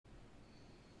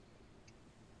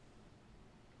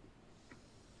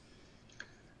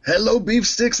Hello, Beef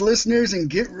Sticks listeners, and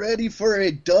get ready for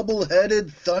a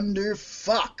double-headed thunder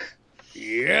fuck.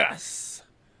 Yes.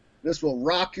 This will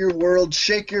rock your world,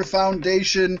 shake your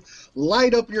foundation,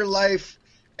 light up your life,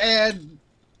 and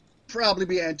probably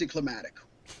be anticlimactic.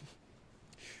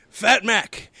 Fat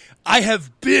Mac, I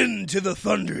have been to the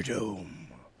Thunderdome.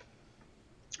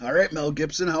 All right, Mel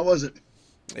Gibson, how was it?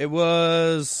 It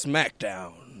was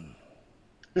SmackDown.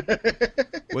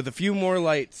 With a few more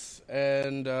lights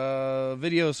and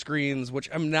video screens, which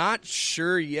I'm not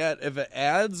sure yet if it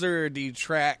adds or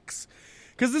detracts.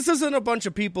 Because this isn't a bunch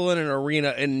of people in an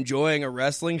arena enjoying a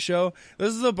wrestling show.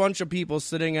 This is a bunch of people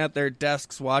sitting at their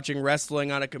desks watching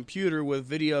wrestling on a computer with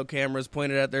video cameras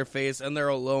pointed at their face, and they're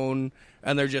alone,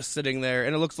 and they're just sitting there,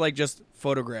 and it looks like just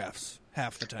photographs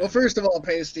half the time. Well, first of all,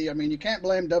 Pasty, I mean, you can't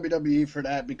blame WWE for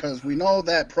that because we know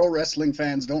that pro wrestling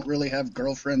fans don't really have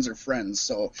girlfriends or friends,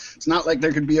 so it's not like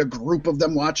there could be a group of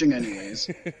them watching anyways.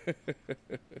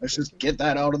 Let's just get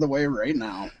that out of the way right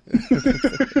now.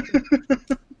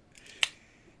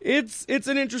 It's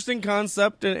an interesting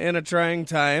concept and a trying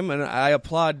time, and I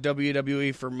applaud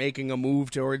WWE for making a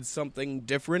move towards something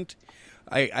different.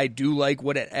 I do like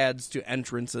what it adds to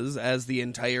entrances as the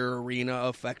entire arena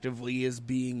effectively is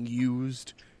being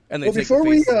used. And they before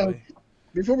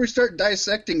we start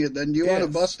dissecting it, then do you want to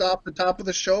bust off the top of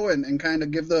the show and kind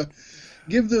of give the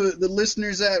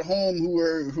listeners at home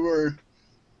who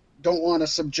don't want to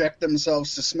subject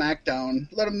themselves to SmackDown,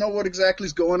 let them know what exactly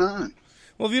is going on.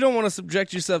 Well, if you don't want to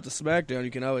subject yourself to SmackDown,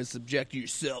 you can always subject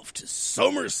yourself to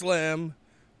SummerSlam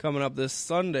coming up this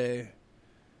Sunday,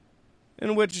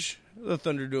 in which the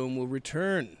Thunderdome will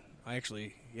return.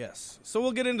 Actually, yes. So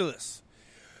we'll get into this.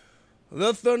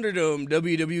 The Thunderdome,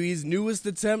 WWE's newest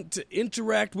attempt to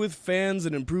interact with fans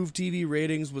and improve TV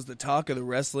ratings, was the talk of the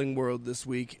wrestling world this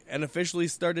week and officially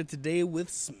started today with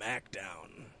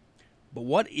SmackDown. But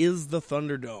what is the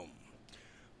Thunderdome?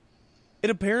 It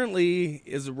apparently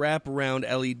is a wraparound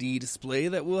LED display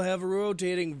that will have a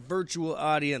rotating virtual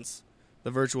audience. The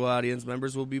virtual audience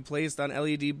members will be placed on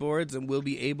LED boards and will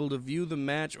be able to view the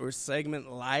match or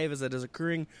segment live as it is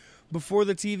occurring before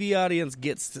the TV audience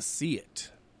gets to see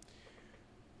it.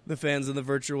 The fans in the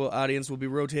virtual audience will be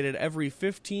rotated every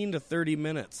 15 to 30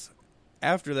 minutes.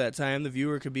 After that time, the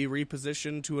viewer could be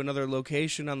repositioned to another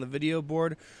location on the video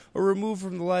board or removed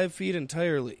from the live feed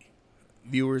entirely.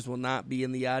 Viewers will not be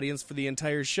in the audience for the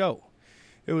entire show.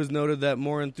 It was noted that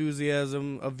more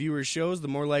enthusiasm of viewers shows, the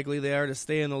more likely they are to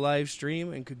stay in the live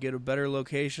stream and could get a better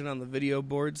location on the video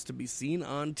boards to be seen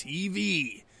on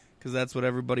TV. Because that's what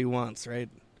everybody wants, right?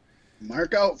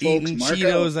 Mark out, folks. Eating Mark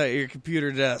Cheetos out. at your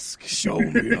computer desk. Show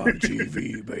me on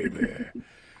TV, baby.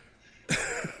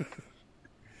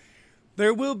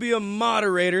 There will be a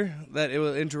moderator that it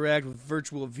will interact with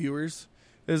virtual viewers.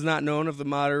 It is not known if the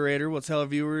moderator will tell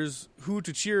viewers who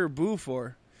to cheer or boo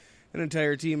for. An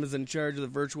entire team is in charge of the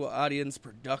virtual audience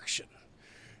production.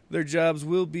 Their jobs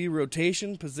will be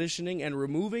rotation, positioning, and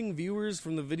removing viewers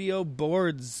from the video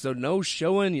boards, so no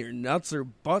showing your nuts or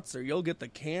butts or you'll get the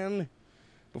can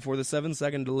before the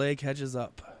 7-second delay catches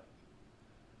up.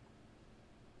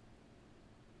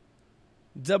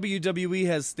 WWE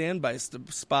has standby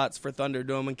spots for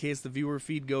Thunderdome in case the viewer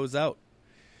feed goes out.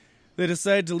 They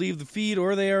decide to leave the feed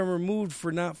or they are removed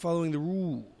for not following the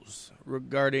rules.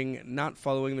 Regarding not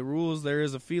following the rules, there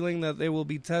is a feeling that they will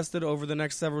be tested over the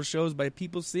next several shows by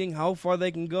people seeing how far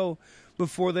they can go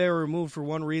before they are removed for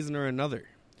one reason or another.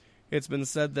 It's been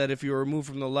said that if you are removed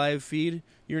from the live feed,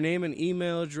 your name and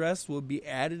email address will be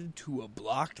added to a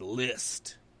blocked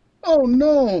list. Oh,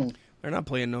 no. They're not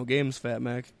playing no games, Fat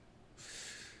Mac.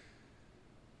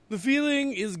 The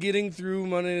feeling is getting through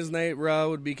Monday's Night Raw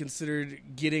would be considered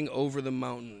getting over the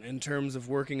mountain in terms of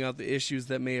working out the issues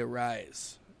that may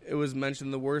arise. It was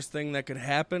mentioned the worst thing that could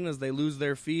happen is they lose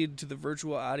their feed to the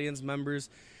virtual audience members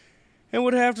and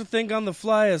would have to think on the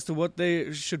fly as to what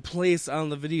they should place on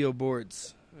the video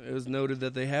boards. It was noted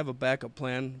that they have a backup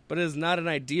plan, but it is not an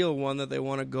ideal one that they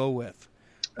want to go with.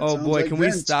 Oh boy, can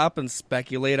we stop and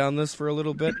speculate on this for a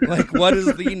little bit? Like, what is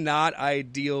the not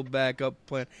ideal backup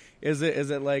plan? Is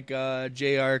it like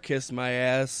JR Kiss My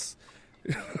Ass?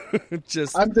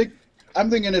 Just I'm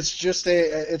thinking it's just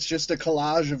a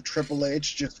collage of Triple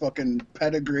H just fucking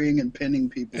pedigreeing and pinning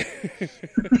people.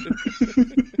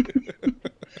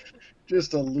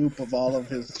 Just a loop of all of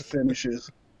his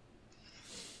finishes.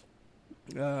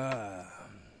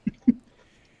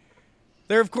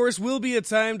 There, of course, will be a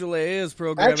time delay as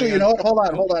programming. Actually, you know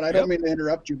what? Hold on. I don't mean to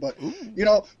interrupt you, but you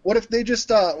know, what if they just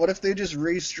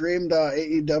restreamed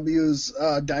AEW's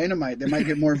Dynamite? They might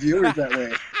get more viewers that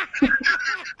way.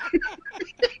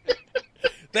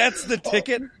 That's the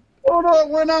ticket. Oh no, it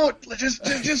went out.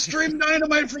 Just stream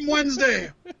Dynamite from Wednesday.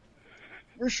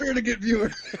 We're sure to get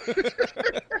viewers.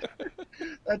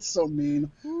 That's so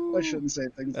mean. I shouldn't say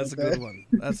things That's like a that. good one.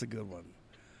 That's a good one.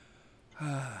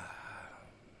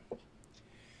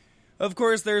 Of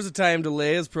course, there's a time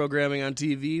delay as programming on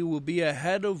TV will be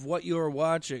ahead of what you're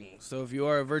watching. So if you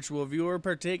are a virtual viewer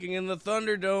partaking in the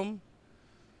Thunderdome,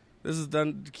 this is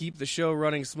done to keep the show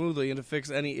running smoothly and to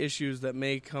fix any issues that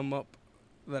may come up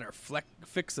that are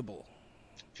fixable.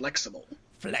 Flexible.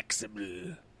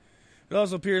 It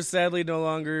also appears, sadly, no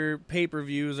longer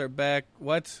pay-per-views are back.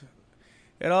 What?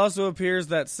 It also appears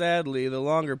that, sadly, the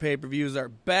longer pay-per-views are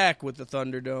back with the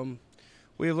Thunderdome.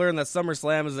 We have learned that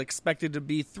SummerSlam is expected to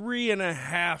be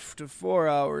 3.5 to 4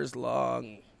 hours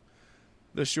long.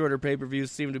 The shorter pay-per-views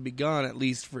seem to be gone, at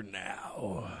least for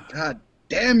now. God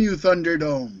damn you,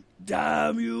 Thunderdome.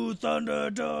 Damn you,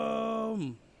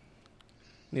 Thunderdome.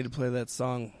 Need to play that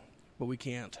song, but we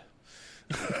can't.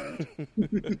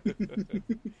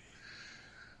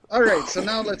 All right, so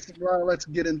now let's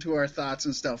get into our thoughts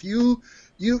and stuff. You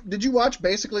did you watch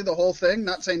basically the whole thing?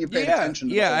 Not saying you paid attention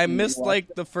to I missed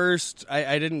like the first.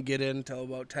 I didn't get in until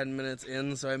about 10 minutes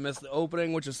in, so I missed the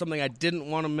opening, which is something I didn't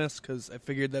want to miss because I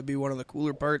figured that'd be one of the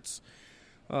cooler parts.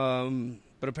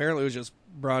 But apparently it was just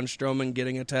Braun Strowman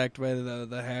getting attacked by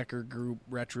the hacker group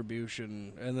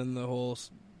Retribution, and then the whole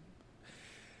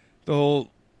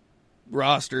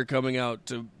roster coming out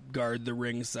to guard the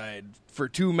ringside for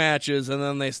 2 matches, and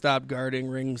then they stopped guarding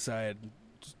ringside.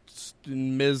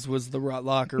 Miz was the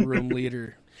locker room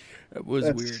leader. It was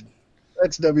weird.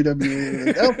 That's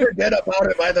WWE. They'll forget about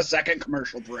it by the second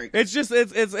commercial break. It's just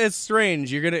it's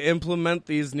strange. You're going to implement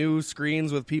these new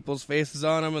screens with people's faces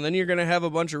on them, and then you're going to have a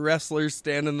bunch of wrestlers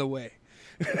stand in the way.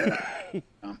 I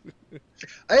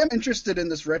am interested in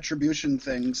this Retribution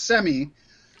thing, just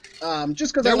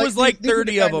because there was like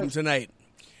 30 of them tonight.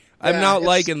 I'm not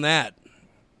liking that.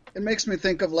 It makes me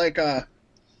think of like they're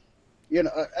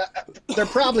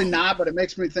probably not, but it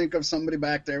makes me think of somebody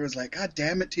back there was like, God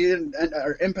damn it, T, and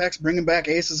our Impact's bringing back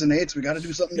aces and eights. We got to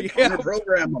do something to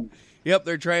counter-program them. Yep,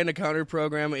 they're trying to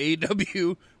counter-program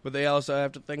AEW, but they also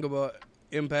have to think about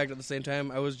Impact at the same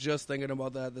time. I was just thinking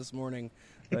about that this morning,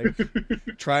 like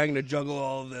trying to juggle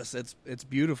all of this. It's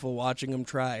beautiful watching them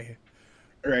try.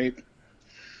 Right.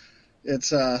 It's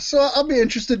so I'll be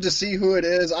interested to see who it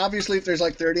is. Obviously, if there's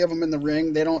like 30 of them in the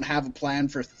ring, they don't have a plan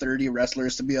for 30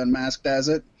 wrestlers to be unmasked as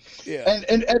it. Yeah.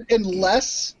 And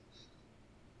unless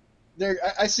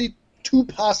I see 2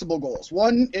 possible goals.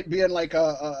 One, it being like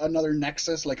another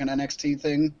Nexus, like an NXT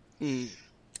thing.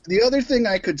 The other thing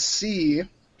I could see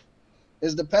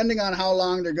is depending on how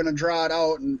long they're going to draw it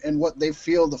out and what they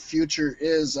feel the future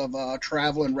is of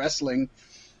travel and wrestling.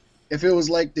 If it was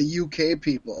like the UK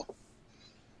people.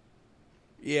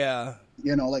 Yeah.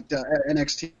 Like the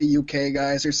NXT UK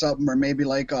guys or something, or maybe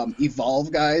like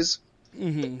Evolve guys.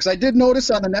 Because I did notice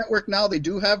on the network now they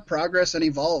do have Progress and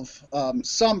Evolve,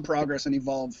 some Progress and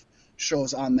Evolve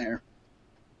shows on there,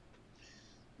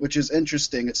 which is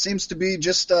interesting. It seems to be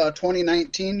just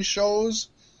 2019 shows,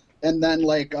 and then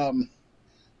like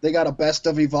they got a Best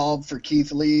of Evolve for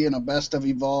Keith Lee and a Best of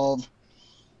Evolve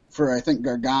for I think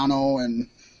Gargano and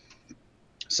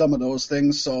some of those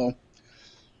things. So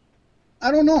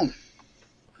I don't know.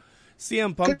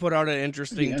 CM Punk put out an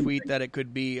interesting tweet that it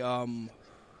could be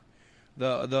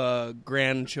the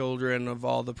grandchildren of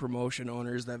all the promotion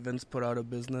owners that Vince put out of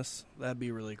business. That'd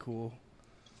be really cool.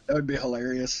 That would be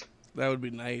hilarious. That would be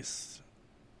nice.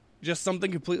 Just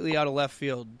something completely out of left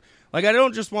field. Like, I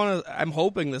don't just want to... I'm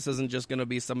hoping this isn't just going to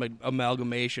be some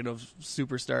amalgamation of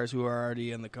superstars who are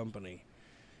already in the company.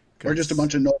 Or just a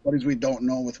bunch of nobodies we don't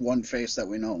know with one face that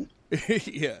we know.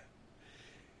 Yeah.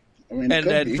 I mean,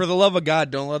 and for the love of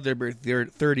God, don't let there be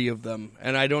 30 of them.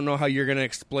 And I don't know how you're going to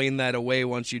explain that away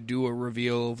once you do a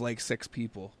reveal of like 6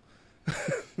 people.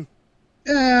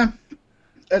 Yeah,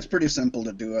 that's pretty simple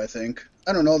to do, I think.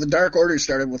 I don't know. The Dark Order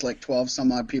started with like 12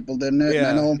 some odd people, didn't it? Yeah,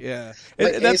 and I know, yeah.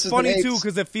 Like that's funny too,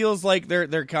 because it feels like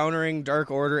they're countering Dark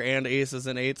Order and Aces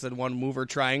and Eights in one move, or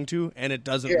trying to, and it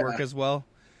doesn't work as well.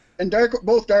 And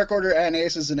both Dark Order and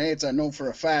Aces and Eights, I know for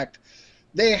a fact,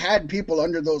 they had people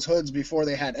under those hoods before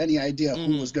they had any idea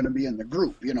who was going to be in the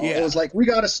group. It was like, we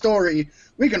got a story,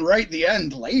 we can write the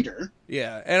end later.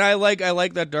 Yeah, and I like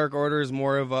that Dark Order is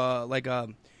more of a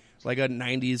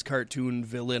 90s cartoon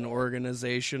villain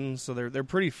organization, so they're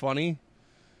pretty funny.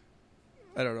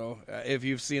 I don't know if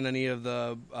you've seen any of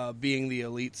the Being the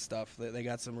Elite stuff. They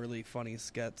got some really funny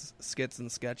skits and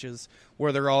sketches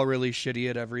where they're all really shitty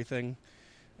at everything.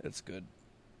 It's good.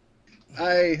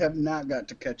 I have not got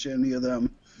to catch any of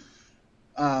them.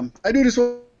 I do just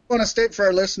want want to state for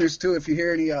our listeners, too, if you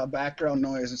hear any background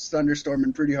noise, it's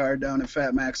thunderstorming pretty hard down in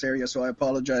Fat Mac's area, so I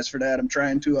apologize for that. I'm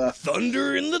trying to...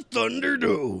 Thunder in the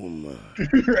Thunderdome.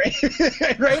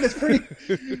 right?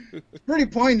 It's pretty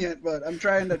poignant, but I'm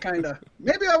trying to kind of...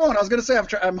 Maybe I won't. I was going to say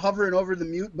I'm hovering over the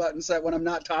mute button so that when I'm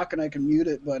not talking, I can mute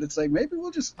it, but it's like maybe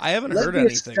we'll just... I haven't heard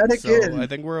anything, so I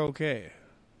think we're okay.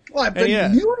 Well, I've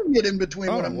been muting it in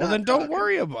between when I'm not well, then talking. Don't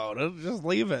worry about it. Just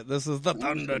leave it. This is the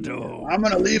Thunderdome. I'm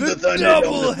going to leave the Thunderdome.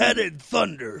 Double-headed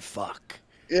thunderfuck.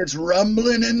 It's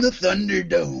rumbling in the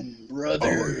Thunderdome, brother.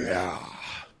 Oh, yeah.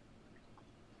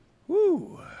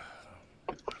 Woo.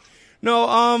 No,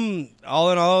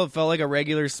 all in all, it felt like a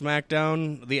regular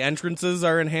SmackDown. The entrances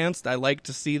are enhanced. I like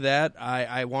to see that.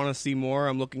 I want to see more.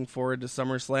 I'm looking forward to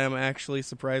SummerSlam, actually,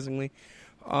 surprisingly.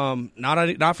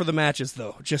 Not for the matches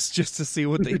though. Just to see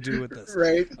what they do with this.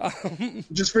 Right.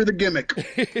 Just for the gimmick.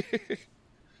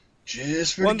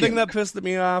 Just for one thing that pissed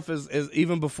me off is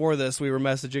even before this we were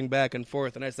messaging back and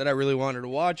forth, and I said I really wanted to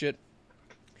watch it.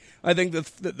 I think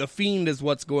the Fiend is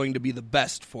what's going to be the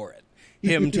best for it.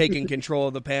 Him taking control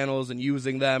of the panels and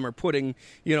using them, or putting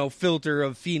filter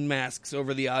of Fiend masks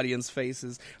over the audience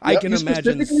faces. Yep, I can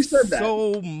imagine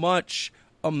so much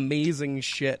amazing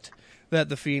shit that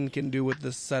the Fiend can do with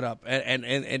this setup,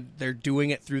 and they're doing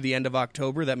it through the end of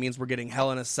October. That means we're getting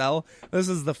Hell in a Cell. This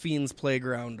is the Fiend's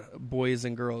playground, boys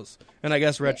and girls, and I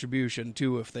guess Retribution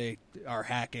too if they are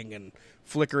hacking and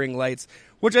flickering lights,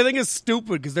 which I think is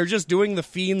stupid because they're just doing the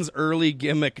Fiend's early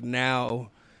gimmick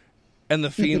now, and the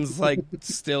Fiend's like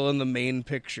still in the main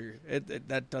picture.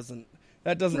 That doesn't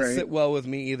sit well with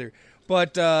me either.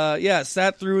 But,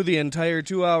 sat through the entire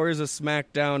 2 hours of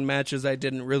SmackDown matches I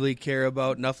didn't really care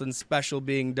about. Nothing special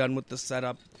being done with the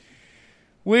setup.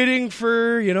 Waiting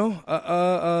for,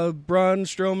 a Braun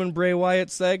Strowman Bray Wyatt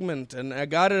segment. And I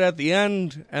got it at the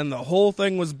end, and the whole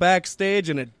thing was backstage,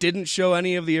 and it didn't show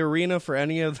any of the arena for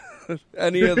any of the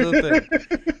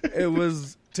thing. It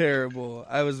was terrible.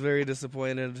 I was very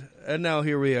disappointed. And now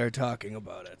here we are talking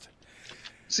about it.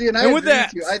 See, and I agree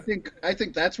with you. I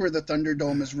think that's where the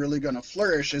Thunderdome is really going to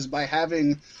flourish, is by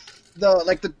having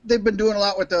they've been doing a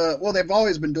lot with they've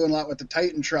always been doing a lot with the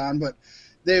Titantron, but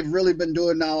they've really been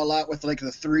doing now a lot with like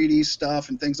the 3D stuff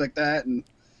and things like that, and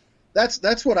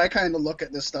that's what I kind of look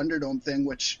at this Thunderdome thing,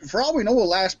 which for all we know will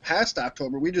last past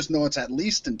October. We just know it's at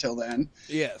least until then.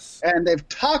 Yes. And they've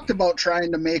talked about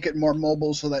trying to make it more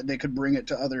mobile so that they could bring it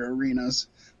to other arenas,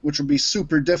 which would be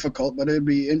super difficult, but it would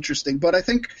be interesting. But I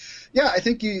think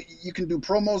you can do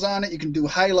promos on it, you can do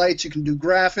highlights, you can do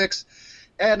graphics,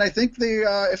 and I think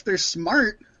if they're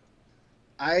smart,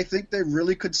 I think they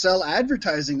really could sell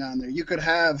advertising on there. You could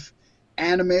have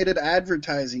animated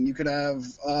advertising, you could have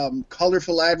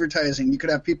colorful advertising, you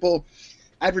could have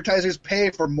advertisers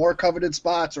pay for more coveted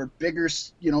spots or bigger,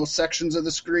 sections of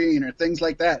the screen or things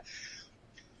like that.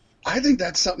 I think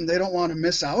that's something they don't want to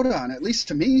miss out on, at least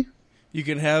to me. You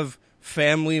can have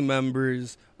family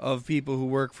members of people who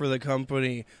work for the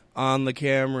company on the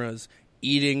cameras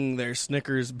eating their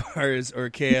Snickers bars or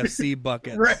KFC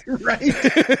buckets. Right.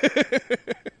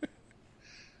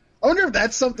 I wonder if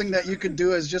that's something that you could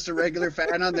do as just a regular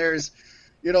fan on theirs,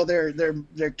 their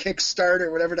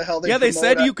Kickstarter, whatever the hell they they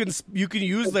said you can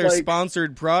use their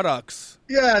sponsored products.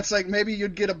 Yeah, it's like maybe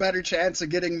you'd get a better chance of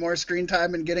getting more screen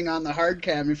time and getting on the hard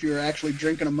cam if you were actually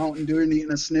drinking a Mountain Dew and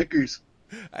eating a Snickers.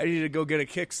 I need to go get a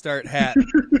Kickstart hat.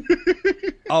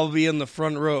 I'll be in the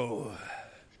front row.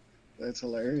 That's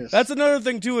hilarious. That's another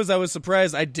thing, too, is I was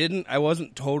surprised. I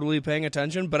wasn't totally paying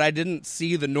attention, but I didn't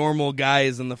see the normal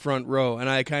guys in the front row, and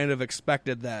I kind of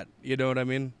expected that. You know what I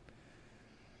mean?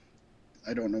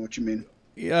 I don't know what you mean.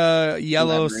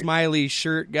 Yellow smiley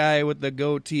shirt guy with the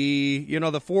goatee.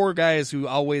 The 4 guys who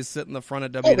always sit in the front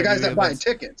of WWE. Oh, the guys that buy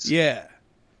tickets. Yeah.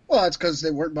 Well, that's because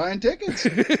they weren't buying tickets.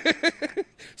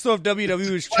 So if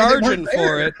WWE was charging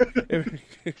for it,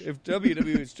 if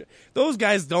WWE was... Those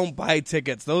guys don't buy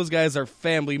tickets. Those guys are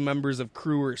family members of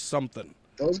crew or something.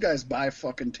 Those guys buy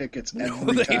fucking tickets every time.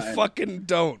 No, they fucking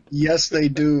don't. Yes, they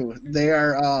do. They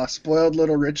are spoiled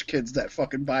little rich kids that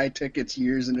fucking buy tickets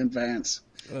years in advance.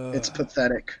 It's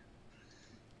pathetic.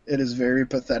 It is very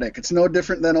pathetic. It's no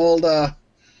different than old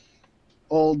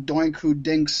Doink Who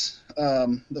Dinks,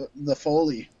 the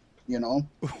Foley. He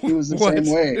was the same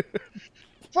way.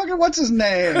 Fucking what's his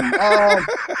name? I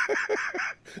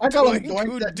call him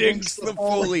Doink that Dinks the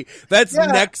Foley. That's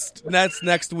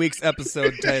next week's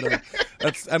episode title.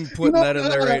 I'm putting that in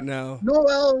there right now.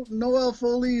 Noel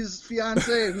Foley's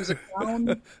fiance, who's a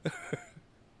clown.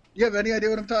 You have any idea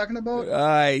what I'm talking about?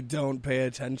 I don't pay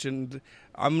attention.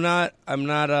 I'm not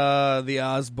the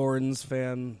Osbournes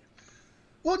fan.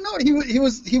 Well, no, he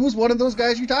was one of those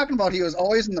guys you're talking about. He was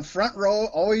always in the front row,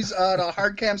 always on a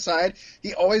hard cam side.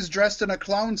 He always dressed in a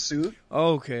clown suit.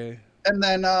 Okay. And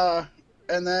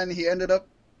then he ended up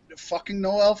fucking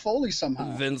Noel Foley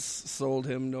somehow. Vince sold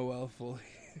him Noel Foley.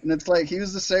 And it's like he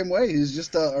was the same way. He's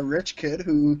just a rich kid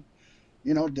who,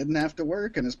 didn't have to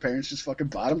work, and his parents just fucking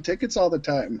bought him tickets all the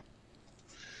time.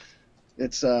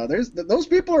 It's those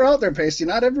people are out there, Pasty.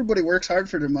 Not everybody works hard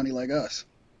for their money like us.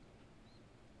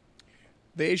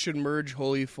 They should merge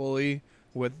Holy Foley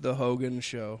with the Hogan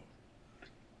show.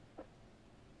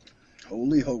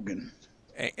 Holy Hogan.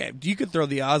 You could throw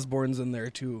the Osbournes in there,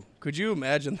 too. Could you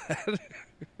imagine that?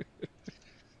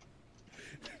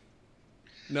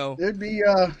 No. It'd be,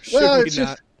 it's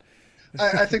just,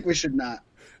 I think we should not.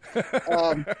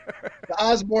 The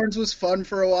Osbournes was fun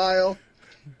for a while.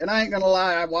 And I ain't gonna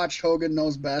lie, I watched Hogan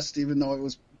Knows Best, even though it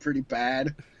was pretty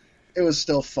bad. It was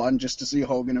still fun just to see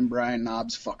Hogan and Brian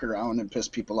Knobbs fuck around and piss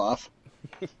people off.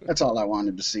 That's all I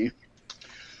wanted to see.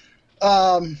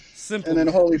 Simple. And then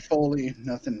Holy Foley,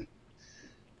 nothing.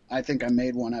 I think I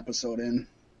made one episode in.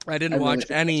 I didn't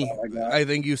watch any. I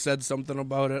think you said something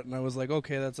about it, and I was like,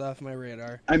 okay, that's off my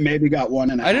radar. I maybe got one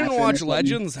and a half. I didn't watch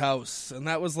Legends House, and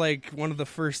that was like one of the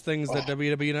first things that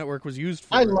WWE Network was used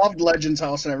for. I loved Legends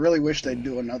House, and I really wish they'd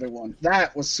do another one.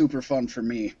 That was super fun for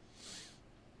me.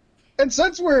 And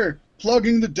since we're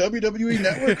plugging the WWE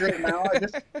Network right now, I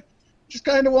just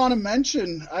kind of want to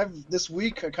mention, this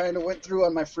week I kind of went through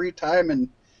on my free time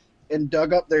and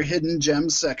dug up their hidden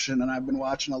gems section, and I've been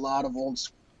watching a lot of old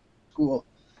school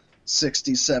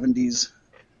 60s, 70s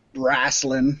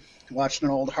wrestling. Watching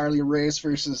an old Harley Race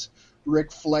versus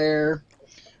Ric Flair,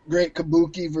 Great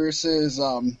Kabuki versus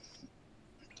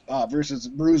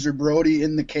Bruiser Brody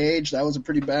in the cage. That was a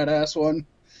pretty badass one.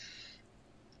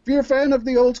 If you're a fan of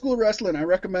the old school wrestling, I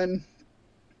recommend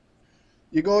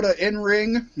you go to In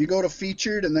Ring, you go to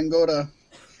Featured, and then go to...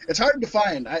 It's hard to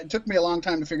find. It took me a long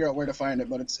time to figure out where to find it,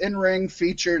 but it's In Ring,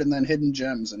 Featured, and then Hidden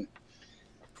Gems. And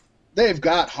they've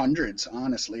got hundreds,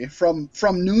 honestly. From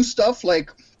new stuff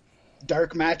like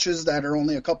dark matches that are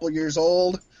only a couple years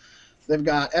old. They've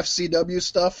got FCW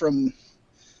stuff from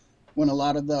when a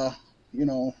lot of the,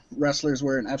 wrestlers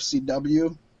were in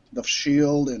FCW, the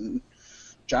Shield and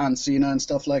John Cena and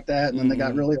stuff like that. And then they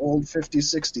got really old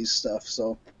 50s, 60s stuff.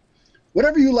 So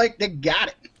whatever you like, they got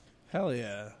it. Hell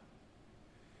yeah.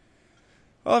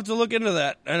 I'll have to look into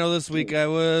that. I know this week I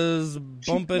was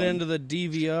bumping into the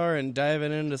DVR and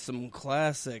diving into some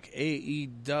classic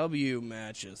AEW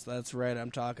matches. That's right, I'm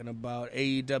talking about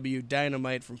AEW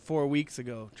Dynamite from 4 weeks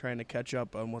ago, trying to catch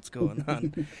up on what's going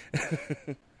on.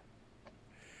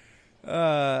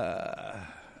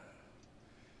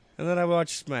 And then I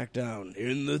watched SmackDown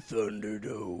in the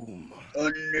Thunderdome.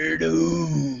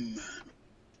 Thunderdome.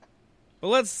 But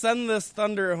let's send this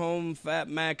thunder home, Fat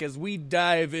Mac, as we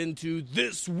dive into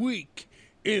This Week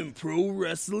in Pro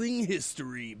Wrestling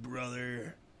History,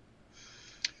 brother.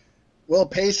 Well,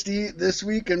 Pasty, this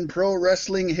week in Pro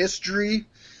Wrestling History,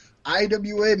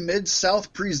 IWA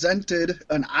Mid-South presented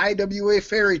an IWA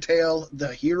fairy tale,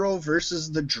 The Hero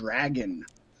versus the Dragon.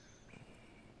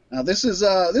 Now, this is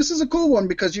a cool one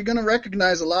because you're going to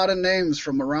recognize a lot of names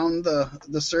from around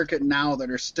the circuit now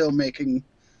that are still making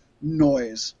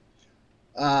noise.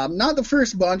 Not the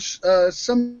first bunch.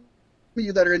 Some of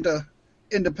you that are into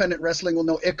independent wrestling will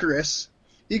know Icarus.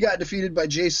 He got defeated by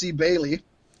J.C. Bailey.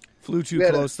 Flew too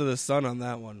close to the sun on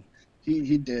that one.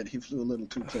 He did. He flew a little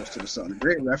too close to the sun.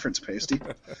 Great reference, Pasty.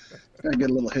 Gotta get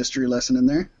a little history lesson in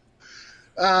there.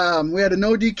 We had a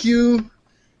no DQ.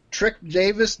 Trick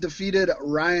Davis defeated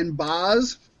Ryan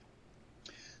Boz.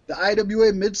 The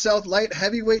IWA Mid-South Light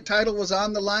Heavyweight title was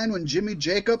on the line when Jimmy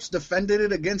Jacobs defended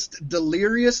it against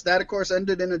Delirious. That, of course,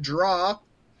 ended in a draw.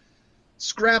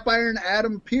 Scrap Iron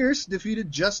Adam Pearce defeated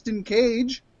Justin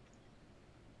Cage.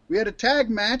 We had a tag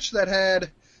match that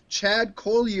had Chad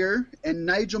Collier and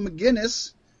Nigel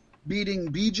McGuinness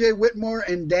beating BJ Whitmore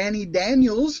and Danny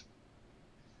Daniels.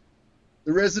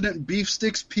 The resident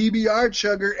Beefsticks PBR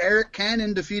chugger Eric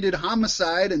Cannon defeated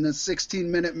Homicide in a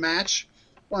 16-minute match.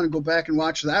 Want to go back and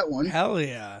watch that one. Hell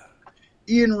yeah.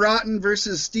 Ian Rotten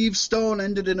versus Steve Stone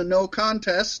ended in a no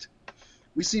contest.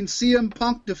 We seen CM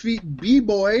Punk defeat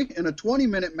B-Boy in a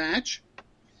 20-minute match.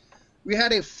 We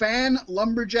had a fan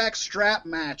lumberjack strap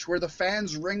match where the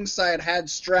fans ringside had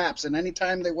straps, and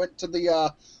anytime they went to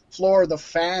the floor, the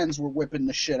fans were whipping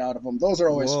the shit out of them. Those are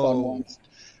always fun ones.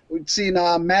 We've seen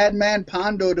Madman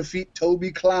Pondo defeat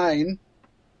Toby Klein.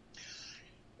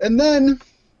 And then,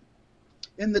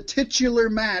 in the titular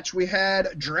match, we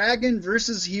had Dragon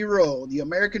versus Hero. The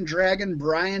American Dragon,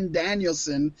 Bryan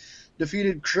Danielson,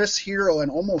 defeated Chris Hero in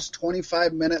almost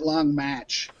 25-minute long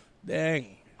match.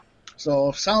 Dang.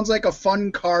 So sounds like a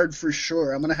fun card for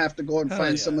sure. I'm gonna have to go and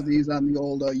find some of these on the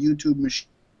old YouTube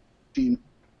machine.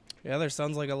 Yeah, there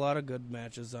sounds like a lot of good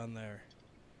matches on there.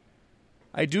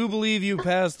 I do believe you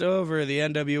passed over the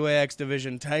NWA X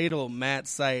Division title, Matt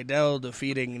Sydal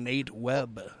defeating Nate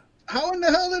Webb. How in the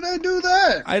hell did I do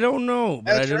that? I don't know,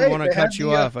 but I didn't want to cut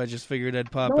you off. I just figured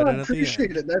I'd pop it in at the end. I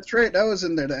appreciate it. That's right. That was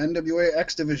in there, the NWA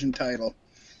X Division title.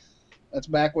 That's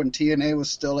back when TNA was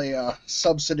still a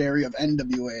subsidiary of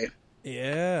NWA.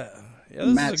 Yeah.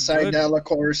 Matt Sydal, of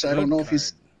course. I don't know if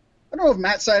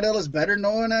Matt Sydal is better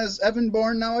known as Evan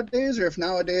Bourne nowadays, or if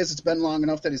nowadays it's been long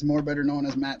enough that he's more better known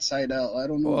as Matt Sydal. I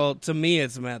don't know. Well, to me,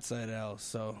 it's Matt Sydal,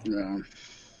 so. Yeah.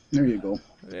 There you go.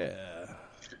 Yeah.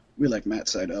 We like Matt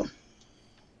Sydal.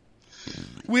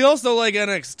 We also like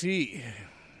NXT.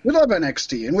 We love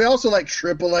NXT, and we also like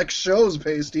Triple X shows,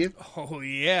 Pasty. Oh,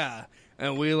 yeah.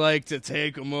 And we like to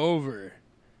take them over.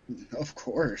 Of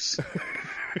course.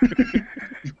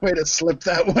 Way to slip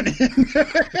that one in.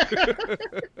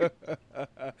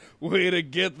 Way to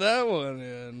get that one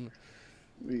in.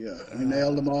 We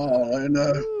nailed them all. And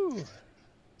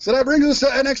so that brings us to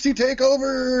NXT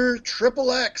TakeOver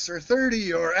Triple X or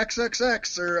 30 or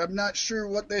XXX, or I'm not sure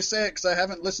what they say because I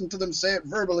haven't listened to them say it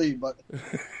verbally, but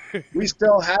we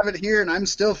still have it here, and I'm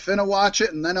still finna watch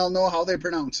it, and then I'll know how they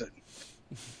pronounce it.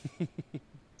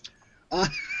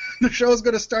 The show's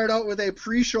going to start out with a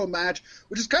pre-show match,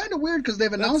 which is kind of weird because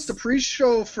they've announced a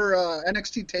pre-show for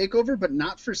NXT TakeOver, but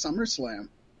not for SummerSlam.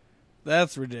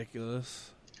 That's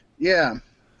ridiculous. Yeah.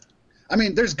 I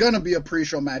mean, there's going to be a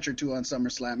pre-show match or two on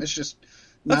SummerSlam. It's just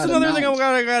not That's another announced. thing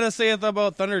I gotta say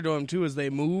about Thunderdome, too, is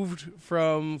they moved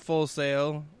from Full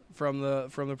Sail, from the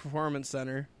Performance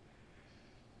Center,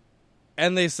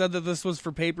 and they said that this was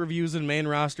for pay-per-views and main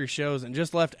roster shows, and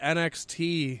just left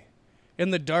NXT in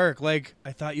the dark. Like,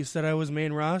 I thought you said I was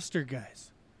main roster,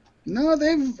 guys. No,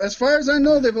 as far as I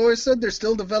know, they've always said they're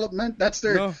still development. That's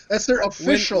their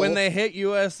official. When they hit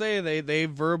USA, they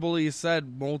verbally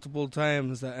said multiple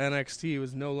times that NXT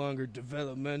was no longer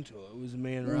developmental. It was a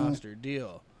main roster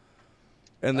deal.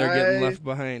 And they're getting left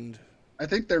behind. I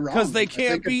think they're wrong. Because they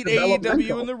can't beat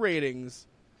AEW in the ratings.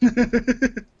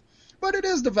 But it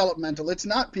is developmental. It's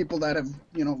not people that have,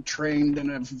 trained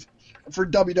and have, for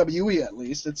WWE at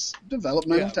least, it's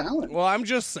developmental talent. Well, I'm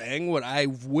just saying what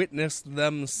I've witnessed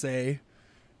them say,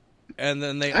 and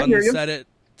then they unsaid it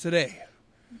today.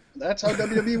 That's how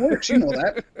WWE works. You know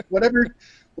that. Whatever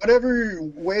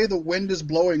way the wind is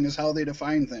blowing is how they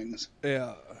define things.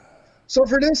 Yeah. So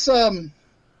for this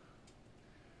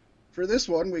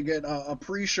one, we get a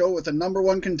pre-show with the number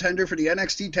one contender for the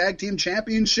NXT Tag Team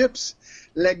Championships,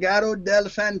 Legado del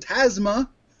Fantasma,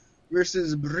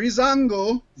 versus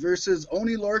Breezango versus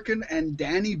Oney Lorcan and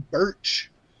Danny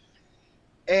Burch.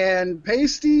 And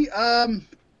Pasty, I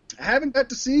haven't got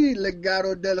to see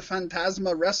Legado del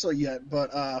Fantasma wrestle yet,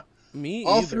 but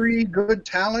all three good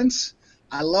talents.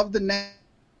 I love the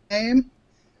name.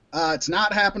 It's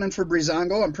not happening for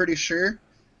Breezango, I'm pretty sure.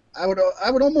 I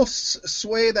would almost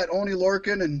sway that Oney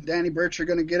Lorcan and Danny Burch are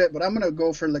going to get it, but I'm going to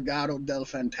go for Legado del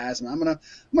Fantasma. I'm going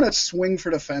to swing for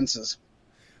the fences.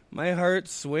 My heart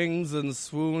swings and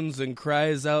swoons and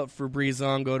cries out for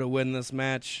Breezango to win this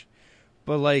match.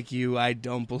 But like you, I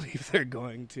don't believe they're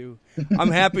going to.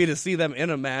 I'm happy to see them in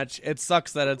a match. It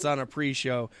sucks that it's on a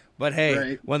pre-show. But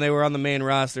hey, When they were on the main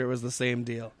roster, it was the same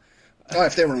deal. Oh,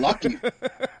 if they were lucky.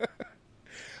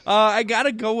 I got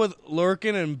to go with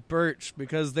Lorcan and Burch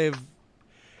because they've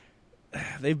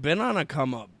been on a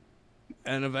come-up.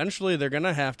 And eventually they're going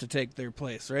to have to take their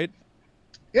place, right?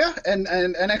 Yeah, and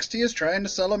NXT is trying to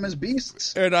sell them as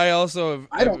beasts. And I also...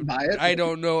 I don't buy it. I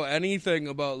don't know anything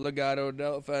about Legado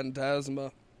del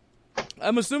Fantasma.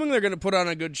 I'm assuming they're going to put on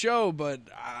a good show, but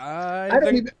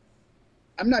I'm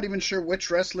not even sure which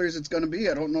wrestlers it's going to be.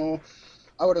 I don't know.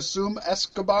 I would assume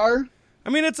Escobar. I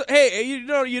mean, hey,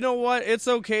 you know what? It's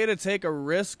okay to take a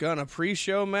risk on a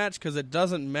pre-show match because it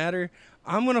doesn't matter.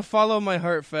 I'm going to follow my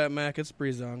heart, Fat Mac. It's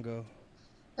Breezango.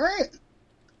 All right.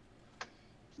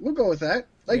 We'll go with that.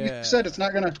 Like you said, it's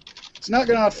not gonna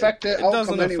affect the outcome anyways.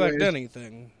 It doesn't affect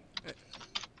anything.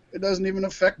 It doesn't even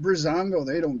affect Breezango.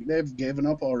 They've given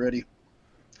up already.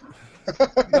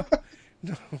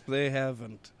 No, they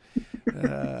haven't.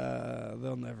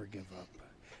 They'll never give up.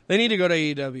 They need to go to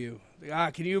AEW.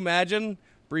 Can you imagine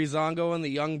Breezango and the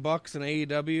Young Bucks in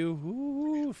AEW?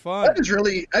 Ooh, fun.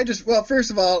 Well, first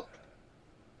of all,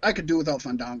 I could do without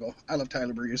Fandango. I love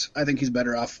Tyler Breeze. I think he's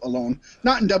better off alone.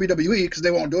 Not in WWE because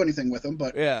they won't do anything with him,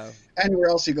 but anywhere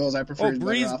else he goes, I prefer.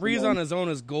 Breeze on his own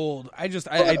is gold. I do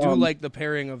like the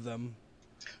pairing of them.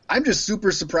 I'm just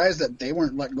super surprised that they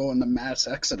weren't let go in the mass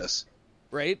exodus.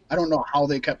 Right. I don't know how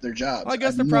they kept their jobs. Well, I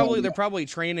guess they're probably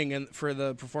training for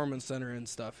the Performance Center and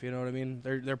stuff. You know what I mean?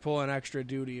 They're pulling extra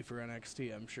duty for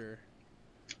NXT. I'm sure.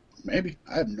 Maybe.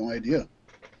 I have no idea.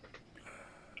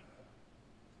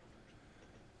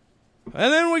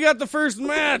 And then we got the first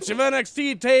match of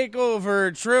NXT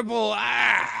TakeOver Triple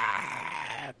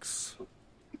X.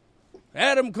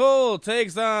 Adam Cole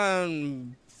takes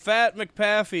on Fat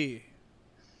McPaffey.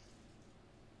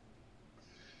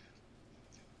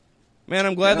 Man,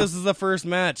 I'm glad this is the first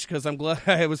match because I'm glad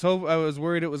I was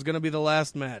worried it was going to be the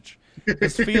last match.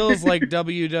 This feels like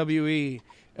WWE,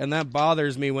 and that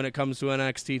bothers me when it comes to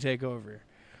NXT TakeOver.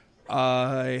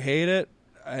 I hate it.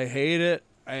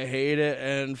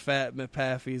 And Fat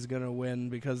McPaffey's going to win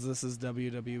because this is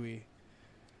WWE.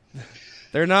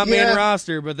 They're not main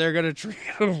roster, but they're going to treat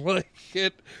him like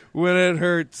it when it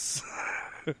hurts.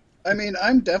 I mean,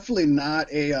 I'm definitely not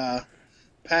a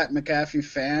Pat McAfee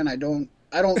fan. I don't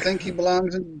think he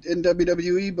belongs in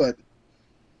WWE, but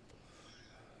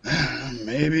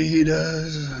maybe he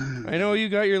does. I know you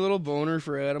got your little boner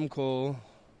for Adam Cole.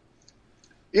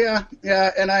 Yeah,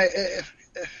 and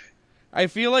I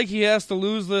feel like he has to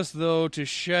lose this, though, to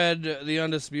shed the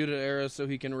Undisputed Era so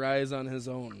he can rise on his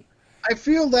own. I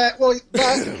feel that,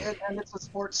 and it's a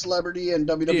sports celebrity, and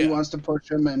WWE wants to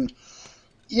push him, and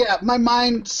my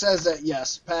mind says that,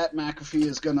 yes, Pat McAfee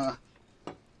is gonna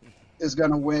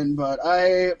win, but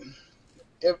I'm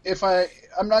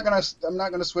not gonna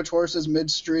switch horses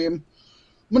midstream.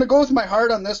 I'm gonna go with my heart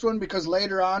on this one because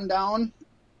later on down,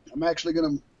 I'm actually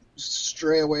gonna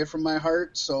stray away from my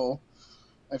heart. So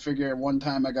I figure one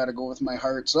time I got to go with my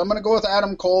heart. So I'm gonna go with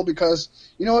Adam Cole because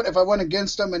you know what? If I went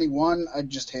against him and he won, I'd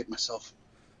just hate myself.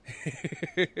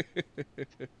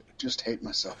 Just hate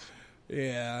myself.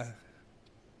 Yeah.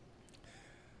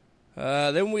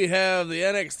 Then we have the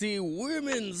NXT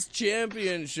Women's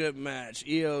Championship match.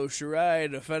 Io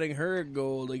Shirai defending her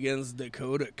gold against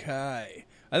Dakota Kai.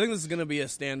 I think this is going to be a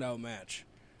standout match.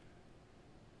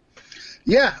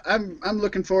 Yeah, I'm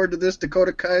looking forward to this.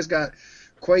 Dakota Kai's got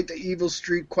quite the evil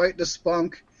streak, quite the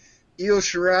spunk. Io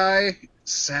Shirai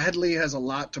sadly has a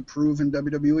lot to prove in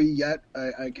WWE yet.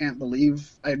 I can't believe.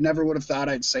 I never would have thought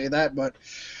I'd say that, but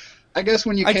I guess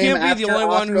when you I came can't be the only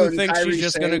one who thinks Kairi she's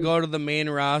just Sane, going to go to the main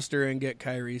roster and get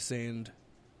Kairi Sane.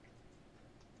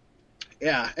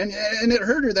 Yeah, and it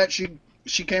hurt her that she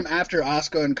came after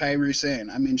Asuka and Kairi Sane.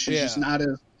 I mean, she's just not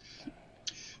as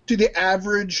to the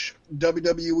average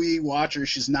WWE watcher.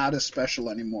 She's not as special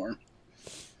anymore.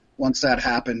 Once that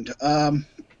happened,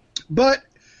 but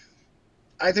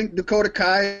I think Dakota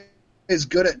Kai is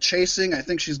good at chasing. I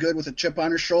think she's good with a chip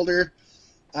on her shoulder.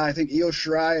 I think Io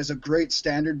Shirai is a great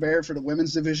standard bearer for the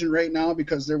women's division right now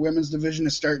because their women's division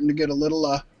is starting to get a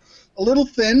little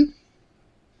thin,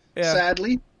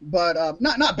 sadly. But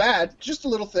not bad, just a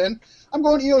little thin. I'm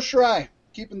going Io Shirai,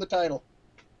 keeping the title.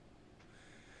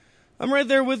 I'm right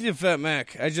there with you, Fat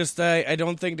Mac. I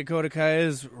don't think Dakota Kai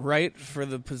is right for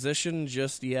the position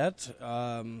just yet.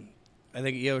 I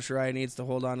think Io Shirai needs to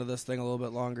hold on to this thing a little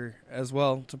bit longer as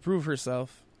well to prove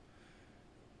herself.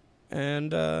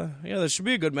 And, this should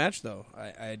be a good match, though.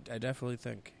 I definitely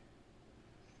think.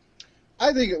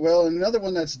 I think it will. And another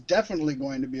one that's definitely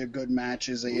going to be a good match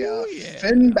is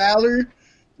Finn Balor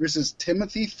versus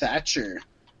Timothy Thatcher.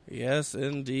 Yes,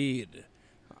 indeed.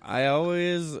 I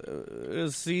always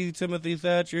see Timothy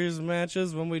Thatcher's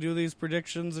matches when we do these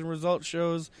predictions and result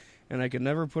shows, and I can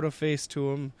never put a face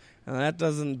to him. And that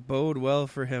doesn't bode well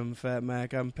for him, Fat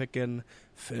Mac. I'm picking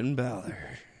Finn Balor.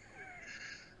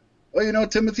 Well,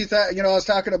 Timothy Thatcher, I was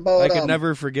talking about... I could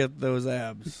never forget those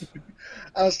abs.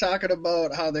 I was talking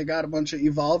about how they got a bunch of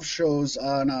Evolve shows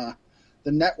on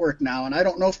the network now, and I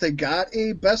don't know if they got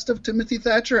a best of Timothy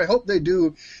Thatcher. I hope they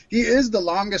do. He is the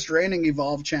longest reigning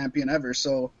Evolve champion ever,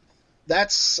 so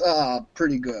that's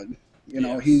pretty good.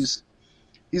 He's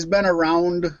been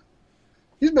around...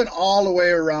 He's been all the way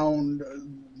around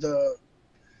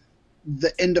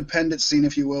the independent scene,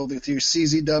 if you will, with your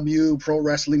CZW, Pro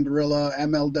Wrestling Guerrilla,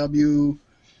 MLW,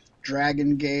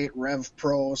 Dragon Gate, Rev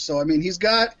Pro. So I mean, he's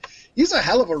a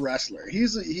hell of a wrestler.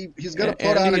 He's going to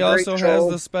put on a great show. He also has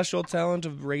the special talent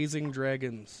of raising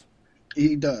dragons.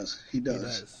 He does.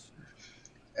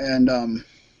 And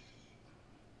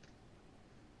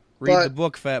read the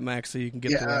book, Fat Max, so you can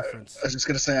get the reference. I was just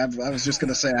gonna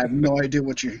say I have no idea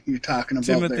what you're talking about.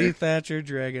 Timothy Thatcher,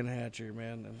 Dragon Hatcher,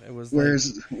 man. It was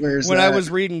where's when I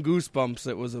was reading Goosebumps,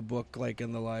 it was a book like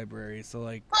in the library. So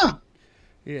learn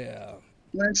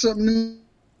something new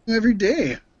every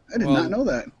day. I did not know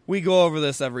that. We go over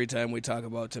this every time we talk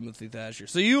about Timothy Thatcher.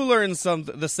 So you learn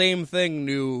the same thing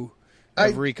new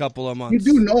every couple of months.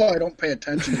 You do know I don't pay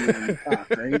attention to you when you talk,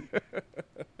 right?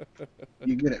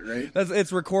 You get it, right?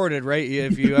 It's recorded, right?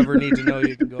 If you ever need to know,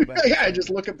 you can go back. Yeah, I just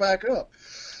look it back up.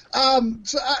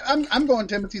 So I'm going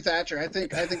Timothy Thatcher. I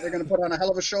think they're going to put on a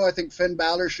hell of a show. I think Finn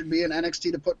Balor should be in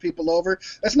NXT to put people over.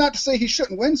 That's not to say he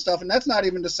shouldn't win stuff, and that's not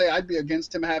even to say I'd be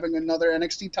against him having another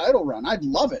NXT title run. I'd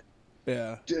love it.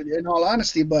 Yeah. In all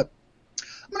honesty, but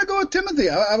I'm going to go with Timothy.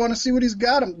 I want to see what he's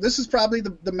got. This is probably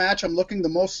the match I'm looking the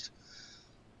most,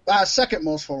 second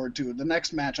most forward to. The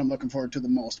next match I'm looking forward to the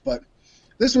most, but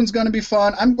this one's going to be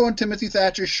fun. I'm going Timothy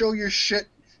Thatcher. Show your shit.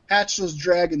 Hatch those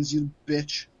dragons, you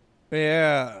bitch.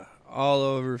 Yeah, all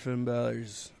over Finn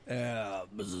Balor's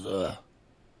abs.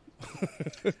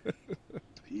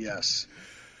 Yes.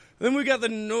 Then we got the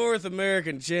North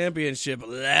American Championship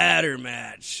ladder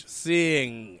match,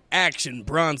 seeing Action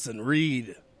Bronson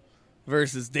Reed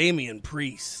versus Damian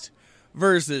Priest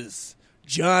versus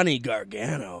Johnny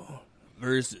Gargano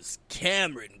versus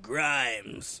Cameron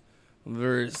Grimes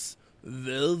versus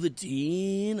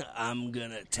Velveteen. I'm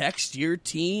gonna text your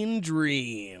teen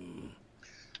dream.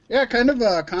 Yeah, kind of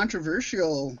a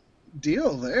controversial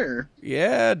deal there.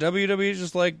 Yeah, WWE's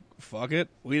just like, fuck it.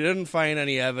 We didn't find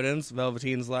any evidence.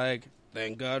 Velveteen's like,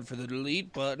 thank God for the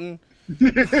delete button.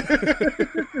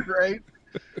 Right?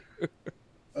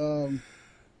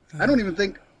 I don't even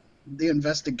think the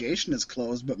investigation is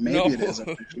closed, but maybe it is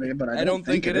officially. But I don't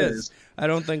think it is. I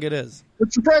don't think it is.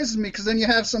 It surprises me because then you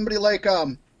have somebody like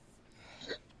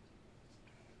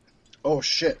oh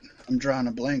shit, I'm drawing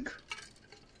a blank.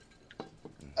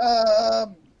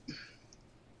 The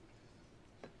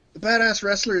badass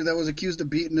wrestler that was accused of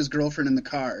beating his girlfriend in the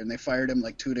car, and they fired him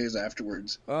like 2 days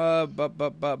afterwards. It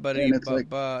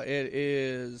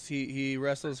is he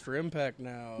wrestles for Impact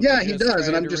now. Yeah, he does,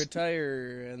 and I'm just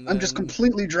retire. And I'm just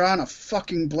completely drawing a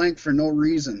fucking blank for no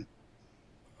reason.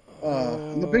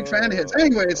 I'm a big fan of his.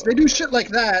 Anyways, they do shit like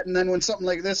that, and then when something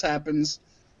like this happens,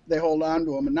 they hold on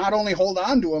to him, and not only hold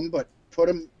on to him, but put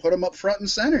him up front and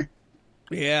center.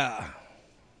 Yeah.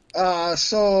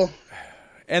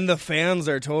 And the fans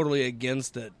are totally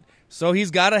against it. So he's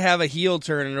got to have a heel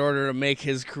turn in order to make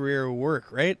his career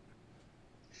work, right?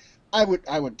 I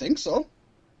would think so.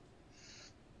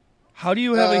 How do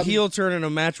you have a heel turn in a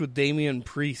match with Damian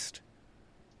Priest?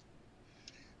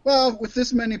 Well, with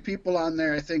this many people on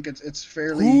there, I think it's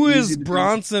fairly Who easy is to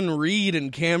Bronson Reed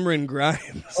and Cameron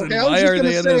Grimes? Okay, and why are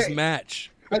they in this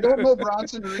match? I don't know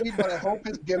Bronson Reed, but I hope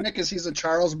his gimmick is he's a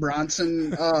Charles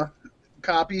Bronson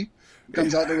copy.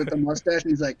 Comes out there with the mustache,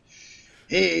 and he's like,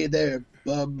 "Hey there,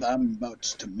 bub, I'm about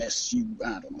to mess you."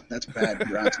 I don't know. That's bad,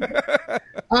 Bronson.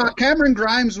 Cameron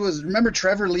Grimes remember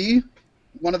Trevor Lee,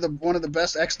 one of the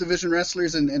best X Division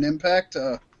wrestlers in Impact.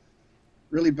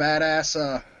 Really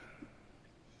badass.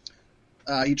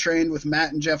 He trained with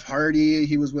Matt and Jeff Hardy.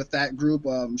 He was with that group,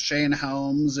 Shane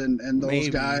Helms and those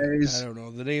guys. I don't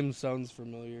know. The name sounds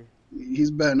familiar.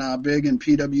 He's been big in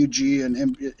PWG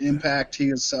and Impact.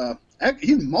 He's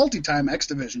multi-time X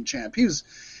Division champ.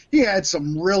 He had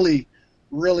some really,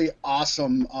 really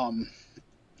awesome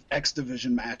X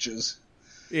Division matches.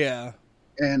 Yeah.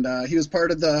 And he was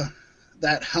part of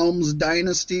that Helms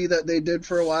dynasty that they did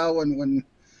for a while when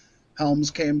Helms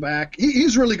came back.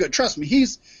 He's really good. Trust me,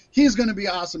 he's going to be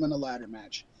awesome in a ladder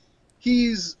match.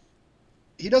 He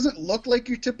doesn't look like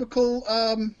your typical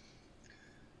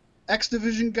X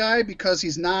Division guy because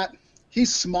he's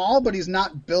small, but he's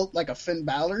not built like a Finn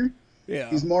Balor. Yeah.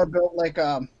 He's more built like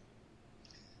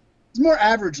he's more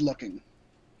average looking.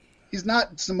 He's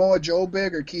not Samoa Joe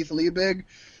big or Keith Lee big,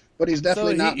 but he's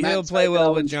definitely not. He'll play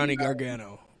well with Johnny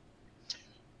Gargano.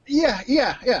 Yeah,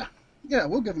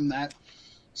 we'll give him that.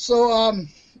 So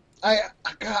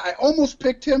I almost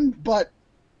picked him, but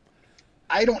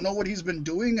I don't know what he's been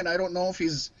doing, and I don't know if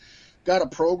he's got a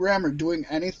program or doing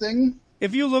anything.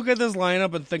 If you look at this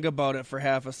lineup and think about it for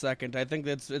half a second, I think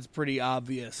it's pretty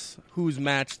obvious whose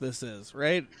match this is,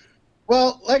 right?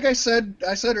 Well, like I said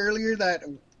earlier that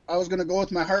I was going to go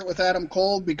with my heart with Adam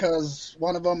Cole because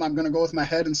one of them I'm going to go with my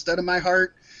head instead of my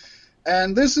heart.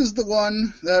 And this is the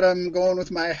one that I'm going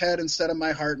with my head instead of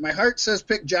my heart. My heart says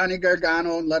pick Johnny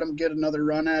Gargano and let him get another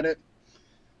run at it.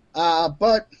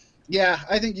 But, yeah,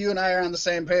 I think you and I are on the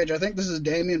same page. I think this is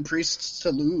Damian Priest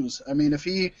to lose. I mean, if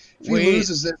he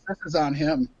loses this is on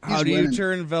him. How do you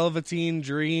turn Velveteen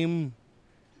Dream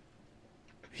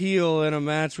heel in a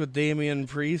match with Damian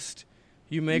Priest?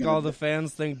 You make all the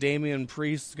fans think Damian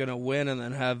Priest's going to win and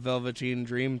then have Velveteen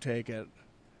Dream take it.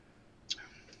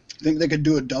 Think they could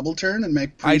do a double turn and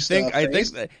make Priest I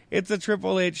think that it's a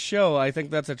Triple H show. I think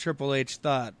that's a Triple H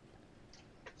thought.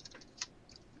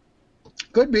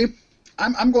 Could be.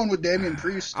 I'm going with Damian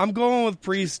Priest. I'm going with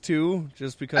Priest too,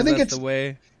 just because that's the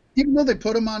way. Even though they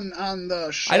put him on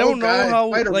the show, I don't know how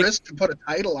quite a risk to put a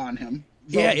title on him.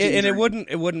 Yeah, and it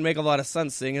wouldn't make a lot of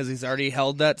sense, seeing as he's already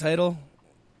held that title.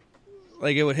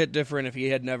 Like, it would hit different if he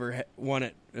had never won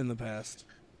it in the past.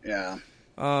 Yeah.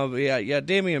 But yeah,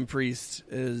 Damian Priest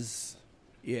is,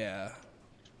 yeah.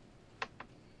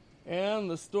 And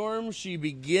the Storm, she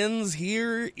begins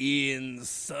here in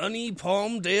sunny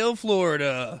Palmdale,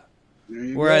 Florida,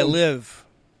 where I live.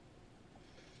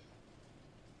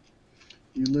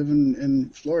 You live in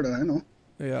Florida, I know.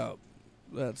 Yeah,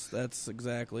 that's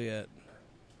exactly it.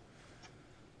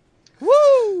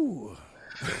 Woo!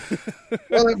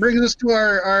 Well, that brings us to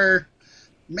our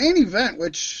main event,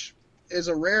 which is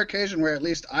a rare occasion where at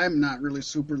least I'm not really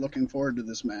super looking forward to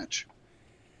this match.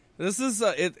 This is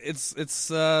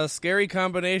it's a scary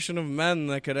combination of men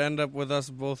that could end up with us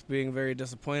both being very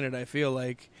disappointed, I feel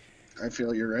like. I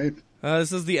feel you're right.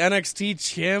 This is the NXT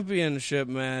Championship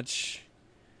match.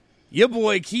 Your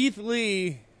boy Keith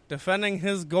Lee defending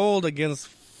his gold against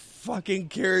fucking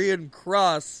Karrion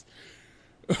Kross.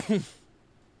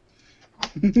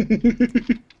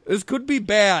 This could be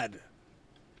bad.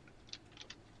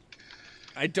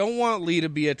 I don't want Lee to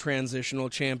be a transitional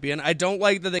champion. I don't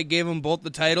like that they gave him both the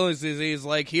titles. He's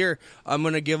like, here, I'm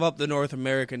going to give up the North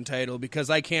American title because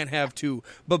I can't have two.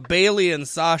 But Bayley and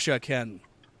Sasha can.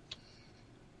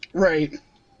 Right.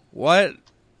 What?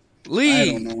 Lee, I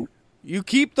don't know. You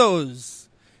keep those.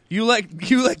 You let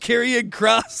Karrion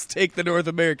Kross take the North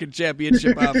American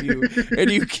Championship off you,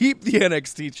 and you keep the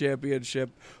NXT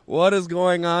Championship. What is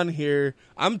going on here?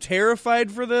 I'm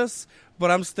terrified for this,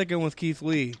 but I'm sticking with Keith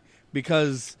Lee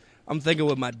because I'm thinking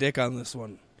with my dick on this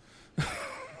one.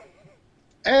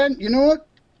 And you know what?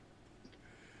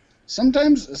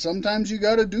 Sometimes you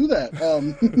got to do that.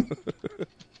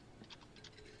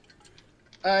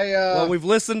 Well, we've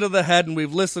listened to the head and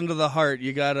we've listened to the heart.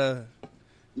 You gotta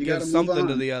give something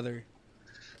to the other.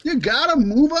 You gotta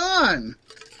move on.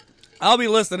 I'll be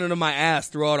listening to my ass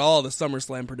throughout all the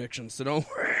SummerSlam predictions, so don't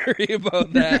worry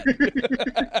about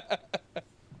that.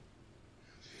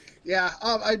 Yeah,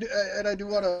 I do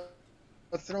want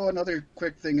to throw another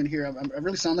quick thing in here. I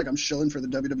really sound like I'm shilling for the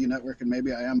WWE Network, and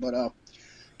maybe I am, but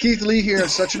Keith Lee here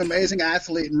is such an amazing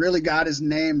athlete and really got his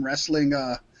name wrestling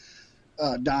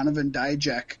Donovan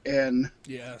Dijak, and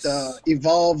yes. the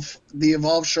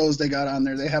Evolve shows they got on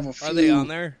there. They have a few. Are they on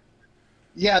there?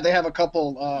 Yeah, they have a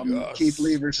couple. Yes. Keith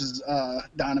Lee versus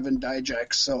Donovan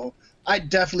Dijak. So I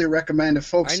definitely recommend, if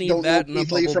folks don't know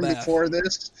Keith Lee from before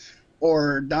this,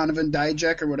 or Donovan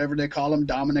Dijak, or whatever they call him,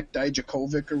 Dominic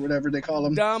Dijakovic, or whatever they call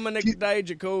him. Dominic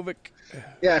Dijakovic.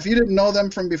 Yeah, if you didn't know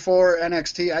them from before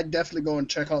NXT, I'd definitely go and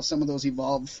check out some of those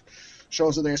Evolve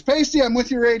shows of theirs. Pasty, I'm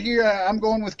with you right here. I'm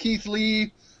going with Keith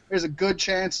Lee. There's a good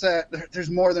chance there's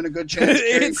more than a good chance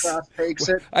Karrion Kross takes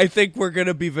it. I think we're going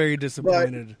to be very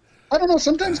disappointed. But I don't know.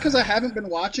 Sometimes because I haven't been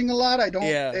watching a lot,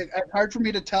 it's hard for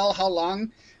me to tell how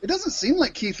long. It doesn't seem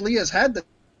like Keith Lee has had the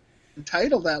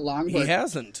title that long. He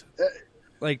hasn't.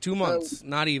 Like 2 months,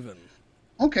 not even.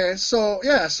 Okay, so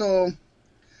yeah,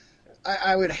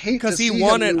 I would hate to see because he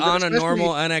won it on a normal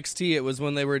NXT. It was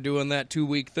when they were doing that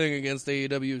 2-week thing against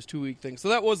AEW's 2-week thing. So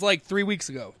that was like 3 weeks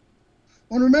ago.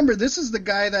 Well, remember, this is the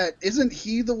guy that isn't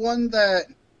he the one that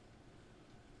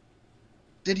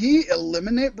did he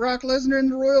eliminate Brock Lesnar in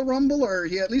the Royal Rumble, or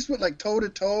he at least went like toe to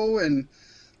toe, and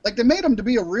like they made him to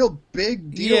be a real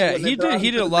big deal. Yeah, he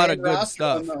did a lot of good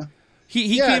stuff.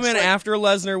 He came in after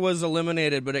Lesnar was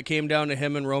eliminated, but it came down to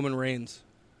him and Roman Reigns,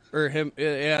 or him,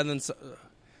 yeah,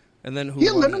 and then who? He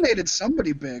eliminated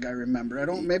somebody big. I remember.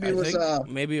 Maybe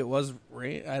it was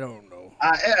Reigns. I don't know.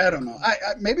 I don't know.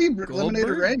 Maybe he eliminated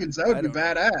Reigns. That would be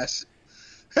badass.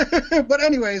 But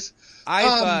anyways,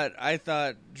 I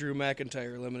thought Drew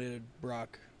McIntyre eliminated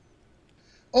Brock.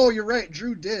 Oh, you're right.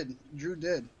 Drew did.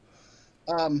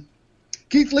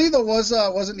 Keith Lee though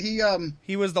wasn't he?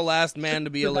 He was the last man to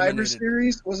be Survivor eliminated.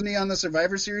 Series, wasn't he on the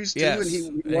Survivor Series too? Yes,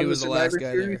 and he was the last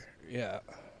guy Series? there. Yeah.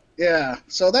 Yeah.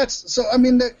 So I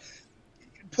mean,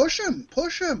 push him,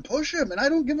 and I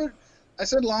don't give a. I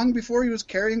said long before he was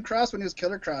Karrion Kross, when he was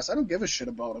Killer Kross, I don't give a shit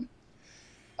about him.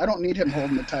 I don't need him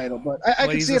holding the title, but I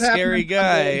can see it happening. He's a scary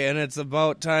guy, and it's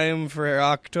about time for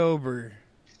October.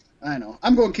 I know.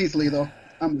 I'm going Keith Lee though.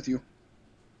 I'm with you.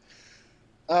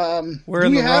 We're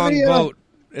in the wrong boat.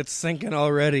 It's sinking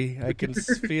already. I can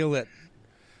feel it.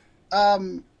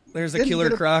 There's a killer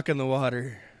croc in the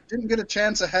water. Didn't get a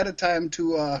chance ahead of time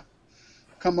to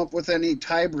come up with any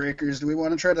tiebreakers. Do we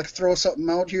want to try to throw something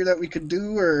out here that we could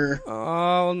do, or?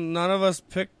 Oh, none of us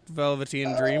picked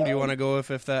Velveteen Dream. Do you want to go if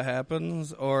that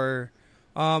happens, or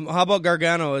how about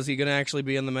Gargano? Is he going to actually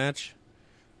be in the match?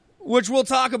 Which we'll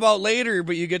talk about later,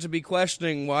 but you get to be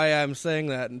questioning why I'm saying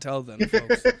that until then,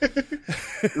 folks.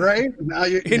 Right?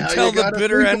 Until the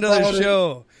bitter end of the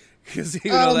show. Because,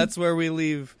 that's where we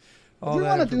leave all that. If we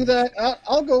want to do that,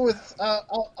 I'll go with...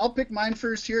 I'll pick mine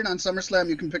first here, and on SummerSlam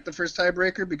you can pick the first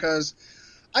tiebreaker, because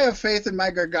I have faith in my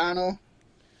Gargano.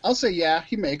 I'll say yeah,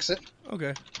 he makes it.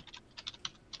 Okay.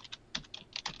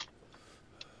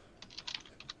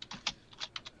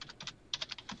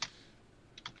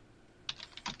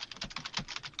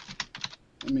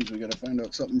 That means we got to find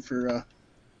out something for...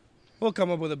 We'll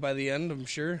come up with it by the end, I'm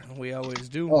sure. We always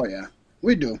do. Oh, yeah.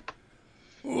 We do.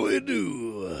 We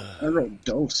do. I wrote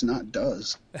dose, not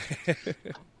does.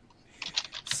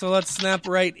 So let's snap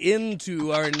right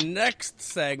into our next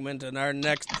segment and our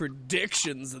next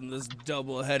predictions in this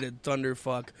double-headed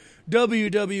thunderfuck.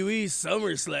 WWE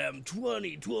SummerSlam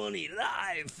 2020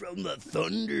 live from the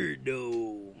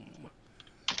Thunderdome.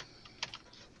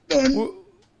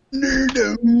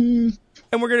 Thunderdome.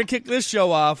 And we're going to kick this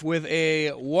show off with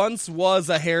a once was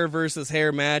a hair versus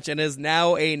hair match and is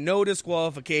now a no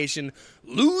disqualification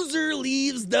loser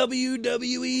leaves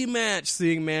WWE match,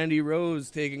 seeing Mandy Rose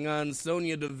taking on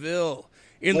Sonya Deville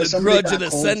in the grudge of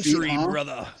the century,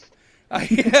 brother.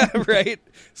 Yeah, right?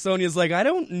 Sonya's like, I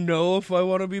don't know if I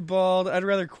want to be bald. I'd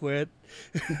rather quit.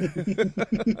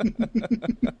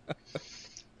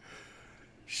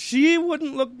 She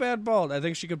wouldn't look bad bald. I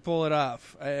think she could pull it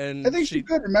off. And I think she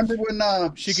could. Remember when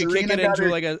she could kick it into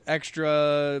like an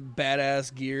extra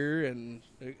badass gear, and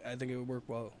I think it would work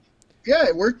well. Yeah,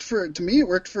 it worked for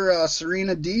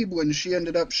Serena Deeb when she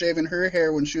ended up shaving her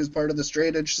hair when she was part of the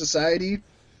Straight Edge Society.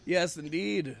 Yes,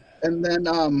 indeed. And then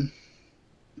the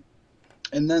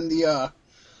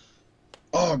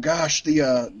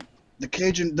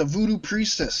Cajun, the Voodoo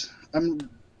Priestess,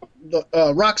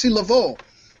 Roxy Laveau.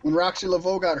 When Roxy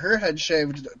Laveau got her head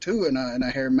shaved too in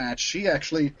a hair match, she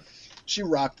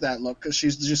rocked that look because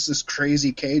she's just this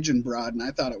crazy Cajun broad, and I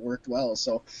thought it worked well.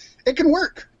 So it can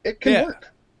work. It can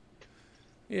work.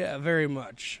 Yeah, very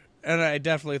much. And I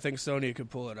definitely think Sonya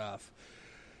could pull it off.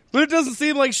 But it doesn't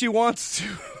seem like she wants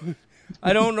to.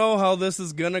 I don't know how this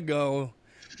is going to go.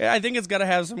 I think it's got to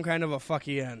have some kind of a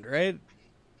fucky end, right?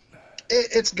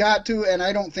 It's got to, and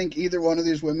I don't think either one of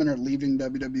these women are leaving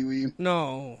WWE.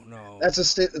 No. That's a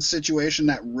situation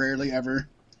that rarely ever...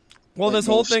 Well, this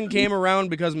whole thing came around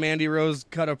because Mandy Rose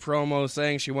cut a promo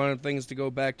saying she wanted things to go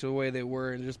back to the way they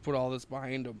were and just put all this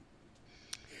behind them.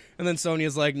 And then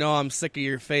Sonya's like, no, I'm sick of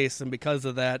your face, and because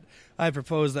of that, I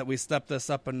propose that we step this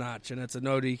up a notch, and it's a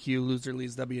no DQ loser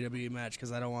leaves WWE match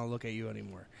because I don't want to look at you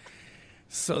anymore.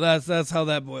 So that's how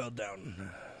that boiled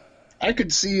down. I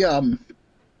could see...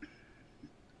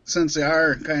 since they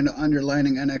are kind of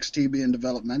underlining NXT being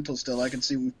developmental still, I could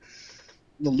see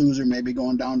the loser maybe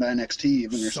going down to NXT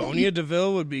even or something. Sonya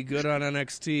Deville would be good on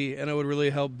NXT, and it would really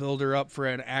help build her up for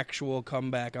an actual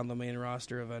comeback on the main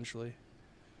roster eventually.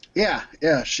 Yeah,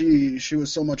 she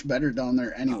was so much better down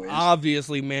there anyways.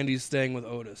 Obviously, Mandy's staying with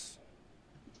Otis.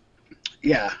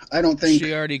 Yeah, I don't think...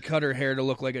 She already cut her hair to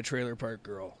look like a trailer park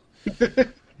girl.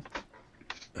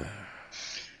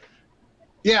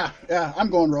 Yeah, I'm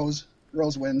going Rose.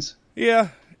 Rose wins. Yeah,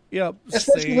 yep.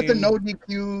 Especially with the no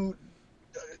DQ,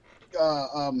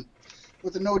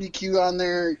 on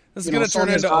there. This is going to turn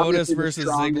into Otis versus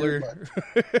Ziggler.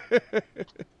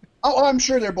 Oh, I'm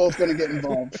sure they're both going to get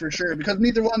involved for sure because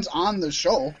neither one's on the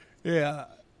show. Yeah.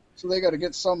 So they got to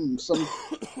get some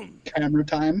camera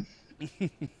time.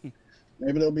 Maybe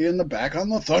they'll be in the back on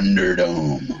the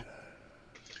Thunderdome.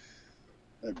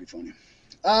 That'd be funny.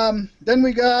 Then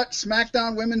we got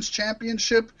SmackDown Women's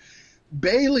Championship.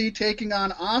 Bayley taking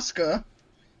on Asuka.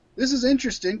 This is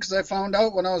interesting because I found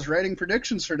out when I was writing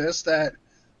predictions for this that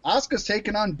Asuka's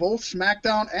taking on both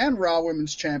SmackDown and Raw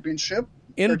Women's Championship.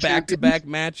 In back-to-back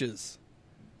matches.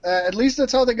 At least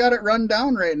that's how they got it run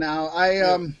down right now.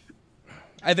 I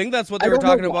think that's what they were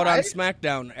talking about on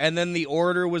SmackDown. And then the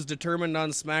order was determined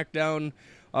on SmackDown.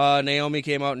 Naomi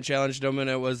came out and challenged them, and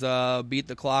it was a beat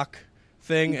the clock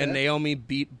thing, and Naomi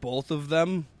beat both of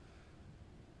them.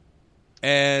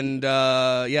 And,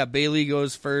 Bayley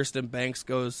goes first and Banks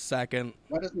goes second.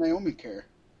 Why does Naomi care?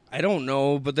 I don't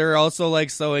know, but they're also, like,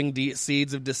 sowing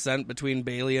seeds of dissent between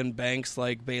Bayley and Banks.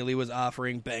 Like, Bayley was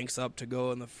offering Banks up to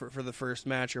go for the first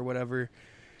match or whatever.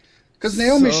 Because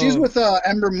Naomi, she's with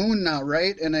Ember Moon now,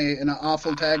 right? In an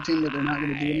awful tag team that they're not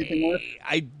going to do anything with?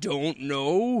 I don't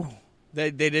know.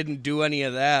 They didn't do any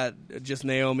of that. Just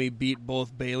Naomi beat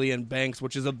both Bayley and Banks,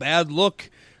 which is a bad look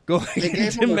going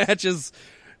into matches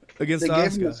against Asuka. They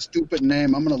gave him a stupid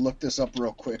name. I'm going to look this up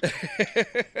real quick.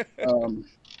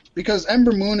 Because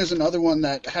Ember Moon is another one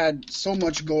that had so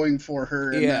much going for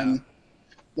her. And then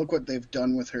Look what they've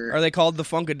done with her. Are they called the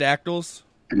Funkadactyls?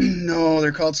 No,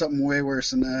 they're called something way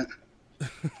worse than that.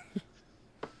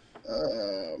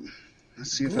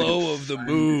 Let's see if Glow of the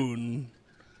Moon.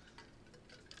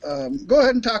 Go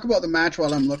ahead and talk about the match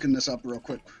while I'm looking this up real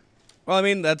quick. Well, I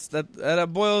mean, that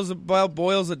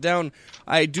boils it down.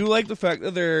 I do like the fact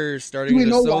that they're starting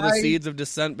to sow the seeds of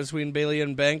dissent between Bayley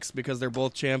and Banks because they're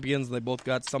both champions. They both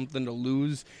got something to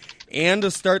lose. And to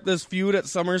start this feud at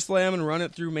SummerSlam and run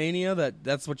it through Mania,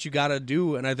 that's what you got to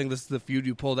do. And I think this is the feud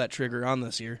you pull that trigger on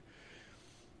this year.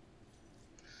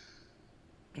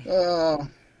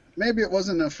 Maybe it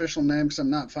wasn't an official name because I'm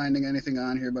not finding anything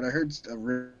on here, but I heard a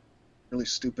really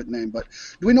stupid name. But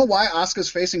do we know why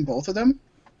Asuka's facing both of them?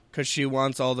 Because she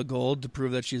wants all the gold to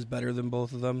prove that she's better than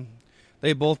both of them.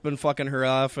 They've both been fucking her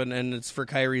off, and it's for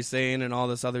Kairi Sane and all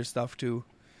this other stuff, too.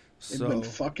 They've been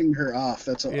fucking her off.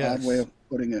 That's an odd way of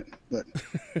putting it, but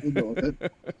we'll go with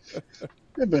it.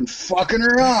 They've been fucking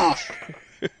her off.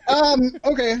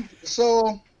 Okay,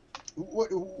 so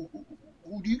who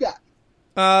do you got?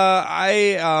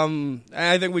 I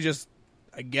think we just,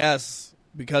 I guess,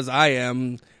 because I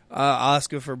am,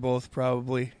 Asuka for both,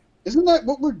 probably. Isn't that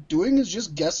what we're doing, is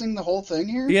just guessing the whole thing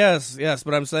here? Yes,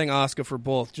 but I'm saying Asuka for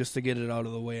both, just to get it out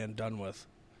of the way and done with.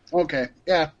 Okay,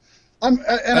 yeah. I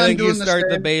think you start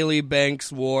the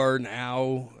Bayley-Banks war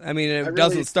now. I mean, it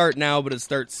doesn't start now, but it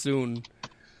starts soon.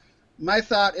 My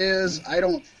thought is, I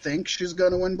don't think she's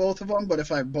going to win both of them, but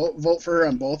if I vote for her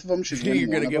on both of them, she's winning. You're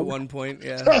going to get 1 point,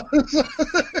 yeah.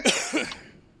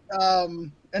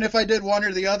 And if I did one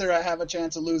or the other, I have a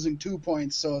chance of losing 2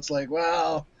 points, so it's like,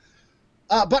 well...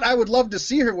 but I would love to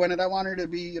see her win it. I want her to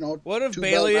be, What if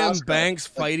Bayley and Banks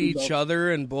fight each other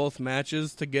in both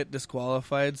matches to get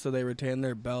disqualified so they retain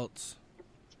their belts?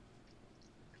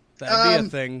 That'd be a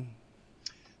thing.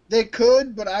 They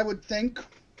could, but I would think...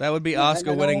 That would be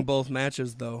Asuka winning both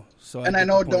matches, though. So I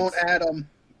know don't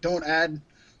add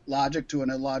logic to an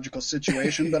illogical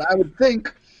situation, but I would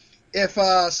think if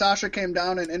Sasha came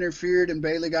down and interfered and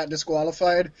Bayley got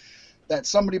disqualified... that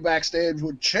somebody backstage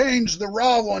would change the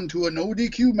Raw one to a no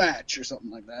DQ match or something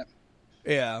like that.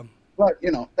 Yeah. But,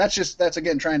 that's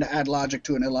again trying to add logic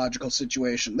to an illogical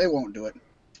situation. They won't do it.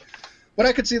 But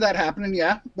I could see that happening,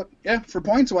 yeah. But, yeah, for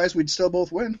points-wise, we'd still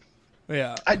both win.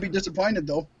 Yeah. I'd be disappointed,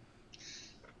 though.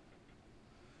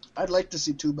 I'd like to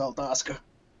see two-belt Asuka.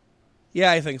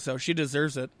 Yeah, I think so. She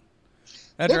deserves it.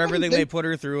 After everything they put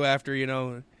her through after,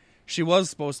 she was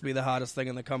supposed to be the hottest thing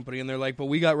in the company, and they're like, but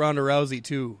we got Ronda Rousey,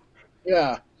 too.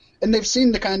 Yeah, and they've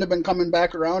seemed to kind of been coming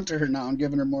back around to her now and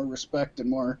giving her more respect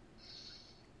and more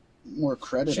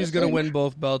credit. She's going to win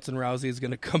both belts, and Rousey's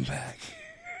going to come back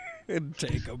and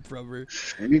take them from her.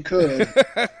 You could.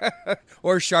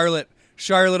 Or Charlotte.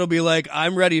 Charlotte will be like,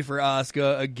 I'm ready for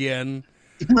Asuka again.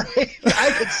 Right?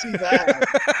 I could see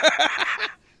that.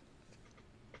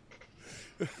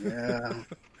 Yeah.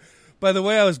 By the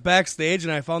way, I was backstage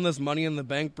and I found this Money in the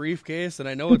Bank briefcase, and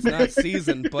I know it's not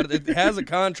seasoned, but it has a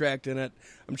contract in it.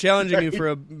 I'm challenging you for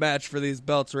a match for these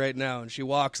belts right now, and she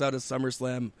walks out of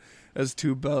SummerSlam as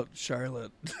two-belt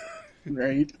Charlotte.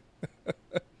 Right?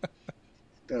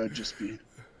 That would just be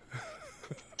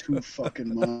too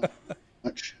fucking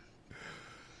much.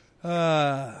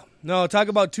 No, talk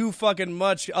about too fucking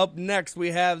much. Up next,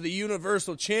 we have the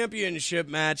Universal Championship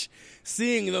match,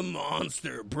 seeing the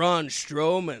monster Braun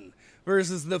Strowman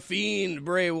versus the Fiend,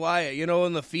 Bray Wyatt.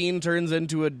 When the Fiend turns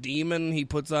into a demon, he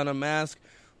puts on a mask.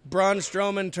 Braun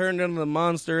Strowman turned into the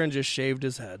monster and just shaved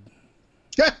his head.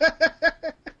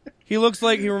 He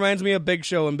reminds me of Big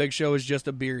Show, and Big Show is just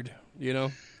a beard,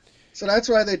 So that's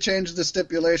why they changed the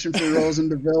stipulation for Rose and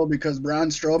Deville, because Braun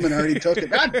Strowman already took it.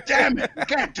 God damn it! We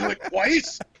can't do it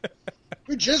twice!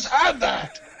 We just had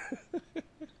that!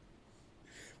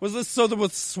 Was this so the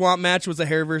Swamp match was a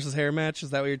hair versus hair match?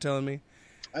 Is that what you're telling me?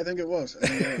 I think it was. I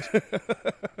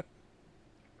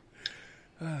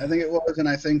think it was, and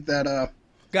I think that...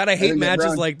 Gotta hate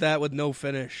matches like that with no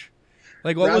finish.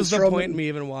 Like, what was the point in me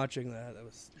even watching that?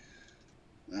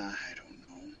 I don't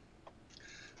know.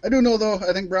 I do know, though,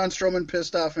 I think Braun Strowman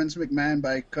pissed off Vince McMahon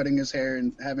by cutting his hair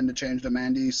and having to change the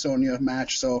Mandy-Sonya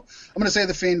match, so I'm going to say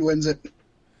the Fiend wins it.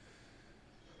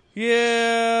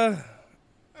 Yeah,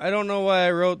 I don't know why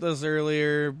I wrote this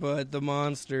earlier, but the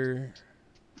monster...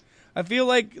 I feel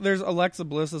like there's Alexa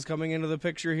Bliss is coming into the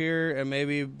picture here, and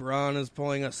maybe Braun is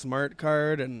pulling a smart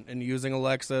card and using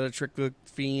Alexa to trick the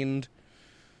Fiend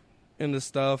into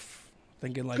stuff,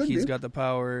 thinking like he's got the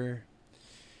power.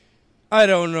 I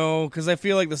don't know, because I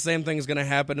feel like the same thing is going to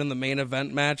happen in the main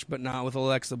event match, but not with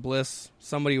Alexa Bliss.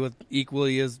 Somebody with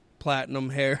equally as platinum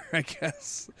hair, I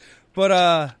guess.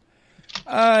 But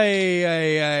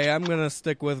I'm going to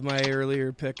stick with my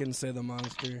earlier pick and say the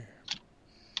Monster.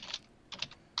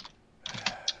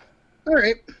 All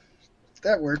right.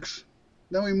 That works.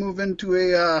 Then we move into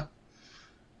a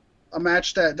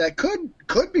match that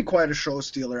could be quite a show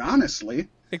stealer, honestly.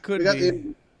 It could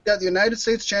be. Got the United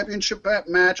States Championship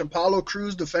match, Apollo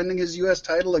Crews defending his U.S.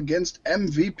 title against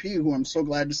MVP, who I'm so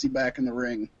glad to see back in the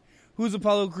ring. Who's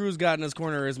Apollo Crews got in his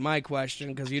corner is my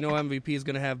question, because you know MVP is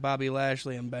going to have Bobby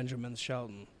Lashley and Benjamin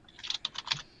Shelton.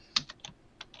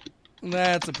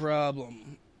 That's a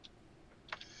problem.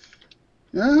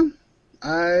 Yeah,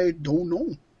 I don't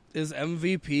know. Is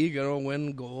MVP going to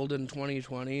win gold in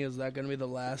 2020? Is that going to be the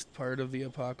last part of the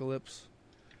apocalypse?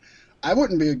 I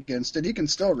wouldn't be against it. He can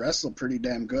still wrestle pretty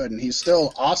damn good, and he's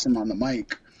still awesome on the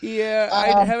mic. Yeah,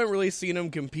 I haven't really seen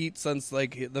him compete since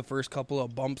like the first couple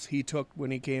of bumps he took when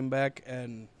he came back,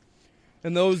 and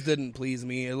those didn't please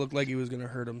me. It looked like he was going to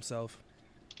hurt himself.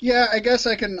 Yeah, I guess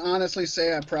I can honestly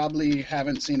say I probably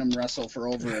haven't seen him wrestle for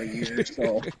over a year,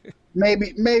 so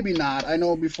maybe not. I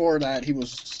know before that he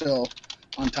was still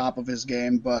on top of his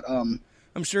game, but I'm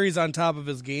sure he's on top of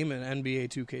his game in NBA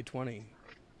 2K20.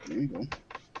 There you go.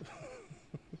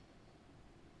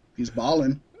 He's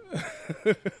balling.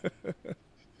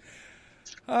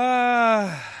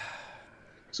 So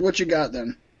what you got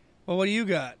then? Well, what do you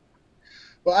got?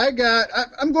 Well,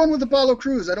 I'm going with Apollo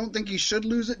Crews. I don't think he should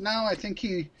lose it now. I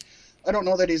don't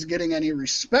know that he's getting any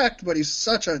respect, but he's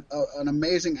such an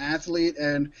amazing athlete,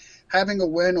 and having a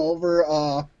win over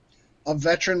a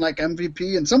veteran like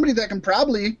MVP and somebody that can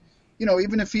probably,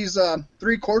 even if he's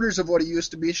 3/4 of what he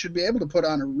used to be, should be able to put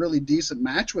on a really decent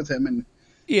match with him and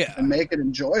make it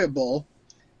enjoyable.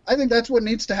 I think that's what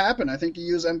needs to happen. I think you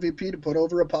use MVP to put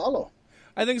over Apollo.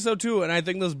 I think so too, and I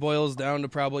think this boils down to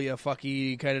probably a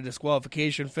fucky kind of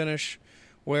disqualification finish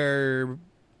where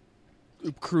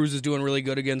Crews is doing really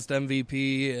good against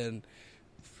MVP and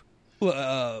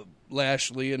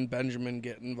Lashley and Benjamin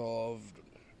get involved.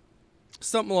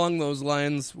 Something along those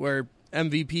lines where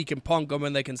MVP can punk them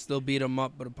and they can still beat him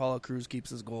up, but Apollo Crews keeps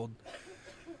his gold.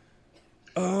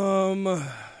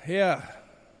 Yeah.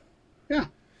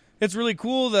 It's really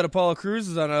cool that Apollo Crews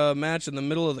is on a match in the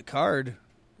middle of the card.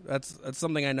 That's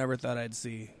something I never thought I'd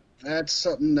see. That's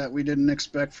something that we didn't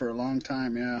expect for a long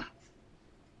time, yeah.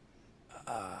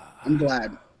 I'm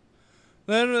glad.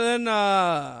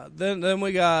 Then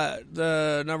we got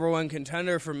the number one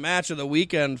contender for match of the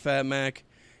weekend, Fat Mac.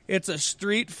 It's a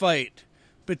street fight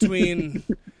between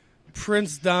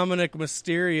Prince Dominic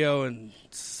Mysterio and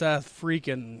Seth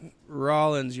freaking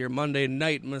Rollins, your Monday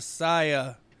Night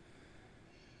Messiah.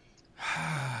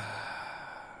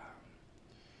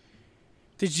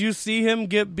 Did you see him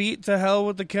get beat to hell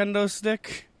with the kendo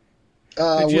stick?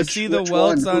 Did you see the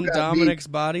welts on Dominic's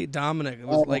body? Dominic, it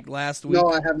was like last week. No,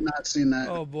 I have not seen that.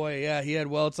 Oh boy, yeah, he had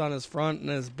welts on his front and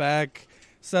his back.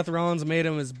 Seth Rollins made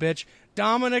him his bitch.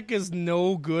 Dominic is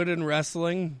no good in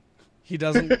wrestling. He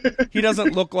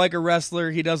doesn't look like a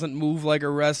wrestler. He doesn't move like a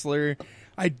wrestler.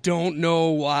 I don't know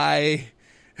why.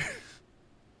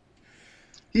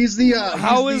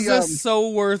 How is this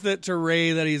so worth it to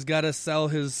Ray that he's got to sell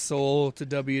his soul to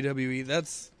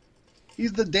WWE?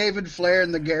 He's the David Flair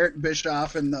and the Garrett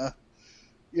Bischoff and the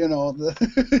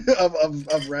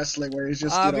of wrestling, where he's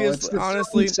just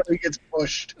honestly, so he gets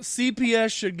pushed.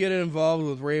 CPS should get involved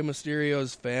with Rey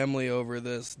Mysterio's family over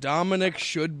this. Dominic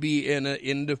should be in an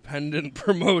independent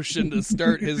promotion to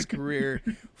start his career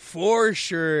for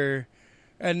sure,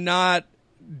 and not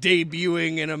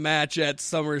debuting in a match at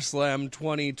SummerSlam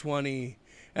 2020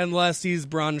 unless he's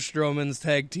Braun Strowman's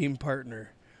tag team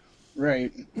partner.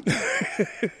 Right.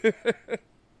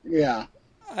 Yeah.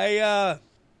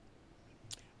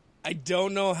 I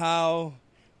don't know how.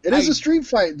 It is a street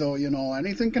fight, though,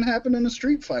 Anything can happen in a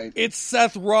street fight. It's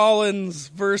Seth Rollins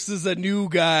versus a new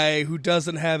guy who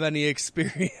doesn't have any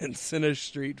experience in a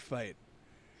street fight.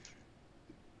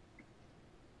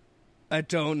 I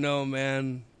don't know,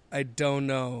 man. I don't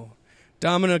know.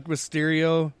 Dominic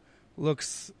Mysterio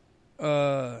looks...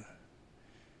 God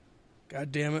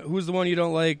damn it. Who's the one you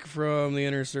don't like from the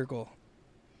Inner Circle?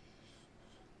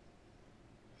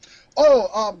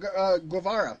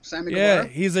 Guevara. Sammy Guevara. Yeah,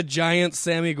 he's a giant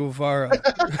Sammy Guevara.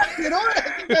 You know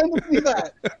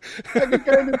what? I can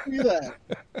kind of see that.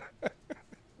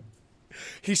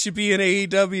 He should be in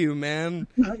AEW, man.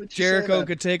 Jericho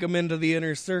could take him into the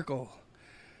Inner Circle.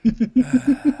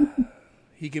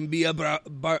 He can be a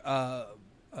Barriqua.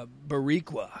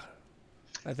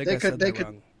 I think I said that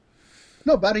wrong.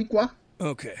 No, Barriqua.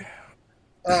 Okay.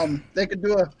 They could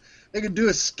do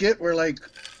a skit where like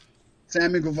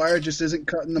Sammy Guevara just isn't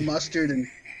cutting the mustard, and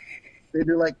They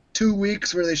do like 2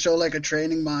 weeks where they show like a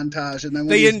training montage, and then when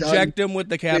They he's inject done, him with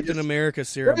the Captain America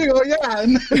serum. there you go, yeah.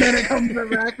 And then it comes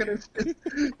back, and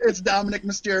it's Dominic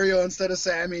Mysterio instead of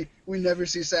Sammy. We never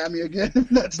see Sammy again.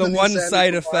 That's The new one Sammy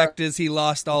side Guevara. effect is he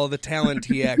lost all the talent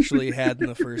he actually had in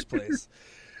the first place.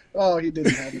 Oh, he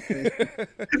didn't have it.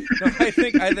 No, I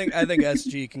think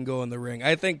SG can go in the ring.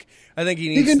 I think he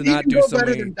needs He to not can do go so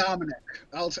better many. than Dominic.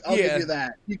 I'll Yeah. give you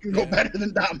that. He can go better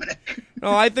than Dominic.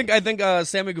 No, I think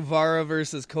Sammy Guevara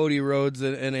versus Cody Rhodes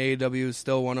in AEW is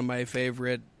still one of my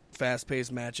favorite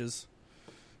fast-paced matches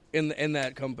in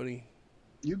that company.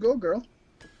 You go, girl.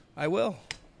 I will.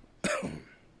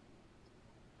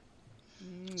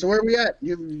 So where are we at?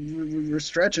 We're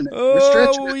stretching it. Oh, We're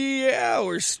stretching it. yeah,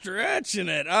 we're stretching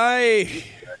it. I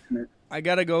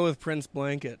gotta go with Prince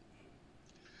Blanket.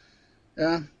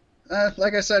 Yeah.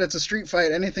 Like I said, it's a street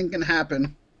fight. Anything can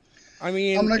happen. I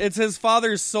mean, it's his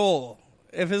father's soul.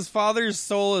 If his father's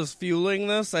soul is fueling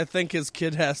this, I think his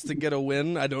kid has to get a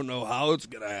win. I don't know how it's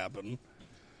gonna happen.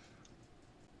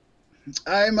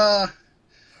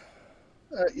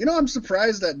 I'm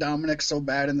surprised that Dominic's so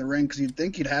bad in the ring because you'd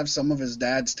think he'd have some of his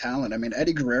dad's talent. I mean,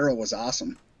 Eddie Guerrero was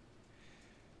awesome.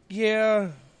 Yeah,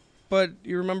 but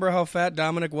you remember how fat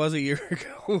Dominic was a year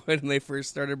ago when they first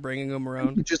started bringing him You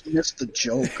around? just missed the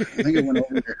joke. I think it went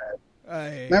over your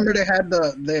head. Remember they had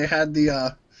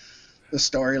the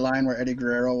storyline where Eddie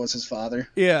Guerrero was his father.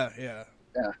 Yeah. Yeah,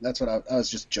 that's what I was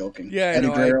just joking. Yeah, Eddie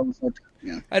Guerrero was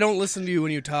I don't listen to you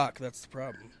when you talk. That's the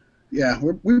problem. Yeah,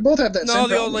 we both have that. No, same the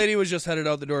problem. old lady was just headed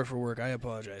out the door for work. I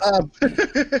apologize.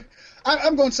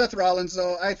 I'm going Seth Rollins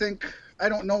though. I don't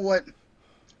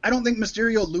think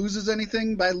Mysterio loses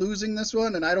anything by losing this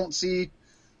one, and I don't see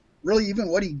really even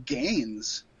what he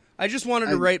gains. I just wanted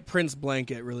to write Prince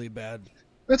Blanket really bad.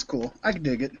 That's cool. I can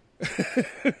dig it.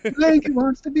 Blanket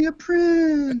wants to be a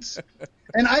prince,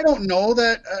 and I don't know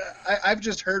that. I've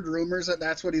just heard rumors that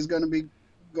that's what he's going to be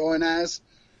going as.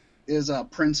 Is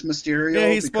Prince Mysterio.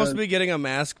 Yeah, he's supposed to be getting a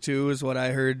mask too, is what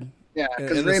I heard. Yeah,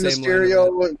 because Rey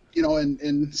Mysterio,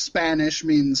 in Spanish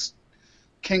means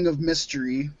King of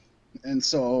Mystery, and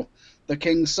so the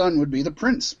King's son would be the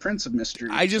Prince of Mystery.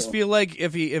 I just feel like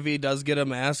if he does get a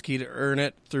mask, he'd earn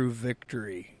it through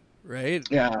victory, right?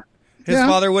 Yeah. His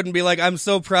father wouldn't be like, "I'm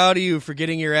so proud of you for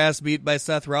getting your ass beat by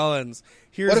Seth Rollins.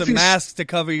 Here's a mask to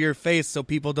cover your face so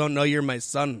people don't know you're my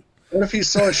son." What if he's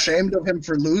so ashamed of him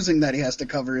for losing that he has to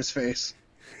cover his face?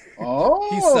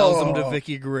 Oh, he sells him to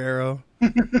Vicky Guerrero.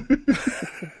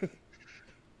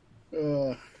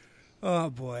 Oh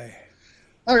boy!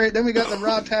 All right, then we got the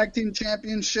Raw Tag Team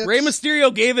Championships. Rey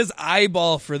Mysterio gave his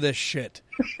eyeball for this shit.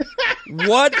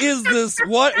 What is this?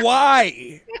 What?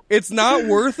 Why? It's not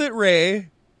worth it,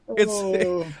 Ray.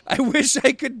 I wish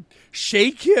I could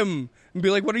shake him and be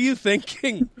like, "What are you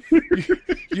thinking?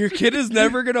 Your kid is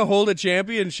never going to hold a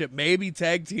championship. Maybe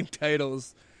tag team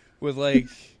titles with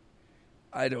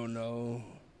I don't know.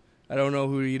 I don't know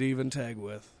who he'd even tag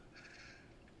with.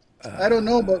 I don't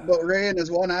know, but Ray and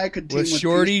his one eye could team with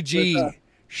Shorty G.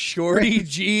 Shorty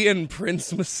G and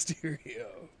Prince Mysterio.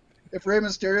 If Rey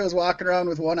Mysterio is walking around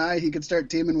with one eye, he could start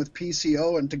teaming with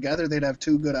PCO, and together they'd have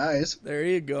two good eyes. There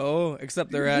you go.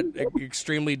 Except they're at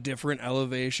extremely different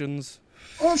elevations.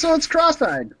 Oh, so it's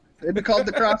cross-eyed. They'd be called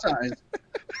the cross eyes.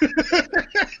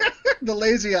 The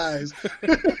lazy eyes.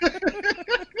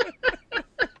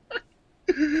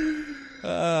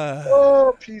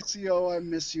 Oh, PCO, I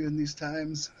miss you in these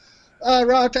times.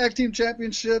 Raw Tag Team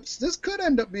Championships. This could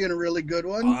end up being a really good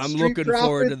one. I'm looking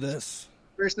forward to this.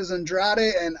 Versus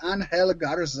Andrade and Angel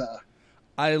Garza.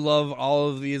 I love all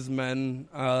of these men.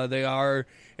 They are,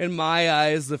 in my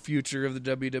eyes, the future of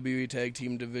the WWE Tag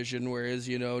Team division, whereas,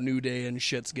 New Day and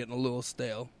shit's getting a little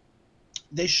stale.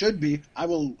 They should be. I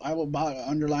will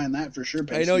underline that for sure.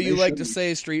 I know you like to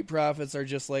say Street Profits are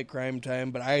just like Crime Time,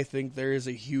 but I think there is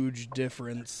a huge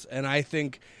difference. And I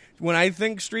think, when I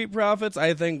think Street Profits,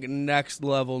 I think next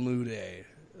level New Day.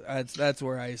 That's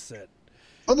where I sit.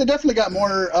 Oh, they definitely got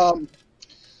more...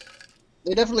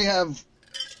 they definitely have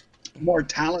more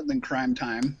talent than Crime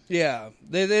Time. Yeah,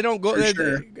 they don't go.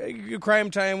 Sure. Crime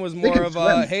Time was more of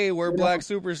a, hey, we're black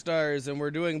superstars and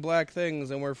we're doing black things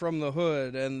and we're from the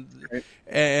hood, and right.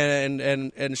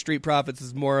 and Street Profits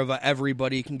is more of a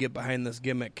everybody can get behind this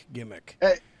gimmick.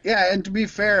 Yeah, and to be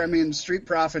fair, I mean, Street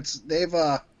Profits they've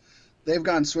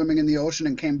gone swimming in the ocean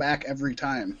and came back every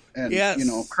time, and yes.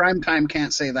 Crime Time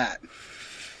can't say that.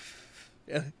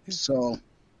 Yeah. So.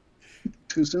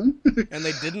 Too soon? And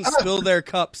they didn't spill their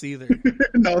cups either.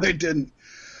 No, they didn't.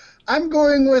 I'm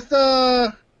going with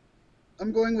Mr.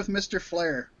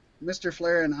 Flair. Mr.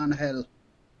 Flair and Angel.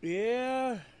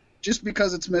 Yeah. Just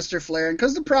because it's Mr. Flair and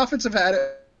because the Profits have had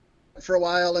it for a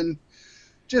while, and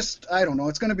just, I don't know.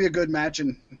 It's going to be a good match,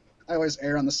 and I always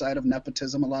err on the side of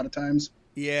nepotism a lot of times.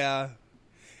 Yeah.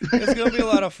 It's going to be a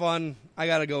lot of fun. I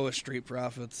got to go with Street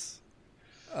Profits.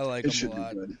 I like them a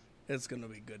lot. It's going to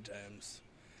be good times.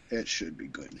 It should be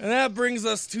good. And that brings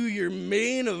us to your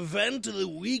main event of the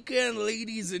weekend,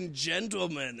 ladies and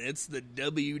gentlemen. It's the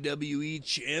WWE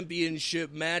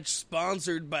Championship match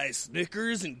sponsored by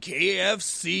Snickers and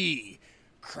KFC.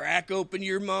 Crack open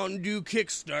your Mountain Dew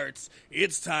kickstarts.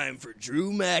 It's time for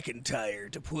Drew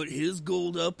McIntyre to put his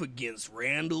gold up against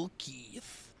Randall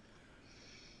Keith.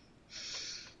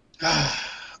 Let's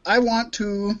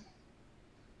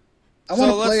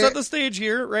set the stage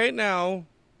here right now.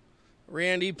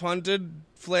 Randy punted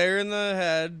Flair in the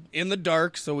head in the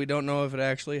dark, so we don't know if it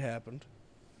actually happened.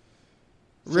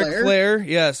 Ric Flair,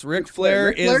 yes, Ric Flair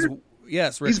is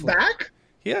yes, Ric Flair. He's back?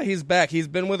 Yeah, he's back. He's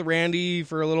been with Randy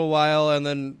for a little while, and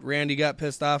then Randy got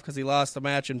pissed off because he lost the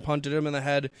match and punted him in the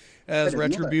head as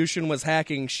Retribution was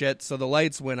hacking shit, so the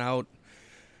lights went out.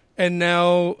 And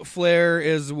now Flair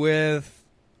is with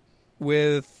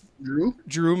Drew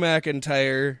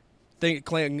McIntyre,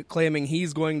 claiming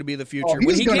he's going to be the future. Oh,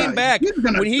 when he came back,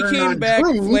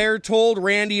 Flair told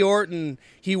Randy Orton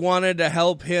he wanted to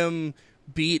help him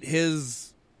beat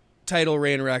his title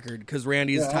reign record because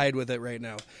Randy's tied with it right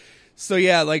now. So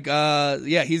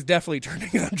he's definitely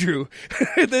turning on Drew.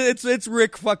 it's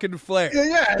Ric fucking Flair.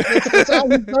 Yeah, it's all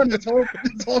he's done. His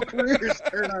whole career is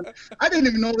turned on. I didn't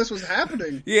even know this was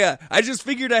happening. Yeah, I just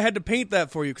figured I had to paint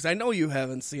that for you because I know you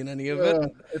haven't seen any of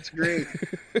it. It's great.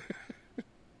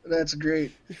 That's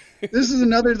great. This is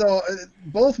another, though.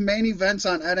 Both main events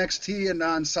on NXT and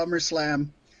on SummerSlam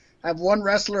have one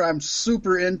wrestler I'm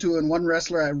super into and one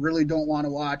wrestler I really don't want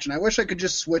to watch. And I wish I could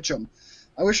just switch them.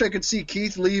 I wish I could see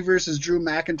Keith Lee versus Drew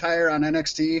McIntyre on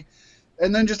NXT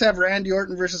and then just have Randy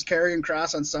Orton versus Karrion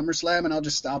Kross on SummerSlam, and I'll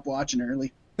just stop watching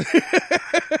early. But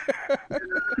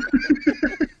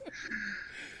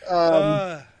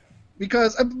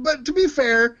to be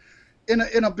fair,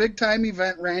 in a big time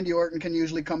event, Randy Orton can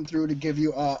usually come through to give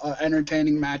you a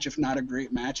entertaining match, if not a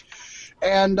great match,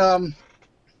 and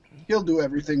he'll do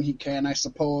everything he can, I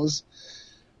suppose.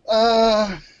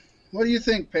 What do you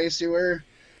think, Pacey?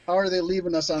 How are they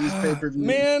leaving us on this pay-per-view?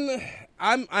 Man,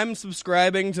 I'm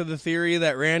subscribing to the theory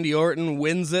that Randy Orton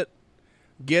wins it,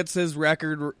 gets his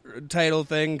record title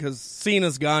thing, because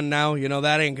Cena's gone now. You know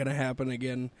that ain't gonna happen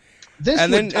again.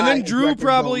 And then Drew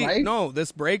probably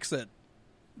this breaks it.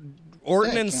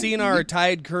 Orton and Cena are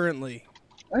tied currently.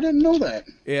 I didn't know that.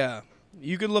 Yeah.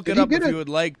 You could look it up if you would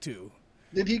like to.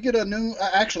 Did he get a new...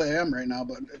 Actually, I am right now,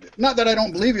 but... Not that I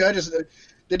don't believe you, I just...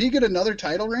 Did he get another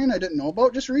title reign I didn't know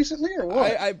about just recently, or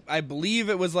what? I believe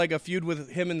it was like a feud with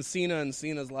him and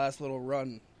Cena's last little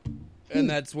run. And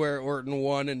that's where Orton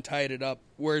won and tied it up.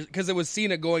 Because it was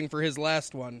Cena going for his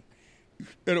last one,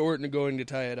 and Orton going to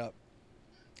tie it up.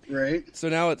 Right. So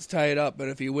now it's tied up, but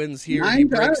if he wins here, 9 he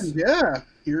breaks... times, yeah.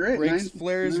 You're right. Breaks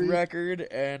Flair's record,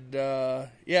 and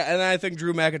and I think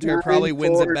Drew McIntyre probably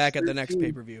wins it back at the next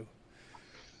pay-per-view.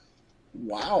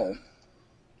 Wow.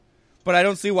 But I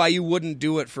don't see why you wouldn't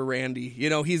do it for Randy.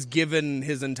 You know, he's given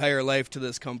his entire life to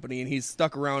this company, and he's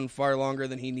stuck around far longer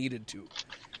than he needed to.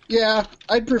 Yeah,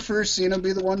 I'd prefer Cena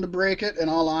be the one to break it, in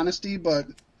all honesty, but,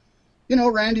 you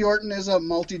know, Randy Orton is a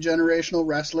multi-generational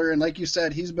wrestler, and like you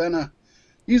said, he's been a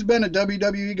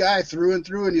WWE guy through and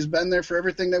through, and he's been there for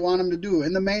everything they want him to do.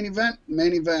 In the main event.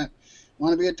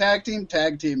 Want to be a tag team?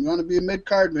 Tag team. You want to be a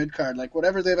mid-card? Mid-card. Like,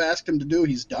 whatever they've asked him to do,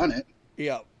 he's done it.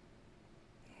 Yeah.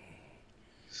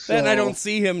 So, then I don't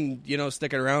see him, you know,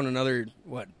 sticking around another,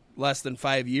 less than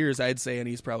 5 years, I'd say, and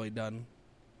he's probably done.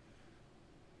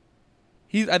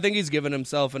 I think he's given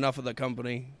himself enough of the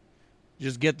company.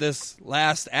 Just get this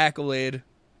last accolade,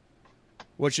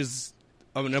 which is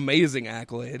an amazing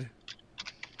accolade.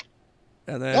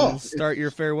 And then start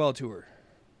your farewell tour.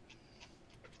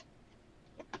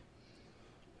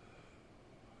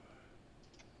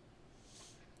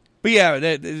 But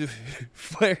yeah,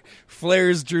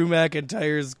 Flair's Drew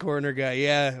McIntyre's corner guy.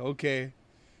 Yeah, okay.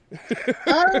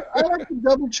 I like to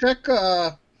double check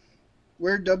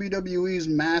where WWE's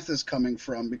math is coming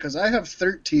from, because I have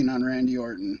 13 on Randy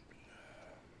Orton.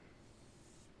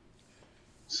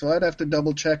 So I'd have to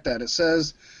double check that. It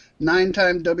says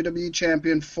 9-time WWE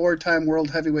champion, 4-time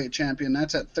World Heavyweight champion.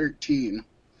 That's at 13,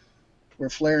 where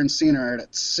Flair and Cena are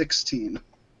at 16.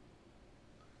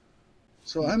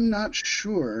 So I'm not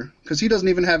sure, because he doesn't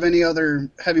even have any other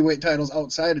heavyweight titles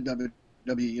outside of WWE.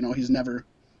 You know, he's never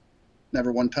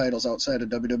won titles outside of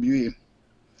WWE.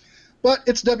 But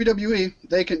it's WWE.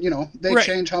 They can,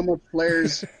 change how much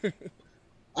Flair's...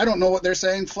 I don't know what they're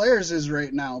saying Flair's is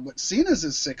right now, but Cena's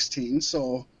is 16,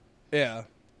 so... Yeah.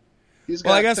 He's got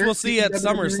Well, I guess we'll see at 13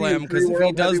 SummerSlam, WWE because if he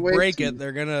World does Heavyweights break it, and-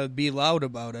 they're going to be loud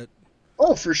about it.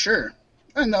 Oh, for sure.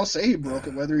 And they'll say he broke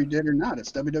it, whether he did or not.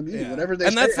 It's WWE. Yeah. Whatever they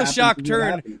and say that's the happens shock is what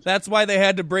turn. happens. That's why they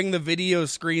had to bring the video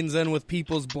screens in with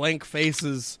people's blank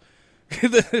faces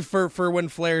for when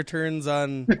Flair turns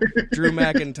on Drew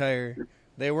McIntyre.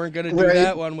 They weren't going to do Right.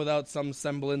 that one without some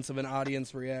semblance of an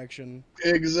audience reaction.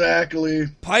 Exactly.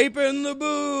 Pipe in the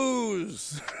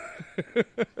booze.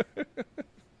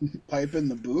 Pipe in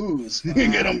the booze.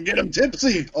 Get him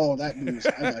tipsy. Oh, that booze.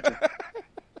 I got you.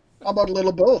 How about a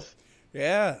little both?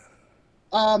 Yeah.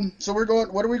 So we're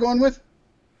going. What are we going with?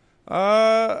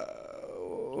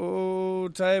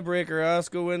 Tiebreaker.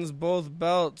 Asuka wins both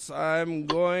belts. I'm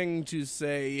going to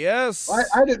say yes.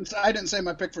 I didn't say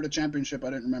my pick for the championship. I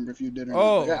didn't remember if you did or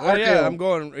Oh, not. yeah, I'm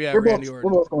going. Yeah, We're Randy both- Orton.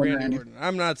 we're both going Randy. Orton.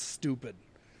 I'm not stupid.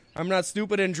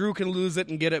 And Drew can lose it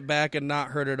and get it back and not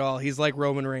hurt at all. He's like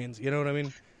Roman Reigns. You know what I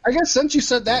mean? I guess since you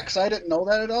said that, because I didn't know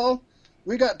that at all,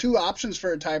 we got two options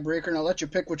for a tiebreaker, and I'll let you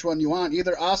pick which one you want.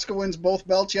 Either Asuka wins both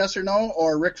belts, yes or no,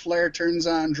 or Ric Flair turns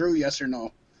on Drew, yes or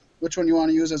no. Which one you want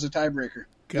to use as a tiebreaker?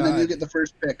 And then you get the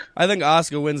first pick. I think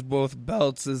Asuka wins both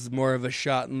belts is more of a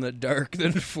shot in the dark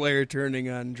than Flair turning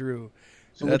on Drew.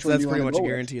 So That's which one do you pretty wanna much go with?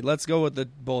 guaranteed. Let's go with the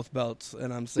both belts,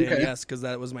 and I'm saying Okay. yes because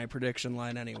that was my prediction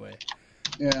line anyway.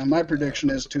 Yeah, my prediction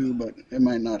is too, but it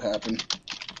might not happen.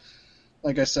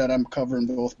 Like I said, I'm covering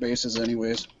both bases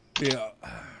anyways. Yeah.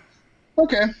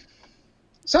 Okay.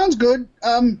 Sounds good.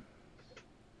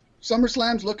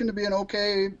 SummerSlam's looking to be an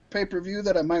okay pay-per-view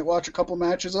that I might watch a couple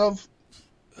matches of.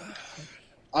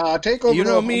 TakeOver. You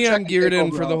know me, I'm checking geared in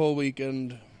TakeOver for the out. whole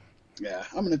weekend. Yeah,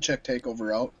 I'm going to check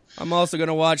TakeOver out. I'm also going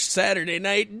to watch Saturday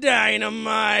Night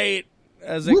Dynamite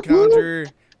as it Whoop,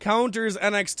 counters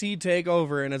NXT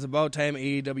TakeOver, and it's about time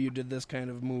AEW did this kind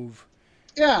of move.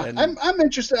 Yeah, And- I'm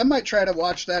interested. I might try to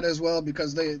watch that as well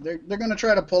because they're going to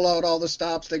try to pull out all the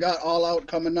stops. They got All Out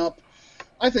coming up.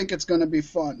 I think it's going to be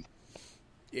fun.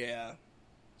 Yeah.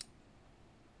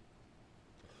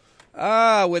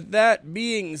 With that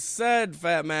being said,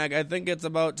 Fat Mac, I think it's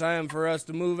about time for us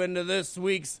to move into this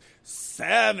week's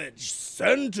Savage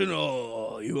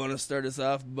Sentinel. You want to start us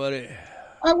off, buddy?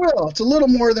 I will. It's a little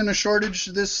more than a shortage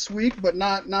this week, but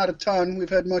not a ton. We've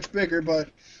had much bigger, but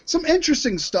some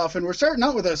interesting stuff. And we're starting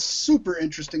out with a super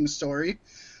interesting story.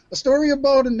 A story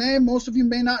about a name most of you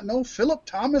may not know, Philip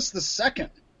Thomas II.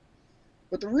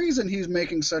 But the reason he's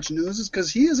making such news is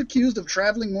because he is accused of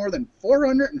traveling more than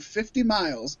 450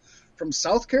 miles from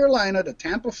South Carolina to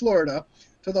Tampa, Florida,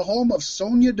 to the home of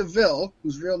Sonia Deville,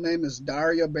 whose real name is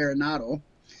Daria Baronato,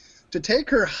 to take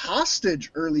her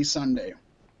hostage early Sunday.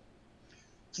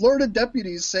 Florida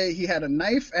deputies say he had a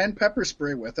knife and pepper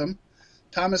spray with him.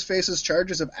 Thomas faces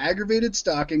charges of aggravated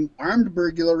stalking, armed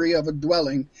burglary of a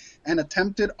dwelling, and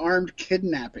attempted armed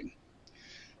kidnapping.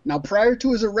 Now, prior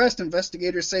to his arrest,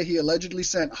 investigators say he allegedly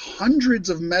sent hundreds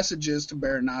of messages to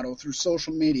Baronato through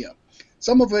social media,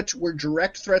 some of which were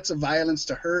direct threats of violence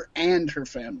to her and her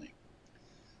family.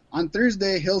 On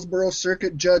Thursday, Hillsborough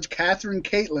Circuit Judge Catherine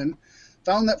Catlin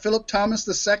found that Philip Thomas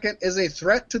II is a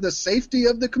threat to the safety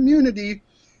of the community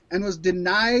and was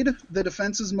denied the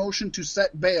defense's motion to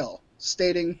set bail,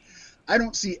 stating, "I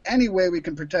don't see any way we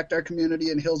can protect our community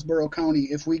in Hillsborough County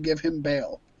if we give him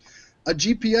bail. A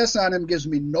GPS on him gives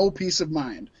me no peace of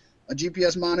mind. A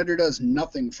GPS monitor does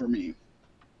nothing for me."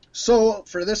 So,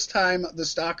 for this time, the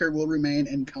stalker will remain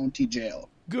in county jail.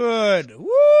 Good.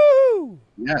 Woo!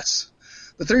 Yes.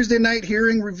 The Thursday night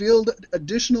hearing revealed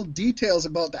additional details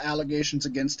about the allegations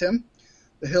against him.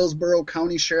 The Hillsborough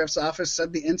County Sheriff's Office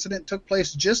said the incident took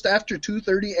place just after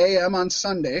 2:30 a.m. on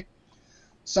Sunday.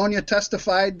 Sonia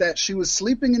testified that she was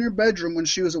sleeping in her bedroom when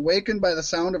she was awakened by the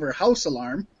sound of her house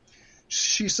alarm.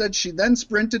 She said she then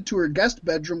sprinted to her guest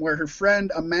bedroom where her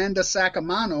friend Amanda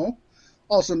Sacamano,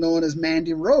 also known as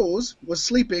Mandy Rose, was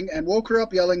sleeping and woke her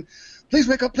up yelling, "Please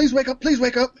wake up, please wake up, please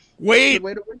wake up." Wait, Good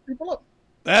way to wake people up.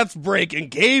 that's breaking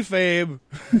kayfabe.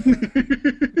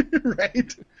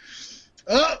 Right?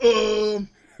 Uh-oh.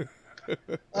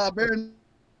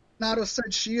 Baronato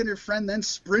said she and her friend then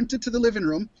sprinted to the living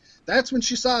room. That's when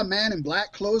she saw a man in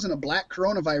black clothes and a black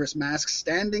coronavirus mask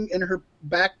standing in her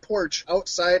back porch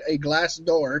outside a glass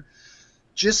door,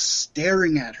 just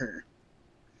staring at her.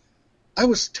 "I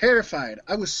was terrified.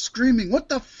 I was screaming, 'What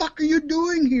the fuck are you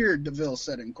doing here?' Deville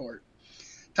said in court.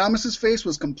 Thomas's face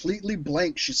was completely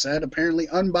blank, she said, apparently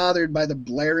unbothered by the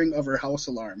blaring of her house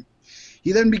alarm.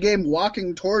 He then began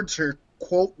walking towards her,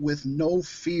 quote, with no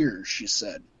fear, she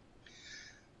said.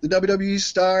 The WWE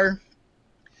star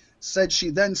said she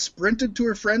then sprinted to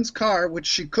her friend's car, which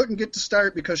she couldn't get to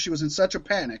start because she was in such a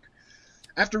panic.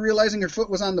 After realizing her foot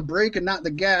was on the brake and not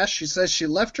the gas, she says she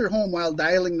left her home while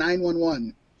dialing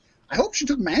 911. I hope she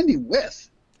took Mandy with.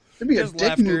 It'd be Just a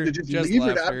dick move to just leave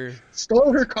her out.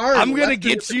 Stole her car. I'm going to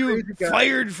get you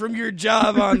fired from your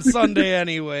job on Sunday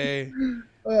anyway.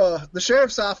 The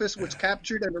sheriff's office, which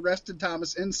captured and arrested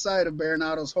Thomas inside of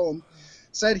Baronato's home,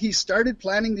 said he started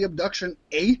planning the abduction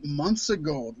 8 months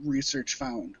ago, research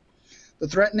found. The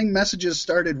threatening messages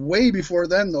started way before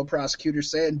then, though,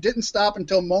 prosecutors say, and didn't stop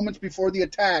until moments before the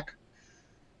attack,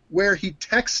 where he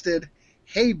texted,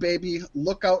 "Hey, baby,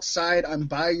 look outside, I'm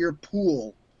by your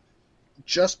pool,"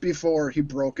 just before he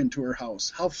broke into her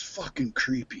house. How fucking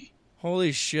creepy.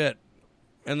 Holy shit.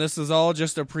 And this is all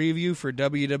just a preview for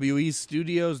WWE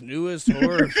Studios' newest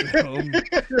horror film.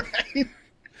 Right?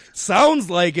 Sounds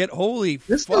like it. Holy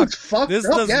this fuck. This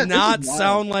does not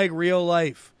sound like real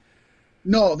life.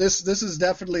 No, this is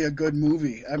definitely a good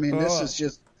movie. I mean, this is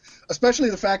just, especially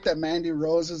the fact that Mandy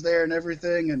Rose is there and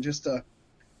everything, and just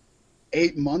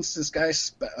 8 months this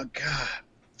guy's, God,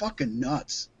 fucking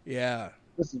nuts. Yeah.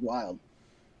 This is wild.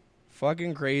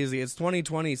 Fucking crazy. It's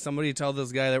 2020. Somebody tell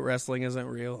this guy that wrestling isn't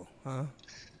real, huh?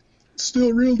 It's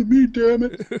still real to me, damn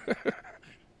it.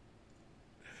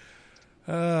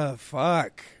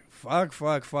 Fuck.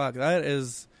 That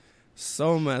is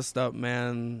so messed up,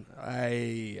 man.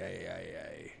 I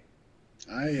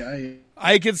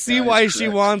could see why she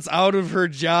wants out of her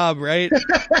job, right?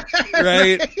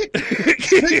 Right?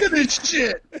 Think of this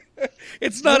shit.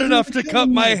 It's not enough to cut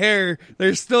my hair.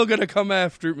 They're still going to come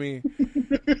after me.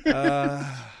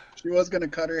 She was going to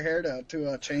cut her hair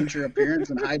to change her appearance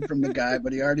and hide from the guy,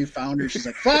 but he already found her. She's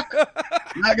like, fuck,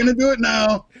 I'm not going to do it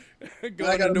now.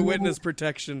 Going into witness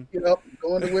protection. Yep,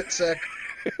 going to WITSEC.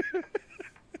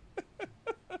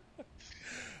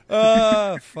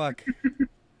 Fuck.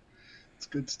 It's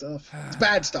good stuff. It's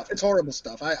bad stuff. It's horrible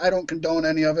stuff. I don't condone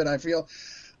any of it. I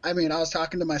was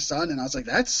talking to my son, and I was like,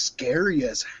 that's scary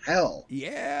as hell.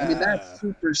 Yeah. I mean, that's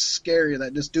super scary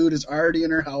that this dude is already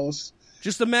in her house.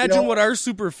 Just imagine what our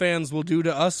super fans will do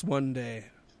to us one day.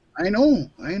 I know.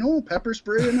 Pepper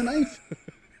spray and a knife.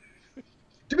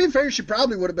 To be fair, she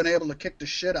probably would have been able to kick the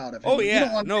shit out of him. Oh,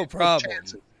 yeah, no problem.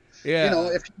 Yeah. You know,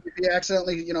 if he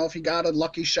accidentally, if he got a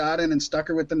lucky shot in and stuck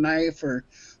her with the knife or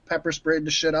pepper sprayed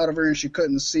the shit out of her and she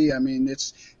couldn't see, I mean,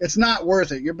 it's not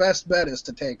worth it. Your best bet is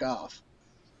to take off.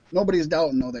 Nobody's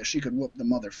doubting, though, that she could whoop the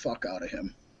motherfuck out of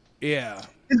him. Yeah.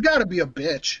 He's got to be a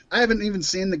bitch. I haven't even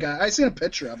seen the guy. I seen a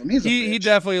picture of him. He's a bitch. He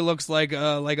definitely looks like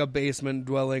a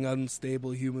basement-dwelling,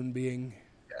 unstable human being.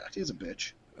 Yeah, he's a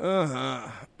bitch. Uh-huh.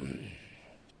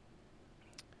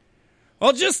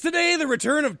 Well, just today, the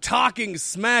return of Talking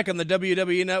Smack on the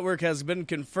WWE Network has been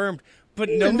confirmed, but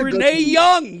no Renee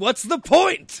Young. What's the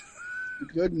point?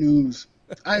 Good news.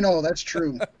 I know, that's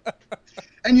true.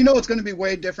 And you know it's going to be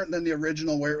way different than the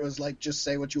original where it was like, just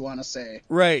say what you want to say.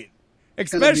 Right.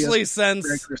 Especially since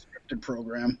very restricted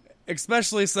program.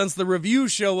 Especially since the review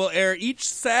show will air each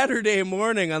Saturday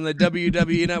morning on the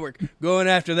WWE Network, going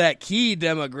after that key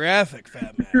demographic,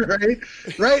 Fat Man.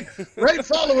 Right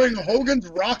following Hogan's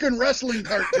Rockin' Wrestling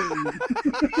cartoon.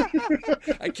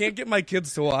 I can't get my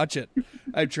kids to watch it.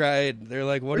 I tried. They're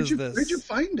like, "What is this?" Where'd you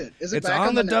find it? Is it it's back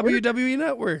on the network? WWE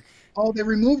Network. Oh, they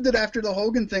removed it after the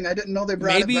Hogan thing. I didn't know they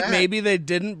brought it back. Maybe they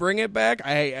didn't bring it back.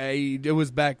 It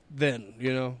was back then,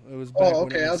 It was back. Oh,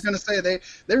 okay. I was going to say they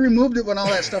removed it when all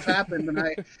that stuff happened,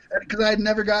 and because I had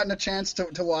never gotten a chance to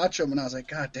watch them, and I was like,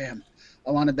 God damn,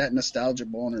 I wanted that nostalgia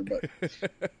boner. But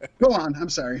go on. I'm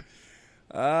sorry.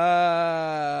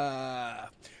 The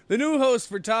new hosts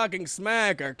for Talking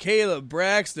Smack are Caleb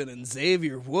Braxton and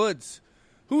Xavier Woods,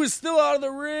 who is still out of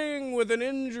the ring with an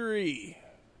injury.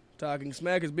 Talking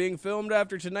Smack is being filmed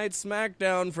after tonight's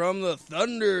SmackDown from the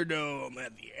Thunderdome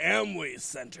at the Amway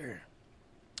Center.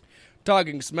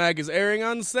 Talking Smack is airing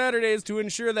on Saturdays to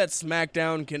ensure that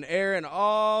SmackDown can air in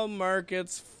all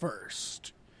markets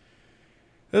first.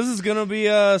 This is going to be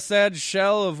a sad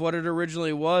shell of what it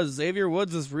originally was. Xavier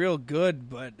Woods is real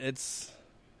good, but it's...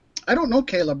 I don't know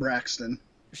Kayla Braxton.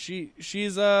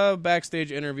 She's a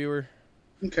backstage interviewer.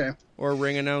 Okay. Or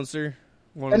ring announcer.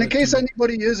 And in case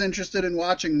anybody is interested in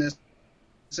watching this,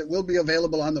 it will be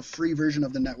available on the free version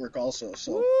of the network also.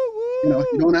 So,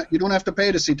 you don't have to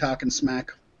pay to see Talking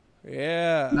Smack.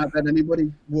 Yeah. Not that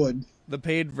anybody would. The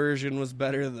paid version was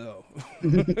better, though.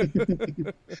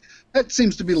 That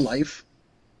seems to be life.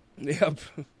 Yep.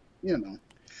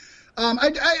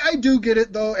 I do get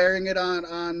it, though, airing it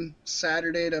on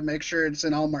Saturday to make sure it's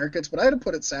in all markets, but I had to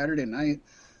put it Saturday night.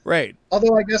 Right.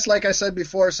 Although I guess, like I said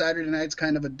before, Saturday night's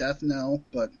kind of a death knell,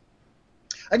 but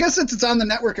I guess since it's on the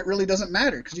network, it really doesn't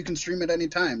matter because you can stream it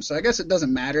anytime. So I guess it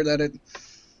doesn't matter that it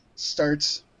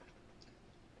starts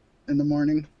in the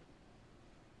morning.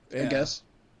 Yeah. I guess.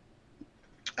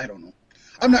 I don't know.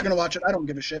 I'm not going to watch it. I don't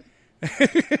give a shit.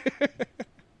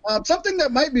 Something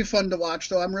that might be fun to watch,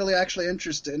 though, I'm really actually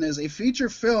interested in, is a feature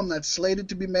film that's slated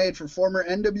to be made for former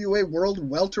NWA World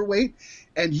Welterweight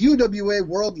and UWA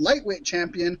World Lightweight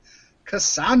Champion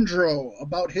Cassandro,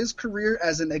 about his career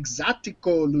as an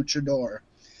Exotico luchador.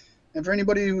 And for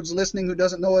anybody who's listening who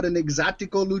doesn't know what an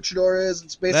Exotico luchador is,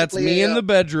 it's basically... That's me in the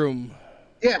bedroom.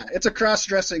 Yeah, it's a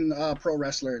cross-dressing pro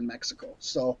wrestler in Mexico.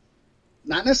 So,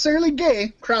 not necessarily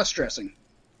gay, cross-dressing.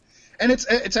 And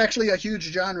it's actually a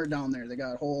huge genre down there. They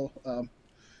got whole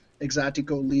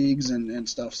Exotico leagues and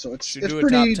stuff. So it's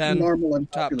pretty normal and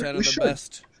popular. Top 10 of the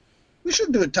best. We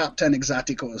should do a top 10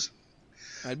 Exoticos.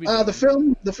 I'd be down.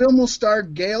 The film will star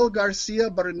Gail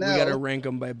Garcia Bernal. We got to rank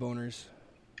them by boners.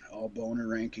 Oh, boner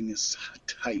ranking is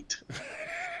tight.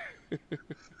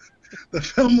 The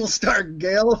film will star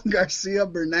Gail Garcia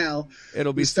Bernal.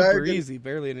 It'll be super easy,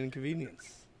 barely an inconvenience.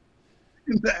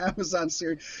 In the Amazon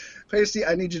series. Pasty,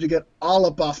 I need you to get all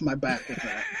up off my back with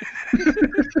that.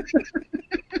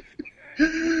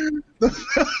 The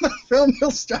film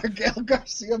will star Gail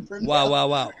Garcia Bernal.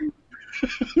 Wow.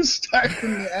 Who starred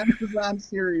in the Amazon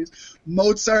series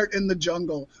Mozart in the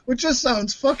Jungle, which just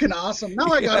sounds fucking awesome. Now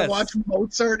I gotta watch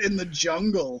Mozart in the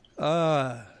Jungle.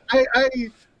 That's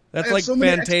like so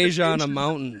Fantasia on a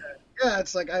mountain. Yeah,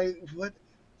 it's like I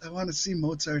want to see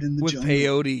Mozart in the Jungle. With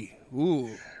peyote.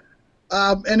 Ooh.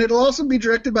 And it'll also be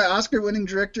directed by Oscar-winning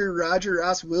director Roger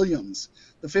Ross Williams.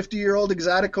 The 50-year-old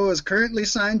Exotico is currently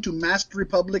signed to Masked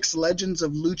Republic's Legends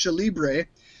of Lucha Libre,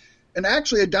 and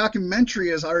actually a documentary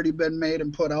has already been made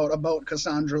and put out about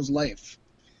Cassandro's life.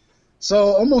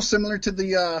 So almost similar to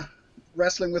the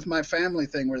Wrestling with My Family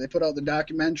thing, where they put out the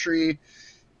documentary,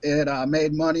 it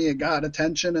made money, it got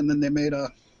attention, and then they made a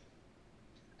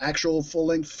actual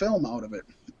full-length film out of it.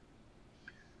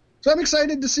 So I'm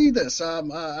excited to see this.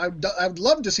 I'd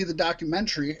love to see the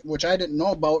documentary, which I didn't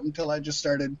know about until I just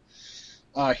started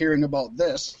hearing about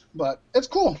this. But it's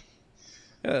cool.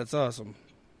 Yeah, that's awesome.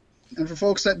 And for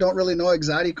folks that don't really know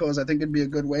Exoticos, I think it'd be a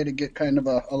good way to get kind of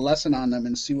a lesson on them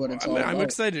and see what it's all about. I'm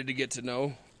excited to get to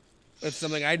know. It's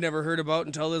something I'd never heard about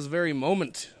until this very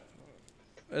moment.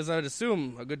 As I'd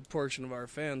assume, a good portion of our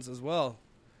fans as well.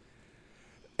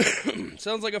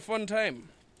 Sounds like a fun time.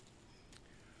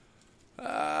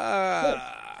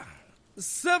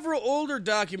 Several older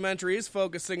documentaries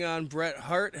focusing on Bret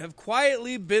Hart have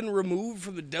quietly been removed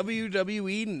from the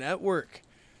WWE network.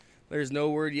 There's no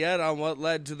word yet on what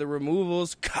led to the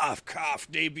removals. Cough, cough,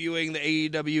 debuting the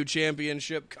AEW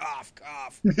Championship. Cough,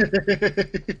 cough.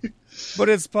 But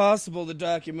it's possible the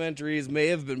documentaries may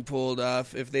have been pulled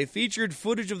off if they featured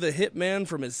footage of the Hitman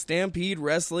from his Stampede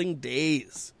Wrestling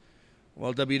days.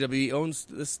 While WWE owns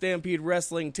the Stampede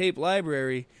Wrestling tape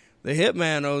library, the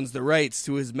Hitman owns the rights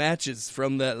to his matches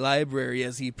from that library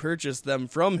as he purchased them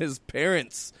from his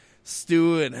parents,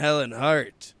 Stu and Helen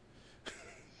Hart,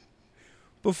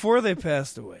 before they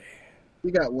passed away.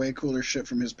 He got way cooler shit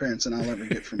from his parents than I'll ever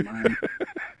get from mine.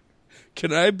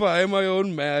 Can I buy my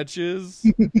own matches?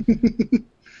 Hey,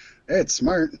 it's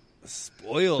smart.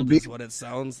 Spoiled is what it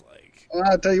sounds like. Well,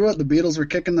 I'll tell you what, the Beatles were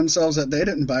kicking themselves that they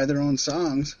didn't buy their own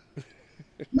songs.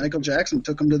 Michael Jackson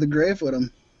took them to the grave with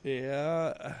him.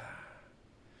 Yeah.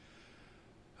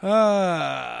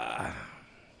 The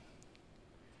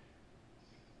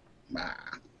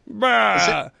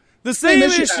same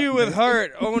issue with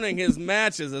Hart owning his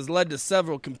matches has led to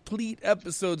several complete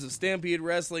episodes of Stampede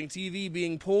Wrestling TV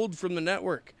being pulled from the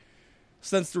network.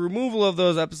 Since the removal of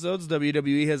those episodes,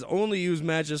 WWE has only used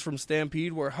matches from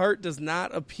Stampede where Hart does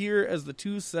not appear, as the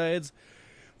two sides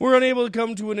were unable to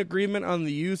come to an agreement on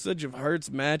the usage of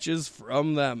Hart's matches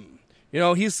from them. You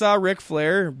know, he saw Ric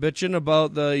Flair bitching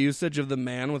about the usage of the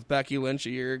Man with Becky Lynch a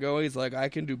year ago. He's like, I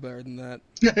can do better than that.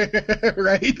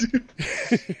 Right?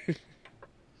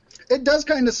 It does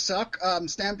kind of suck.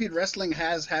 Stampede Wrestling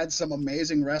has had some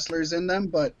amazing wrestlers in them,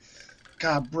 but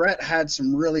God, Bret had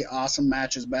some really awesome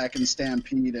matches back in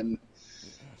Stampede, and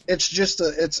it's just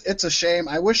it's a shame.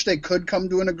 I wish they could come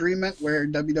to an agreement where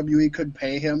WWE could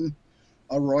pay him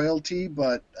a royalty,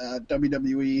 but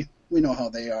WWE, we know how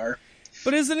they are.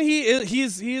 But isn't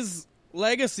he's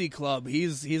Legacy Club.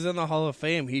 He's in the Hall of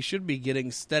Fame. He should be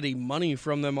getting steady money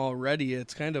from them already.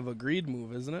 It's kind of a greed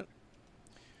move, isn't it?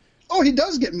 Oh, he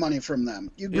does get money from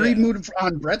them. You greed move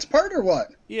on Bret's part or what?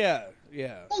 Yeah.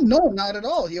 Oh no, not at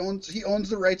all. He owns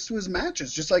the rights to his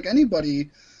matches, just like anybody.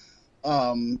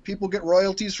 People get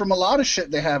royalties from a lot of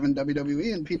shit they have in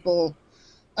WWE, and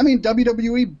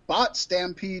WWE bought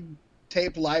Stampede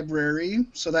tape library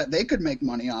so that they could make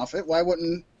money off it. Why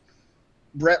wouldn't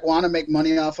Brett want to make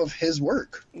money off of his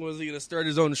work. Was he going to start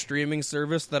his own streaming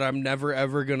service that I'm never,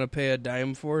 ever going to pay a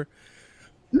dime for?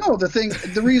 No,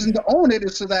 the reason to own it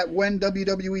is so that when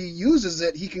WWE uses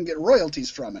it, he can get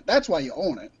royalties from it. That's why you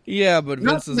own it. Yeah, but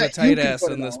Vince is a tight ass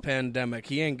in this out. pandemic.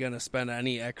 He ain't going to spend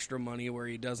any extra money where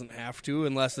he doesn't have to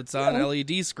unless it's on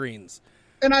LED screens.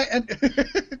 And I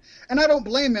don't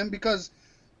blame him, because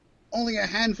only a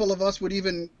handful of us would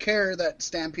even care that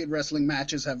Stampede Wrestling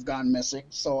matches have gone missing.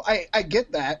 So I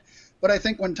get that. But I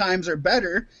think when times are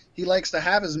better, he likes to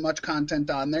have as much content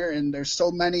on there, and there's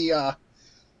so many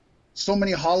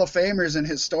Hall of Famers and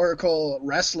historical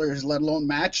wrestlers, let alone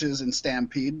matches in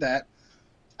Stampede, that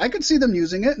I could see them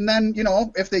using it. And then,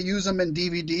 if they use them in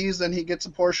DVDs, then he gets a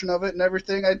portion of it and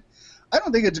everything. I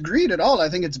don't think it's greed at all. I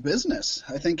think it's business.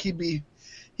 I think he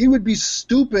would be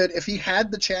stupid if he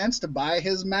had the chance to buy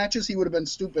his matches. He would have been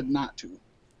stupid not to.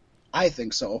 I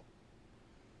think so.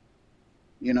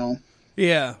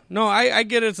 Yeah. No, I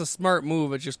get it's a smart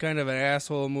move. It's just kind of an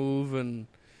asshole move, and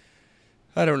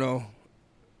I don't know.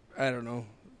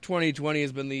 2020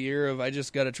 has been the year of I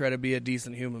just got to try to be a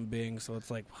decent human being, so it's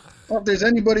like... Well, if there's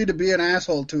anybody to be an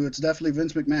asshole to, it's definitely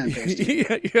Vince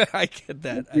McMahon. yeah, I get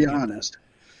that. To be honest.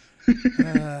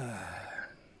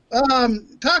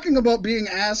 Talking about being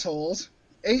assholes,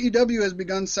 AEW has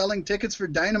begun selling tickets for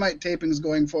Dynamite tapings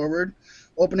going forward,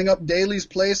 opening up Daly's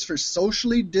Place for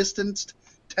socially distanced,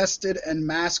 tested, and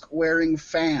mask-wearing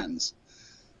fans.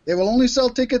 They will only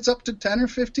sell tickets up to 10 or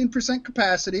 15%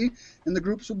 capacity, and the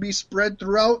groups will be spread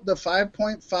throughout the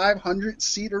 5,500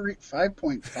 seat arena.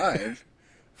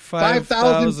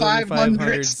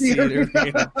 5,500 seat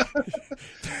arena.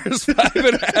 There's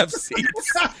 5.5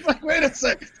 seats. I was like, wait a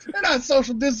second. They're not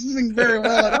social distancing very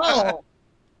well at all.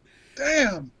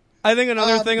 Damn. I think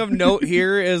another thing of note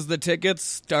here is the tickets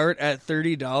start at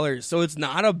 $30, so it's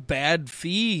not a bad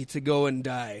fee to go and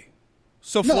die.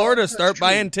 So Florida, start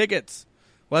buying tickets.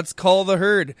 Let's call the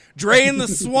herd. Drain the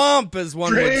swamp, as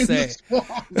one would say.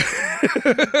 I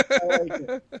like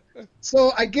it.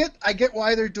 So I get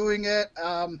why they're doing it.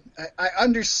 I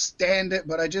understand it,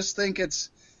 but I just think it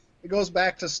goes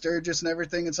back to Sturgis and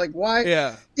everything. It's like, why?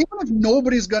 Yeah. Even if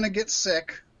nobody's going to get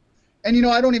sick, and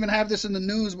I don't even have this in the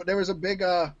news, but there was a big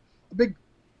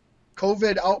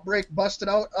COVID outbreak busted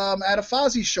out at a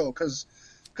Fozzy show because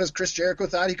Chris Jericho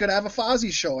thought he could have a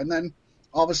Fozzy show, and then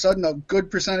all of a sudden a good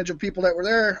percentage of people that were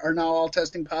there are now all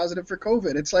testing positive for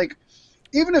COVID. It's like,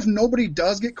 even if nobody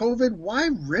does get COVID, why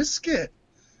risk it?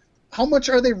 How much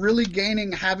are they really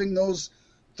gaining having those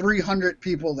 300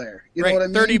 people there? You know what I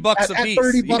mean? $30 a piece. At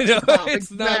 $30 a pop.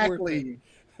 It's exactly.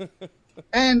 Not worth it.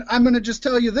 And I'm going to just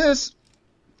tell you this.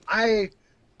 I've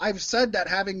said that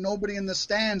having nobody in the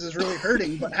stands is really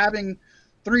hurting, but having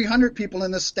 300 people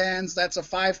in the stands, that's a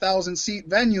 5,000 seat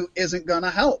venue, isn't going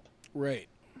to help. Right.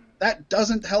 That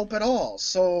doesn't help at all.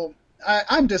 So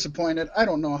I'm disappointed. I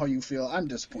don't know how you feel. I'm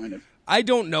disappointed. I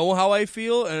don't know how I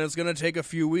feel, and it's going to take a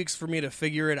few weeks for me to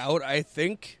figure it out, I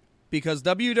think, because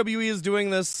WWE is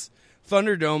doing this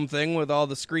Thunderdome thing with all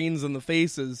the screens and the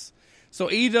faces. So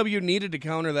AEW needed to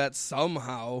counter that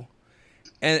somehow.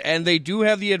 And they do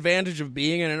have the advantage of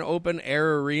being in an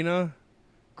open-air arena.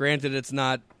 Granted, it's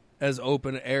not as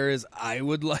open-air as I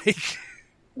would like.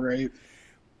 Right.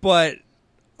 But,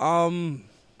 I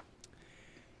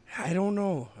don't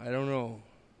know.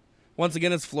 Once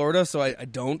again, it's Florida, so I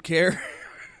don't care.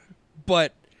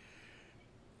 But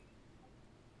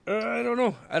I don't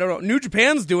know. New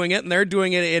Japan's doing it, and they're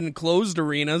doing it in closed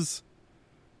arenas.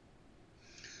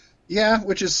 Yeah,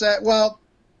 which is sad. Well,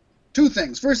 two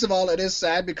things. First of all, it is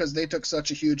sad because they took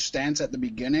such a huge stance at the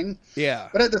beginning. Yeah.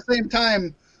 But at the same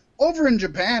time, over in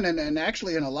Japan and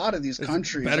actually in a lot of these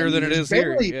countries, better than it is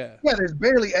barely, here. Yeah, there's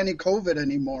barely any COVID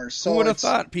anymore. So who would have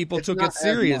thought people took it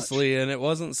seriously and it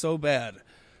wasn't so bad?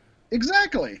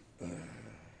 Exactly.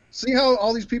 See how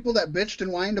all these people that bitched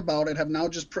and whined about it have now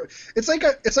just... It's like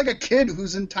a kid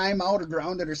who's in timeout or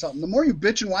grounded or something. The more you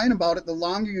bitch and whine about it, the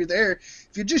longer you're there.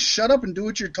 If you just shut up and do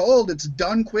what you're told, it's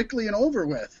done quickly and over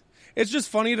with. It's just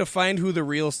funny to find who the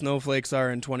real snowflakes are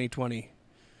in 2020.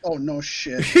 Oh, no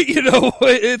shit.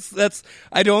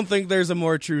 I don't think there's a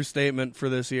more true statement for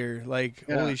this year. Like,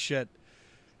 holy shit.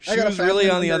 She was really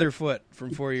on the other foot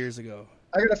from 4 years ago.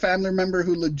 I got a family member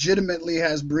who legitimately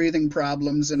has breathing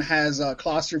problems and has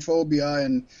claustrophobia,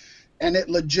 and it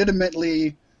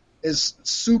legitimately is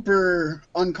super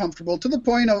uncomfortable to the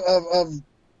point of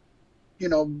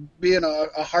being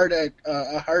a heart,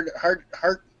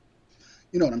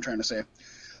 you know what I'm trying to say,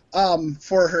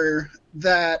 for her.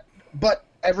 But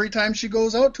every time she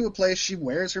goes out to a place, she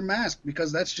wears her mask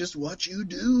because that's just what you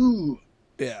do.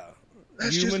 Yeah.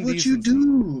 That's just what you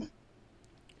do.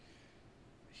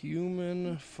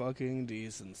 Human fucking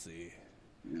decency.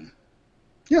 Yeah.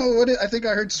 I think I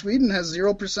heard Sweden has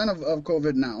 0% of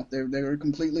COVID now. They were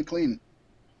completely clean.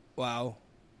 Wow.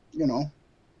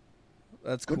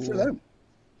 That's good cool. for them.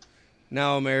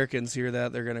 Now Americans hear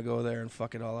that, they're going to go there and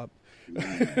fuck it all up.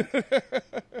 To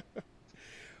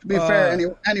be fair,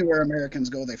 anywhere Americans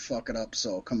go, they fuck it up,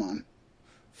 so come on.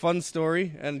 Fun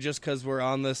story, and just because we're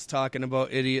on this talking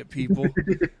about idiot people.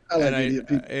 I like idiot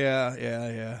people.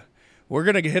 Yeah. We're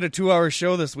going to hit a 2-hour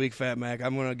show this week, Fat Mac.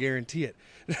 I'm going to guarantee it.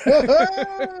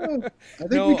 I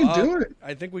think we can do it.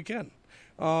 I think we can.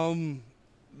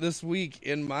 This week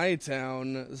in my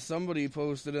town, somebody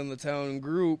posted in the town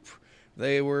group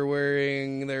they were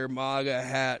wearing their MAGA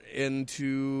hat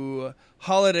into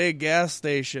Holiday gas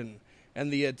station,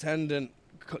 and the attendant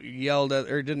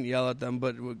didn't yell at them,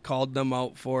 but called them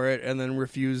out for it and then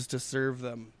refused to serve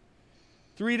them.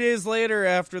 3 days later,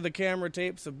 after the camera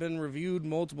tapes have been reviewed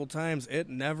multiple times, it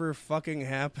never fucking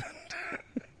happened.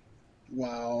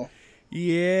 Wow.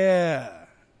 Yeah.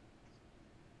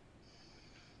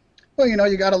 Well,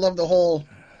 you got to love the whole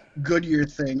Goodyear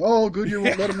thing. Oh, Goodyear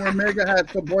won't let them wear MAGA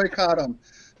hats, so boycott them.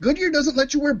 Goodyear doesn't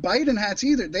let you wear Biden hats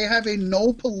either. They have a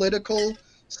no political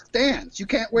stance. You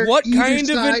can't wear What either kind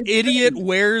of an side idiot thing.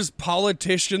 wears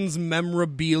politicians'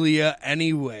 memorabilia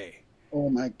anyway? Oh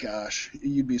my gosh,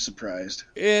 you'd be surprised.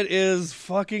 It is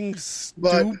fucking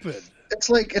stupid. But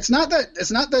it's not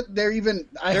that they're even.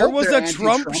 There was a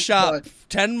Trump shop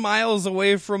 10 miles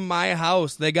away from my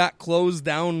house. They got closed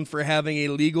down for having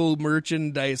illegal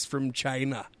merchandise from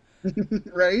China.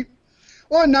 Right?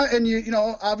 Well,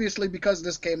 obviously because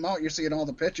this came out, you're seeing all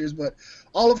the pictures, but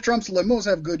all of Trump's limos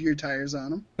have Goodyear tires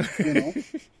on them.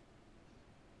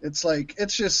 It's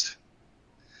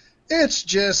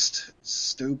just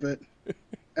stupid.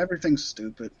 Everything's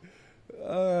stupid.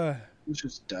 Let's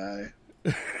just die.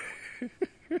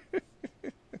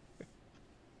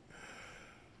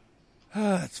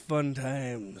 It's fun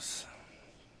times.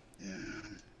 Yeah.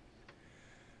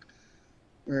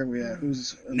 Where are we at?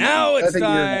 Now it's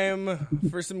time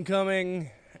for some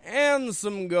coming and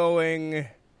some going.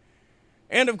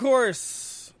 And of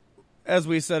course, as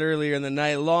we said earlier in the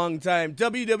night, longtime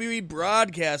WWE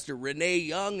broadcaster Renee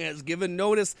Young has given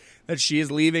notice that she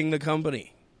is leaving the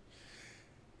company.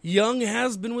 Young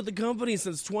has been with the company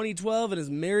since 2012 and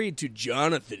is married to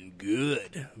Jonathan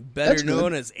Good, better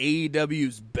known as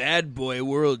AEW's Bad Boy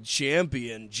World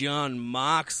Champion, Jon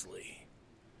Moxley.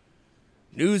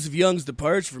 News of Young's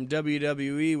departure from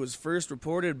WWE was first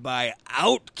reported by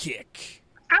Outkick.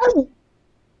 Ow!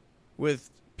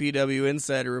 With PW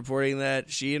Insider reporting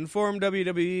that she informed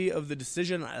WWE of the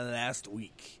decision last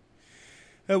week.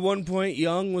 At one point,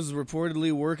 Young was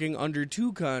reportedly working under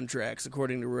 2 contracts,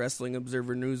 according to Wrestling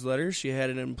Observer newsletter. She had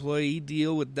an employee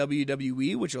deal with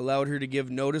WWE, which allowed her to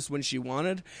give notice when she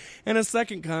wanted, and a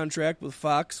second contract with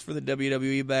Fox for the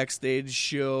WWE Backstage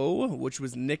show, which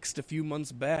was nixed a few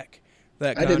months back.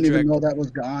 I didn't even know that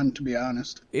was gone, to be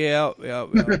honest. Yeah.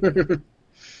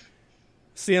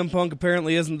 CM Punk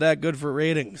apparently isn't that good for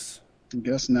ratings. I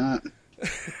guess not.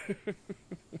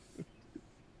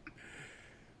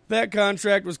 That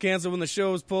contract was canceled when the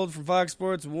show was pulled from Fox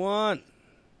Sports 1.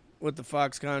 With the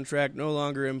Fox contract no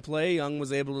longer in play, Young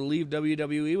was able to leave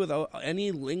WWE without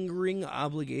any lingering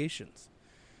obligations.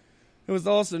 It was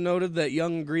also noted that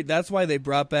Young agreed. That's why they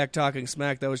brought back Talking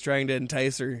Smack. That was trying to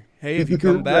entice her. Hey, if you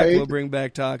come back, Right. We'll bring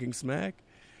back Talking Smack.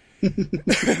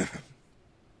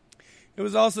 It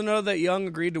was also noted that Young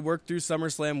agreed to work through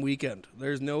SummerSlam weekend.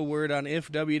 There's no word on if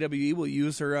WWE will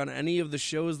use her on any of the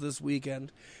shows this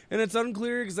weekend, and it's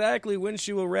unclear exactly when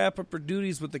she will wrap up her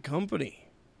duties with the company.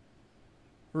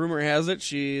 Rumor has it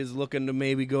she is looking to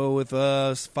maybe go with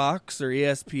Fox or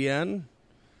ESPN.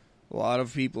 A lot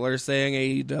of people are saying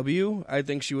AEW. I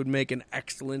think she would make an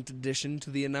excellent addition to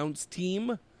the announced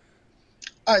team.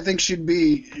 I think she'd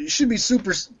be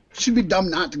dumb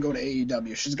not to go to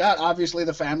AEW. She's got obviously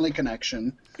the family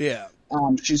connection. Yeah.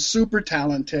 She's super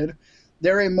talented.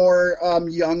 They're a more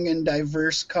young and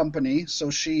diverse company, so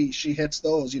she hits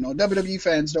those. WWE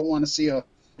fans don't want to see a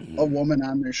woman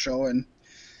on their show, and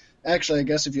actually, I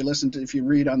guess if you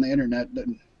read on the internet,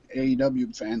 then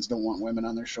AEW fans don't want women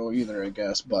on their show either, I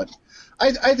guess. But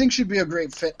I think she'd be a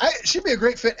great fit. She'd be a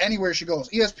great fit anywhere she goes.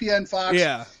 ESPN, Fox,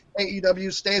 Yeah.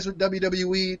 AEW, stays with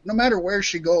WWE. No matter where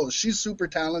she goes, she's super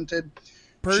talented.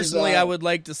 Personally, I would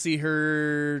like to see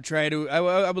her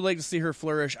I would like to see her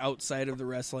flourish outside of the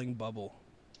wrestling bubble.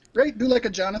 Right, do like a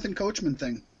Jonathan Coachman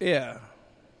thing. Yeah.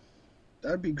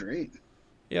 That'd be great.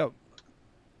 Yep.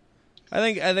 I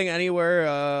think anywhere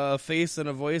a face and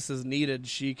a voice is needed,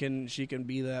 she can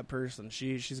be that person.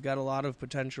 She's got a lot of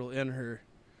potential in her.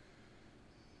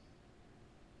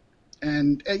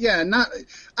 And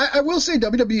I will say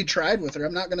WWE tried with her.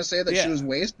 I'm not going to say that she was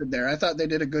wasted there. I thought they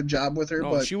did a good job with her.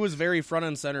 No, but she was very front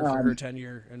and center for her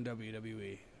tenure in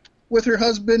WWE. With her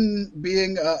husband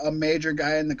being a major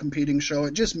guy in the competing show,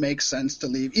 it just makes sense to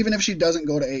leave. Even if she doesn't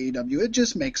go to AEW, it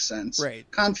just makes sense. Right.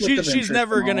 Conflict of interest. She's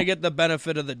never going to get the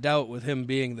benefit of the doubt with him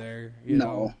being there.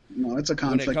 No, it's a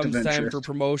conflict of interest. When it comes time for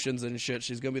promotions and shit,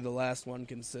 she's going to be the last one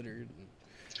considered.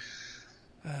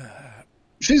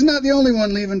 She's not the only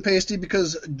one leaving Pasty,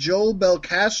 because Joel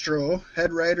Belcastro,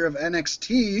 head writer of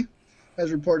NXT,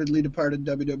 has reportedly departed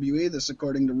WWE, this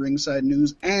according to Ringside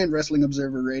News and Wrestling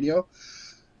Observer Radio.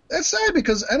 That's sad,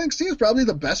 because NXT is probably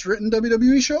the best written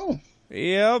WWE show.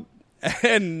 Yep.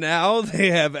 And now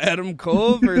they have Adam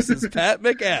Cole versus Pat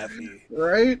McAfee.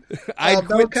 Right? I'd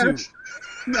quit too.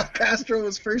 Belcastro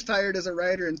was first hired as a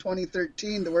writer in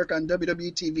 2013 to work on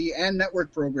WWE TV and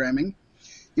network programming.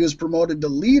 He was promoted to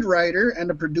lead writer and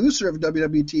a producer of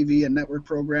WWE TV and network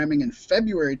programming in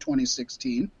February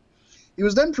 2016. He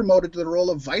was then promoted to the role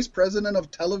of Vice President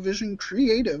of Television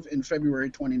Creative in February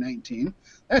 2019.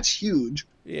 That's huge.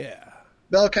 Yeah.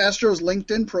 Belcastro's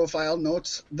LinkedIn profile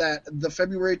notes that the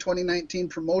February 2019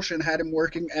 promotion had him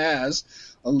working as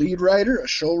a lead writer, a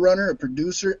showrunner, a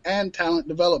producer, and talent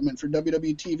development for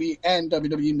WWE TV and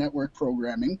WWE Network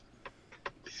programming.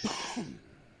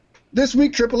 This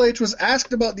week, Triple H was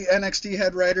asked about the NXT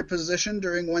head writer position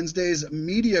during Wednesday's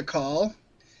media call,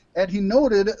 and he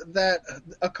noted that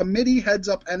a committee heads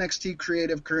up NXT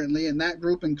Creative currently, and that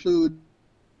group includes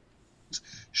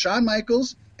Shawn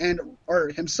Michaels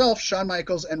Shawn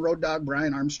Michaels, and Road Dogg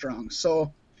Brian Armstrong.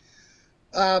 So,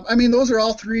 those are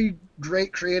all three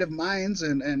great creative minds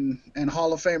and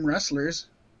Hall of Fame wrestlers.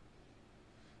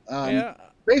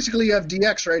 Basically, you have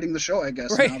DX writing the show, I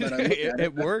guess. Right. Now that I look at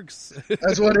it works.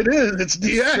 That's what it is. It's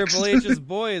DX. It's Triple H's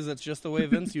boys. That's just the way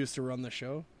Vince used to run the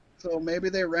show. So maybe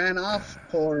they ran off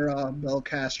poor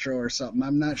Belcastro or something.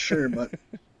 I'm not sure, but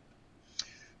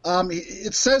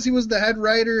it says he was the head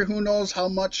writer. Who knows how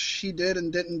much he did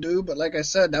and didn't do? But like I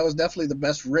said, that was definitely the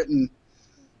best written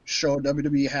show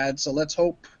WWE had. So let's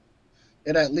hope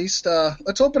it at least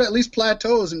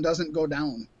plateaus and doesn't go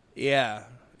down. Yeah,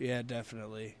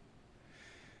 definitely.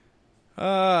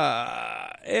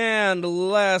 And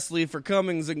lastly, for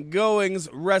comings and goings,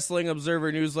 Wrestling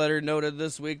Observer Newsletter noted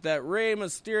this week that Rey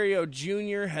Mysterio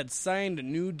Jr. had signed a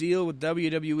new deal with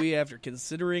WWE after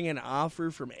considering an offer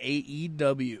from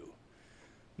AEW.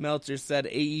 Meltzer said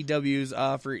AEW's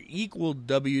offer equaled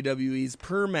WWE's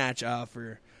per-match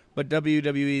offer, but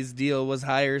WWE's deal was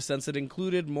higher since it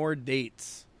included more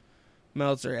dates.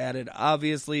 Meltzer added,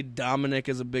 obviously, Dominic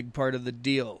is a big part of the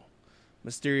deal.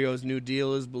 Mysterio's new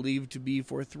deal is believed to be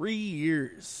for 3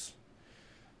 years.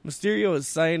 Mysterio has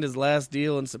signed his last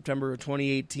deal in September of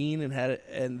 2018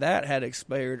 and that had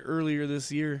expired earlier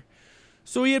this year.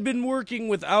 So he had been working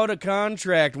without a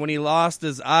contract when he lost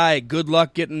his eye. Good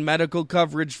luck getting medical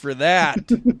coverage for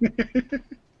that.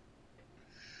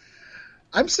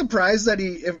 I'm surprised that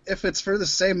if it's for the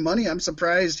same money, I'm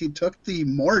surprised he took the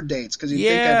more dates, because you'd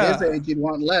think at his age he'd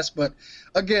want less. But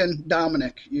again,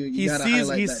 Dominic, you got to highlight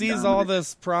that. He sees Dominic. all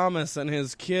this promise in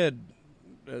his kid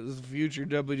as future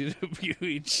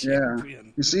WWE champion.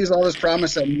 Yeah, he sees all this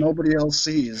promise that nobody else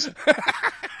sees.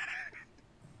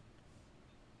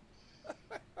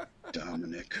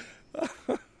 Dominic.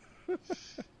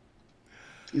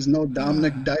 He's no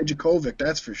Dominic Dijakovic,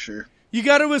 that's for sure. You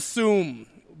got to assume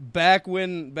back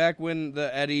when the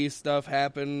Eddie stuff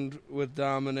happened with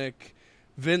Dominic,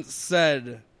 Vince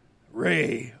said,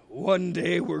 "Ray, one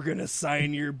day we're gonna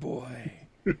sign your boy."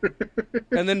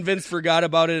 And then Vince forgot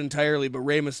about it entirely, but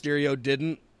Rey Mysterio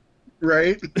didn't.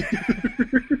 Right.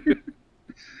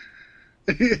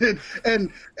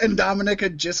 and Dominic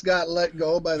had just got let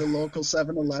go by the local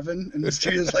 7-Eleven, and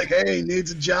Mysterio's like, "Hey, he needs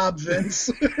a job,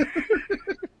 Vince."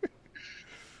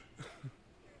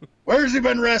 Where's he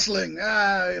been wrestling?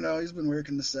 He's been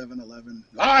working the 7-Eleven.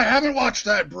 I haven't watched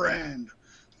that brand.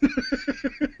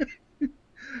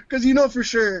 Because for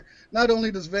sure, not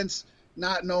only does Vince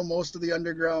not know most of the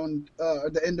underground,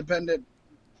 the independent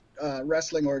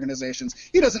wrestling organizations,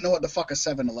 he doesn't know what the fuck a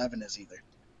 7-Eleven is either.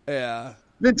 Yeah.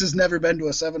 Vince has never been to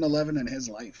a 7-Eleven in his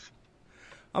life.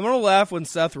 I'm going to laugh when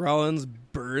Seth Rollins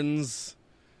burns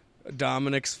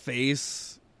Dominic's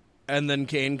face, and then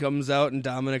Kane comes out, and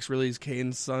Dominic's really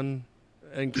Kane's son,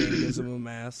 and Kane gives him a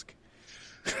mask.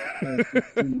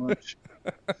 That's too much.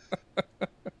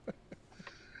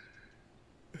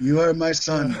 You are my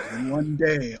son, and one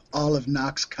day all of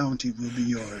Knox County will be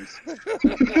yours.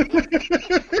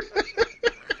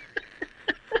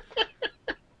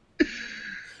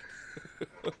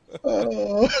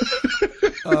 Oh,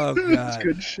 God. That's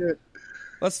good shit.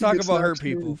 Let's talk about her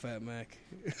people, Fat Mac.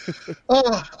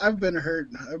 Oh, I've been hurt.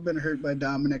 I've been hurt by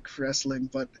Dominic wrestling,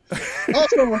 but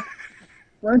also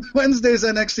Wednesday's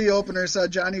NXT opener saw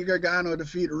Johnny Gargano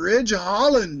defeat Ridge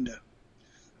Holland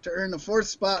to earn the 4th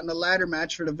spot in the ladder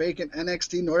match for the vacant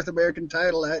NXT North American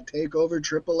title at TakeOver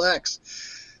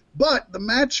XXX. But the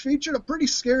match featured a pretty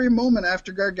scary moment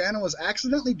after Gargano was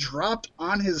accidentally dropped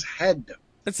on his head.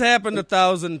 It's happened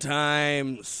 1,000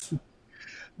 times.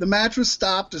 The match was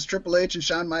stopped as Triple H and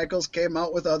Shawn Michaels came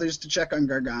out with others to check on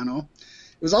Gargano.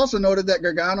 It was also noted that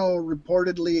Gargano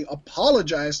reportedly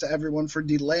apologized to everyone for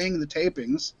delaying the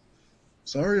tapings.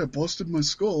 Sorry, I busted my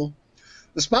skull.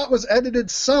 The spot was edited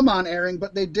some on airing,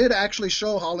 but they did actually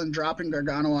show Holland dropping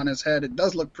Gargano on his head. It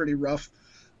does look pretty rough.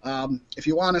 If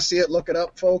you want to see it, look it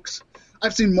up, folks.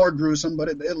 I've seen more gruesome, but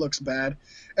it looks bad.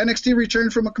 NXT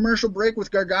returned from a commercial break with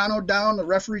Gargano down, the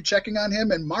referee checking on him,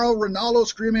 and Mauro Ranallo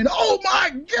screaming, "Oh my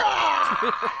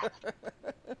God!"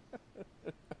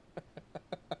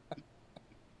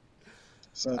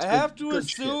 So I have to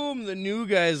assume the new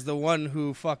guy's the one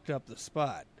who fucked up the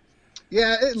spot.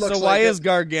 Yeah, it looks like so why is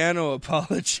Gargano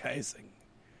apologizing?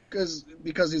 Because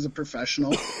he's a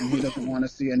professional and he doesn't want to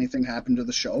see anything happen to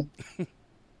the show.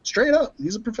 Straight up,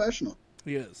 he's a professional.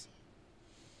 He is.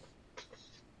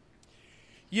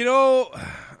 You know,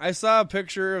 I saw a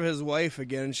picture of his wife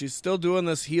again. She's still doing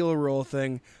this heel roll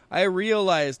thing. I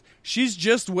realized she's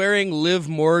just wearing Liv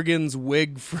Morgan's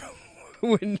wig from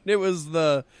when it was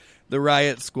the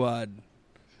Riot Squad.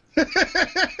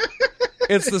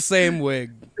 It's the same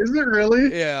wig. Is it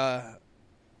really? Yeah.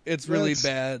 It's really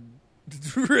bad.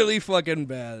 It's really fucking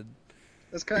bad.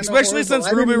 That's kind Especially of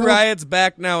since Ruby Riot's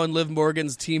back now and Liv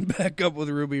Morgan's team back up with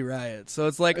Ruby Riot. So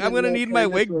it's like, I'm going to need my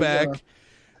wig back.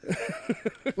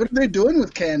 What are they doing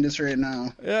with Candice right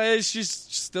now? She's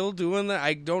still doing that.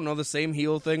 I don't know, the same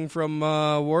heel thing from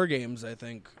War Games, I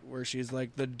think, where she's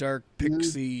like the dark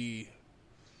pixie.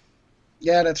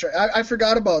 Yeah, that's right. I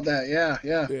forgot about that. Yeah.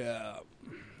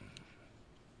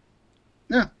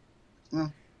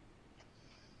 Well,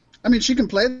 I mean, she can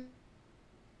play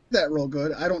that role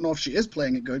good. I don't know if she is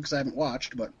playing it good because I haven't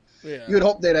watched, but you would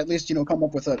hope they'd at least, come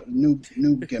up with a new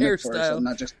gimmick for it, so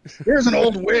not just, here's an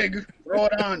old wig, throw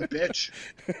it on, bitch.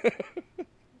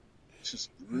 It's just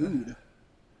rude.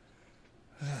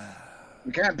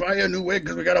 We can't buy you a new wig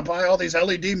because we got to buy all these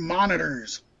LED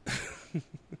monitors.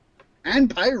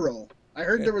 And pyro. I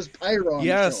heard there was pyro on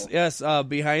the show. Yes,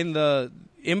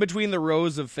 in between the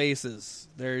rows of faces,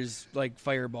 there's like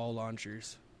fireball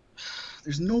launchers.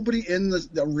 There's nobody in the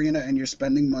arena and you're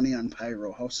spending money on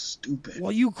pyro. How stupid.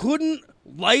 Well, you couldn't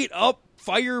light up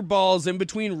fireballs in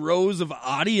between rows of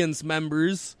audience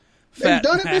members. They've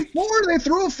done it before. They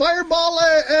threw a fireball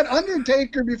at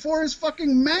Undertaker before his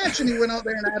fucking match and he went out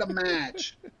there and had a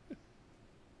match.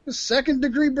 The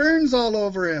 2nd-degree burns all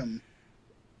over him.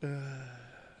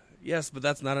 Yes, but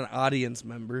that's not an audience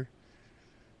member.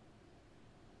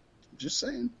 Just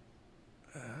saying.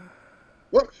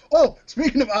 What? Oh,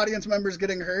 speaking of audience members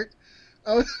getting hurt,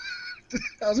 I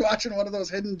was watching one of those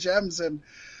hidden gems, and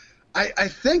I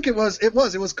think it was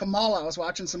Kamala. I was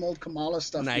watching some old Kamala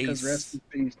stuff. Nice. Because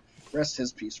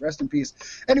rest in peace.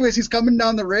 Anyways, he's coming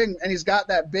down the ring, and he's got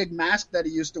that big mask that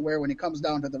he used to wear when he comes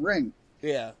down to the ring.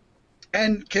 Yeah.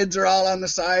 And kids are all on the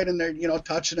side, and they're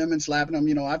touching him and slapping him.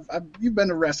 You've been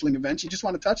to wrestling events. You just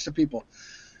want to touch the people.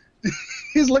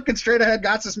 He's looking straight ahead,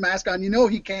 got his mask on.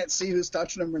 He can't see who's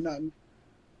touching him or nothing.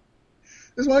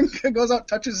 This one kid goes out,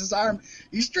 touches his arm.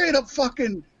 He straight up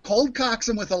fucking cold cocks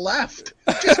him with a left.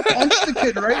 Just punched the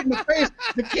kid right in the face.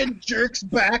 The kid jerks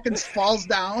back and falls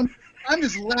down. I'm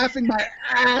just laughing my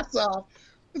ass off.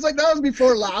 It's like that was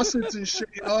before lawsuits and shit,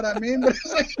 you know what I mean? But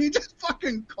it's like he just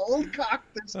fucking cold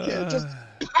cocked this kid. Just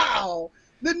pow.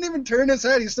 Didn't even turn his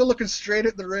head. He's still looking straight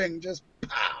at the ring. Just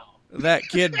pow. That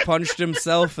kid punched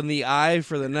himself in the eye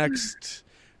for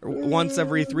once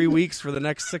every 3 weeks for the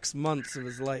next 6 months of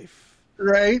his life.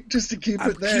 Right? Just to keep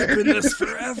it there. I'm keeping this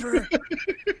forever.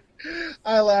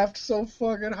 I laughed so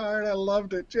fucking hard. I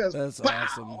loved it. That's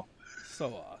awesome.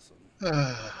 So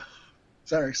awesome.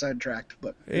 Sorry, sidetracked,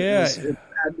 but it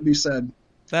had to be said.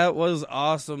 That was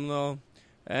awesome, though.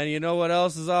 And you know what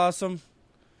else is awesome?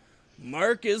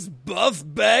 Marcus Buff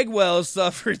Bagwell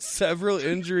suffered several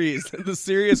injuries in the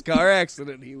serious car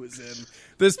accident he was in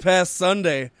this past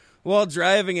Sunday while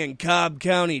driving in Cobb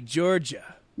County, Georgia.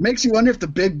 Makes you wonder if the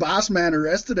Big Boss Man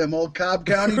arrested him. Old Cobb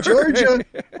County, Georgia.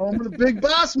 Home of the Big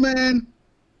Boss Man.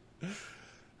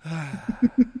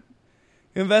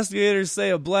 Investigators say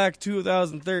a black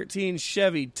 2013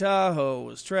 Chevy Tahoe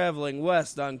was traveling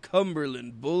west on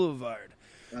Cumberland Boulevard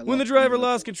when the driver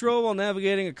lost control while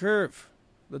navigating a curve.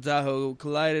 The Tahoe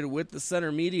collided with the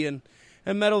center median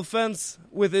and metal fence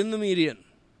within the median.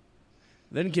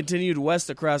 Then continued west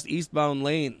across eastbound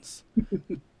lanes.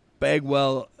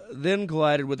 Bagwell then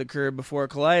collided with the curb before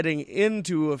colliding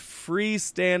into a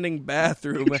freestanding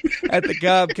bathroom at the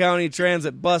Cobb County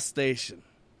Transit bus station.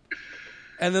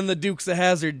 And then the Dukes of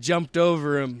Hazzard jumped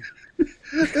over him.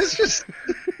 This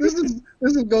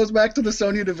goes back to the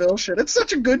Sonya Deville shit. It's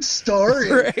such a good story.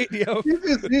 Right, yo.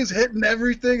 He's hitting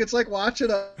everything. It's like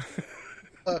watching a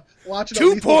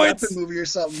 2 points, movie or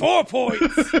something. 4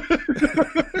 points.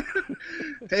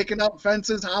 Taking up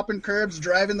fences, hopping curbs,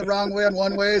 driving the wrong way on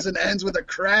one ways, and ends with a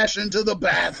crash into the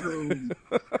bathroom.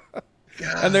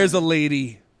 God. And there's a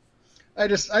lady. I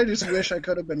just wish I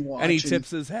could have been watching. And he tips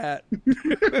his hat.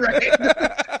 Right.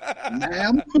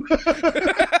 Ma'am?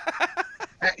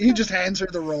 He just hands her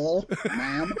the roll.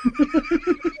 Ma'am?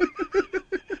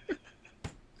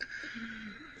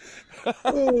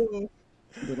 Oh,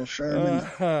 little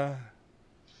Sherman.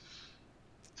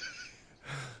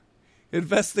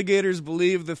 Investigators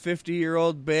believe the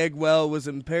 50-year-old Bagwell was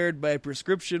impaired by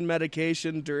prescription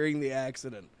medication during the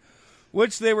accident,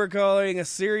 which they were calling a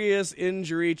serious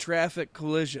injury traffic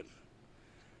collision.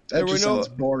 That just sounds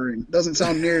boring. Doesn't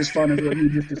sound near as fun as what you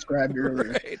just described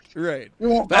earlier. Right.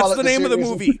 That's the name of the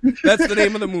movie. That's the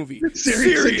name of the movie.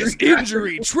 Serious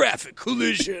injury traffic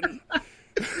collision.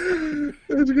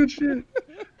 That's good shit.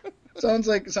 Sounds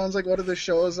like one of the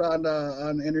shows on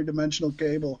interdimensional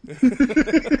cable.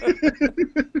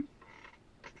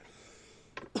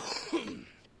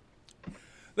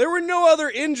 There were no other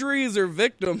injuries or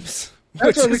victims.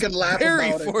 That's why we can laugh about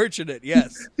it. Very fortunate,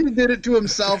 yes. He did it to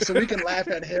himself, so we can laugh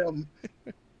at him.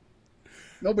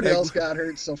 Nobody else got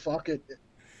hurt, so fuck it.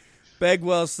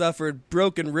 Bagwell suffered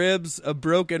broken ribs, a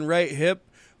broken right hip,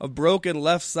 a broken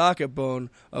left socket bone,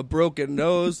 a broken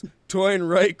nose, torn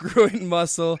right groin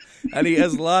muscle, and he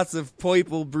has lots of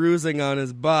purple bruising on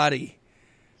his body.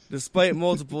 Despite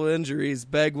multiple injuries,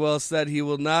 Bagwell said he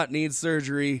will not need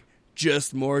surgery,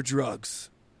 just more drugs.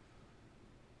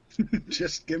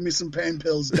 Just give me some pain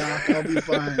pills, Doc. I'll be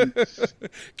fine.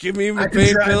 Give me my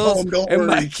pain pills and worry.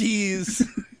 my keys.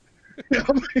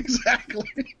 Yep,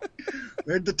 exactly.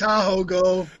 Where'd the Tahoe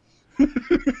go?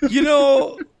 You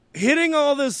know, hitting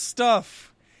all this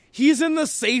stuff, he's in the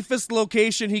safest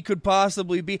location he could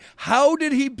possibly be. How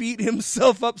did he beat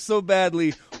himself up so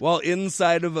badly while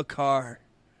inside of a car?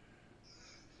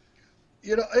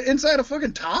 You know, inside a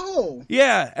fucking Tahoe.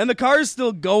 Yeah, and the car's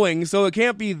still going, so it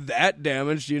can't be that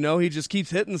damaged, you know? He just keeps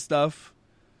hitting stuff.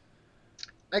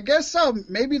 I guess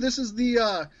maybe this is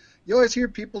the... you always hear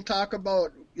people talk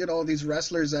about, you know, these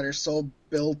wrestlers that are so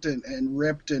built and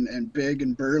ripped and big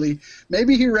and burly.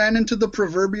 Maybe he ran into the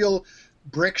proverbial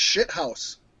brick shit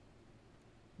house.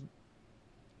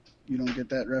 You don't get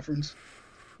that reference?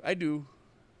 I do.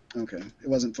 Okay. It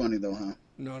wasn't funny, though, huh?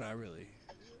 No, not really.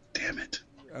 Damn it.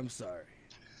 I'm sorry.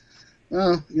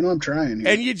 Well, you know, I'm trying here.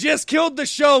 And you just killed the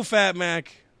show, Fat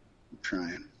Mac. I'm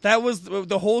trying. That was...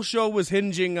 The whole show was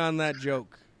hinging on that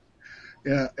joke.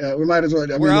 Yeah, we might as well.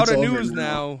 We're out of news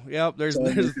now. Yep, there's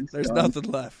nothing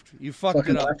left. You fucked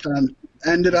it up.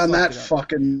 Ended on that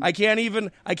fucking... I can't even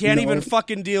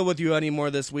fucking deal with you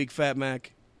anymore this week, Fat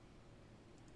Mac.